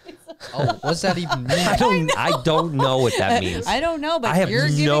 Oh, what's that even mean? I don't know what that means. I don't know, but I have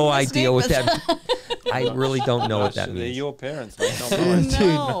no idea what that. I really don't know what that means. They're your parents, mate, not mine.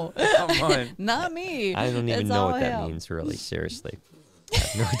 No, not mine. Not me. I don't even know what that means. Really, seriously. I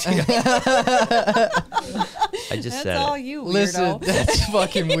have no idea. I just that's said all it. you, weirdo. Listen, that's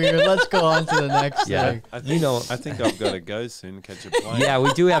fucking weird. Let's go on to the next thing. I think I've got to go soon, catch a plane. Yeah,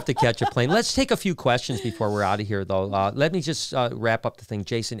 we do have to catch a plane. Let's take a few questions before we're out of here, though. Let me just wrap up the thing.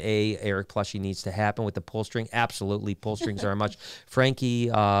 Jason A., Eric Plushie needs to happen with the pull string. Absolutely, pull strings are much. Frankie,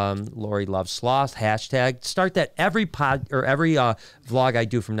 Lori loves sloth. Hashtag. Start that every vlog I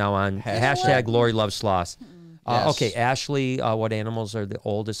do from now on. Hashtag Lori loves sloth. Yes. Okay, Ashley, what animals are the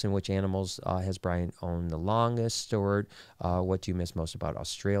oldest and which animals has Brian owned the longest? Stuart, what do you miss most about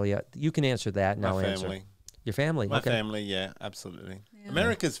Australia? You can answer that. Now My family. Answer. Your family? My family, yeah, absolutely. Yeah.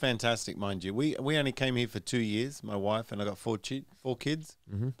 America's fantastic, mind you. We only came here for 2 years, my wife, and I got four kids,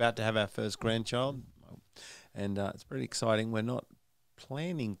 about to have our first grandchild. And it's pretty exciting. We're not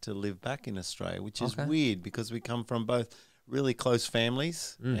planning to live back in Australia, which is weird because we come from both really close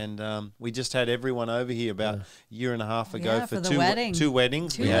families, and we just had everyone over here about a year and a half ago for two weddings. Two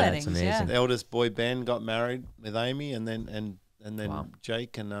weddings, that's amazing. Yeah. The eldest boy Ben got married with Amy, and then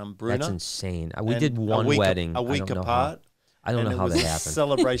Jake and Bruno. That's insane. We did one wedding a week apart. I don't know how that happened.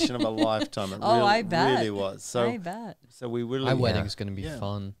 Celebration of a lifetime. It I bet. Really was. So I bet. So we really. My wedding's going to be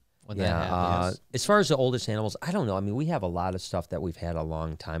fun. As far as the oldest animals, I don't know. I mean, we have a lot of stuff that we've had a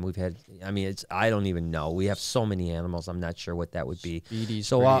long time. We've had, I don't even know. We have so many animals. I'm not sure what that would be. Speedy's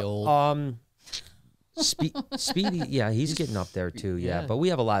pretty old. Speedy, yeah, he's getting up there too. Yeah, but we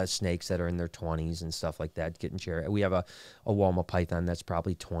have a lot of snakes that are in their 20s and stuff like that. We have a Woma python that's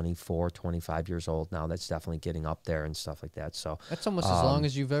probably 24, 25 years old now. That's definitely getting up there and stuff like that. So that's almost as long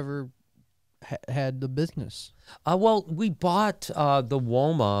as you've ever had the business. Well, we bought the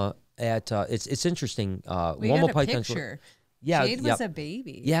Woma at it's interesting. We Woma got a picture. Yeah, Jade was a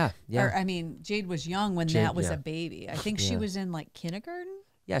baby. Yeah. Or, Jade was young when that was a baby. I think she was in like kindergarten.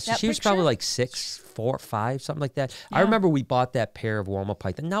 Yeah, so she was probably like 6, 4, 5, something like that. Yeah. I remember we bought that pair of Woma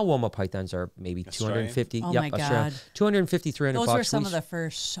python. Now Woma pythons are maybe $250. Oh my God, $250, $300. Those were some of the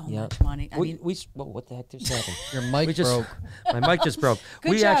first. Much money. What the heck just happened? Your mic broke. My mic just broke.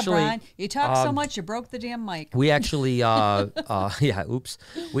 Good job, Brian. You talk so much, you broke the damn mic. We actually, oops.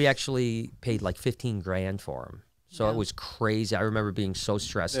 We actually paid like $15,000 for them. So it was crazy. I remember being so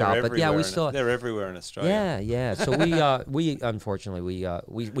stressed They're out. But yeah, we everywhere still they're everywhere in Australia. Yeah. So we unfortunately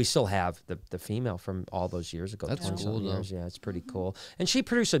we still have the female from all those years ago. That's 20 cool, something though. years. Yeah, it's pretty cool. And she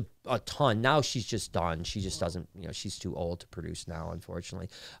produced a ton. Now she's just done. She just doesn't. She's too old to produce now, unfortunately.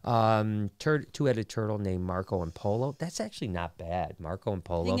 Two-headed turtle named Marco and Polo. That's actually not bad. Marco and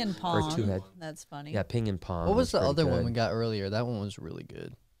Polo. Ping and for Pong. two-head. That's funny. Yeah, Ping and Pong. What was the pretty other one good. we got earlier? That one was really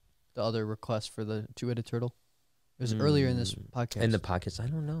good. The other request for the two-headed turtle. It was earlier in this podcast. In the pockets, I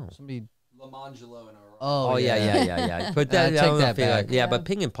don't know. Somebody. Lamangelo in our. Oh yeah. But that, take I don't know that if you back. like- yeah, but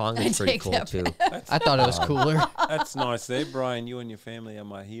Ping and Pong is pretty take cool that too. I thought it was cooler. That's nice there, Brian. You and your family are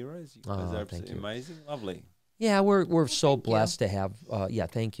my heroes. You guys Oh, are thank absolutely you. amazing. Lovely. Yeah, we're so blessed to have.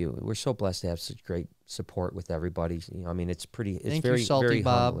 Thank you. We're so blessed to have such great support with everybody. I mean, it's pretty. It's Thank you, very Salty very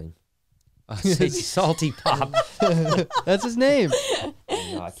Bob. humbling. Salty Bob. That's his name.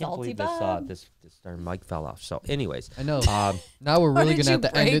 I can't Salty believe Bob. this our mic fell off. So, anyways, I know. um, Now we're really did gonna have you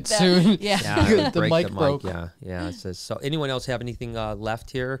to end break it that? soon. Yeah. yeah, The break mic broke. Yeah. It says, so, anyone else have anything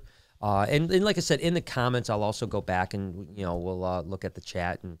left here? And like I said, in the comments, I'll also go back and we'll look at the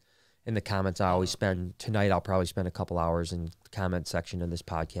chat and. In the comments, I always spend tonight. I'll probably spend a couple hours in the comment section of this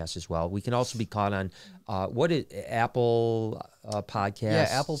podcast as well. We can also be caught on what is Apple Podcasts, Yeah,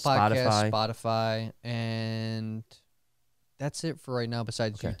 Apple Podcasts, Spotify. Spotify, and that's it for right now.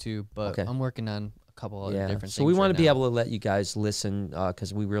 Besides Okay. YouTube, but Okay. I'm working on a couple other different things. So we want right to be now. able to let you guys listen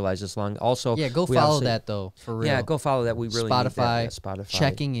because we realize this long. Also, Yeah, go we follow obviously- that though. For real. Yeah, go follow that. We really need that. Spotify, Yeah, Spotify,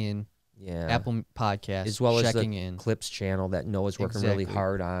 checking in. Yeah, Apple Podcasts, as well as checking the in. Clips channel that Noah's working really Exactly.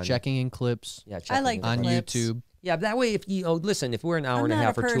 hard on. Checking in clips Yeah, I checking like in the on clips. YouTube. Yeah, that way, if you listen, if we're an hour I'm and a not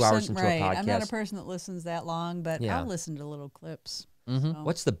half or 2 hours into right. a podcast, I'm not a person that listens that long, but Yeah. I'll listen to little clips. Mm-hmm. So.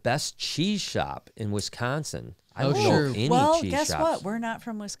 what's the best cheese shop in Wisconsin? I Oh, don't sure. know any Well, cheese guess shops. what? We're not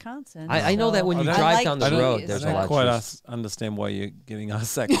from Wisconsin. I know that when you I drive like down the cheese. road, there's I a lot don't of quite cheese. understand why you're giving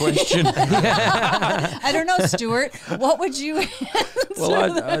us that question. I don't know, Stuart. What would you?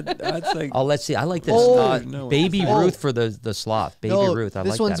 Well, I'd say Oh, let's see. I like this. Oh, no. Baby Oh. Ruth for the sloth. Baby No, Ruth. I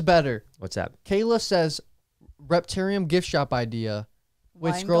this like one's that. better. What's that? Kayla says, Reptarium gift shop idea.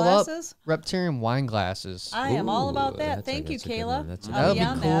 Wait, Wine scroll glasses? up. Reptarium wine glasses. I am all about Ooh, that. that's Thank you, a good Kayla. one. That's a That would I'll be be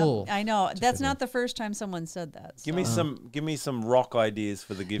on cool. that. I know. That's not the first time someone said that. give me so. give me some rock ideas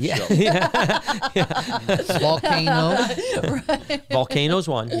for the gift Yeah, shop. Volcano. Volcano's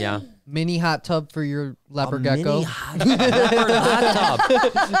one. Yeah. Mini hot tub for your leopard A mini gecko. hot tub.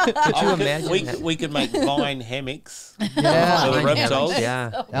 Could you imagine we, that? we could make vine hammocks. Yeah. For the Vine reptiles. hammocks, Yeah.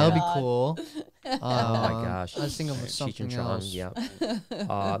 That would be cool. Oh my gosh. I was thinking of Cheech something and Chong, else.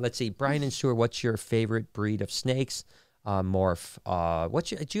 Yeah. Let's see. Brian and Stuart, what's your favorite breed of snakes? Morph.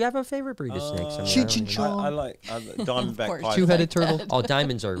 Do you have a favorite breed of snakes? I mean, I Cheech don't and even- Chong. I like diamondback course. python. Two-headed turtle. Oh,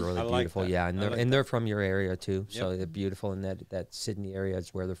 diamonds are really I like beautiful, that. yeah, and I they're like and they're from your area too, so Yep. they're beautiful. And that Sydney area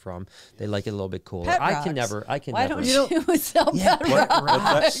is where they're from. They like it a little bit cooler. Pet I rocks. can never. Why never. don't you sell Yeah, pet pet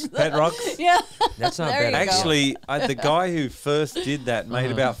rocks? Pet rocks? Yeah. That's not There bad. you go. Actually, the guy who first did that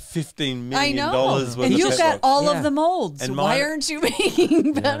made about $15 I million know. worth And of you've pet got rocks. all Yeah. of the molds. And Why mine- aren't you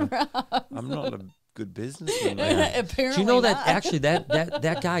making pet rocks? I'm not a good businessman. man. Apparently Do you know that not. actually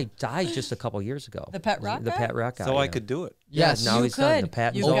that guy died just a couple years ago? The pet rock The guy? pet rock guy. So I yeah. could do it. Yes. Now You he's done. The could.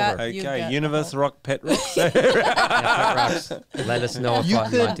 patent's You over. got- you Okay, got- Universe Rock Pet Rocks. Yeah, pet rocks. Let us know if You I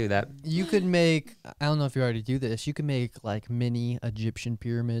could- might do that. You could make, I don't know if you already do this, you could make like mini Egyptian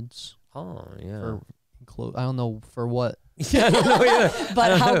pyramids. Oh yeah. For I don't know for what. Yeah, I don't know either.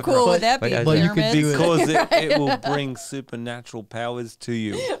 But how cool would that be? But you could Pyramids? do it. Because it will bring supernatural powers to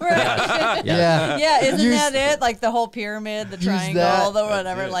you. Right. Yeah. Yeah, isn't Use- that it? Like the whole pyramid, the Use triangle, that. the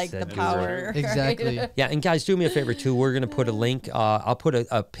whatever, That's it. like the That'd be power. right? Exactly. Yeah, and guys, do me a favor too. We're gonna put a link. I'll put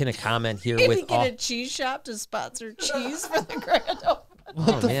a pin a comment here Maybe with. get a cheese shop to sponsor cheese for the grand opening.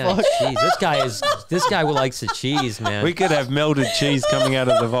 Oh man, cheese! This guy likes the cheese, man. We could have melted cheese coming out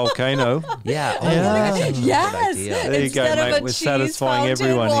of the volcano. Yeah. Oh, Yeah. that's a good Yes. idea. There you go, Instead of mate. a We're cheese satisfying fountain,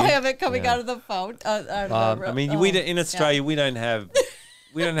 everyone we'll here. have it coming Yeah. out of the fountain. I mean, in Australia, we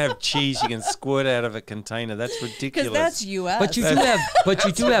don't have cheese you can squirt out of a container. That's ridiculous. because that's U.S. But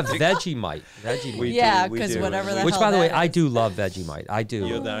you do have Vegemite. Vegemite. We yeah, do, we because do. whatever the Which, hell by the way, that I is. do love Vegemite. I do.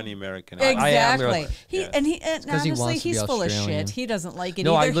 You're the only American. I am Exactly. really- And 'cause he honestly, wants to be he's full of Australian. shit. He doesn't like it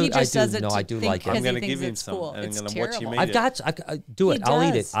No, I either. li- He I just do. says it No, to I do think like it. because I'm gonna he give thinks him it's some, cool. and I'm It's gonna watch terrible. him eat I've it. got. Do it. He I'll eat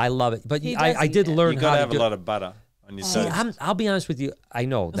it. does. I love it. But He I does did eat it. learn You how gotta to have do. a lot of butter on your See, toast. I'll be honest with you. I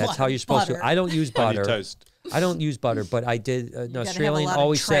know that's lot how of you're supposed butter. to. I don't use on your butter. toast. I don't use butter, but I did. An gotta have a Australian lot of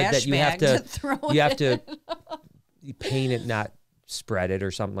always said trash that you have bag to. to throw You have it to paint it, not spread it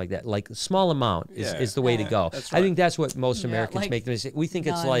or something like that. Like a small amount Yeah. is the way to go. That's I right. think that's what most Yeah, Americans like make the mistake. We think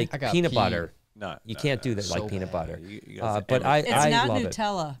it's none. like I got peanut pee. butter. No, You can't do that So like peanut bad. butter. You guys But are I It's not love it.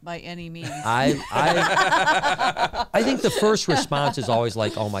 Nutella by any means. I think the first response is always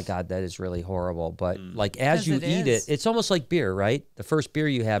like, "Oh my God, that is really horrible." But like as 'Cause you it eat is. it, it's almost like beer, right? The first beer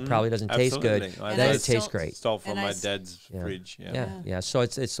you have probably doesn't taste good, absolutely. I then know. it tastes Still- great. Stole from And I my s- dad's fridge. Yeah. Yeah. So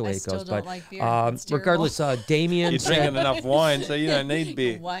it's the way I it still goes. don't But like beer. It's terrible. regardless, Damien You're said, drinking enough wine, so you don't need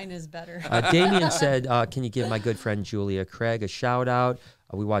beer. Wine is better. Damien said, "Can you give my good friend Julia Craig a shout out?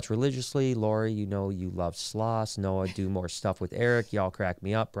 We watch religiously. Lori, you know you love Sloss. Noah, do more stuff with Eric. Y'all crack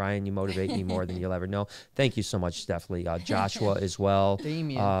me up. Brian, you motivate me more than you'll ever know. Thank you so much, Stephanie. Joshua as well.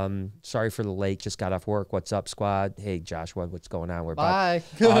 Damien. Sorry for the late. Just got off work. What's up, squad? Hey, Joshua, what's going on? We're Bye.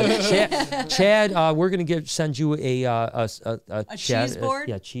 Chad, we're gonna send you a cheese board?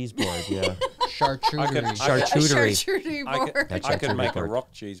 Yeah, cheese board. Yeah, Charcuterie. charcuterie. Charcuterie I board. could, I could make a board.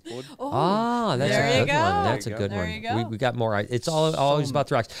 rock cheese board. Ah, that's There a you good go. one. That's a There you good go. one. There you go. We got more. It's always about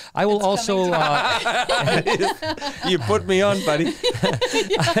the rocks. I will It's also. coming You put me on, buddy.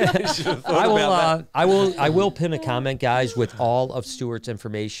 I will pin a comment, guys, with all of Stuart's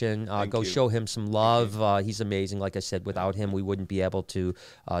information. Go you. show him some love. He's amazing. Like I said, without him, we wouldn't be able to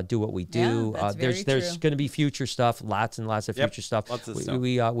do what we do. Yeah, that's very There's true. going to be future stuff, lots and lots of Yep, future stuff. lots of we,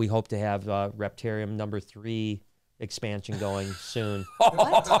 stuff. We hope to have Reptarium number 3 expansion going soon.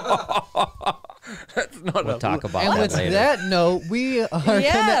 That's not We'll talk about And that with later. that note, we are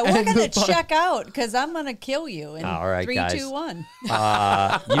Yeah, gonna we're end gonna the pod- check out because I'm gonna kill you in All right, 3, guys. 2, 1.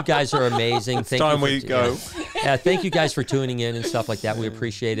 You guys are amazing. Thank time you we go. Yeah, thank you guys for tuning in and stuff like that. We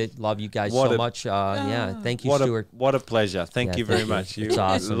appreciate it. Love you guys What so a- much. Yeah, thank you, What Stuart. a pleasure. Thank Yeah, you very thank you. much. It's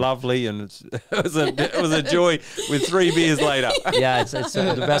awesome. Lovely, and it was a joy with 3 beers later. Yeah, it's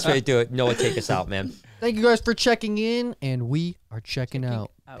the best way to do it. Noah, take us out, man. Thank you guys for checking in, and we are checking out.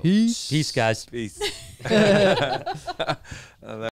 Peace. Peace, guys. Peace.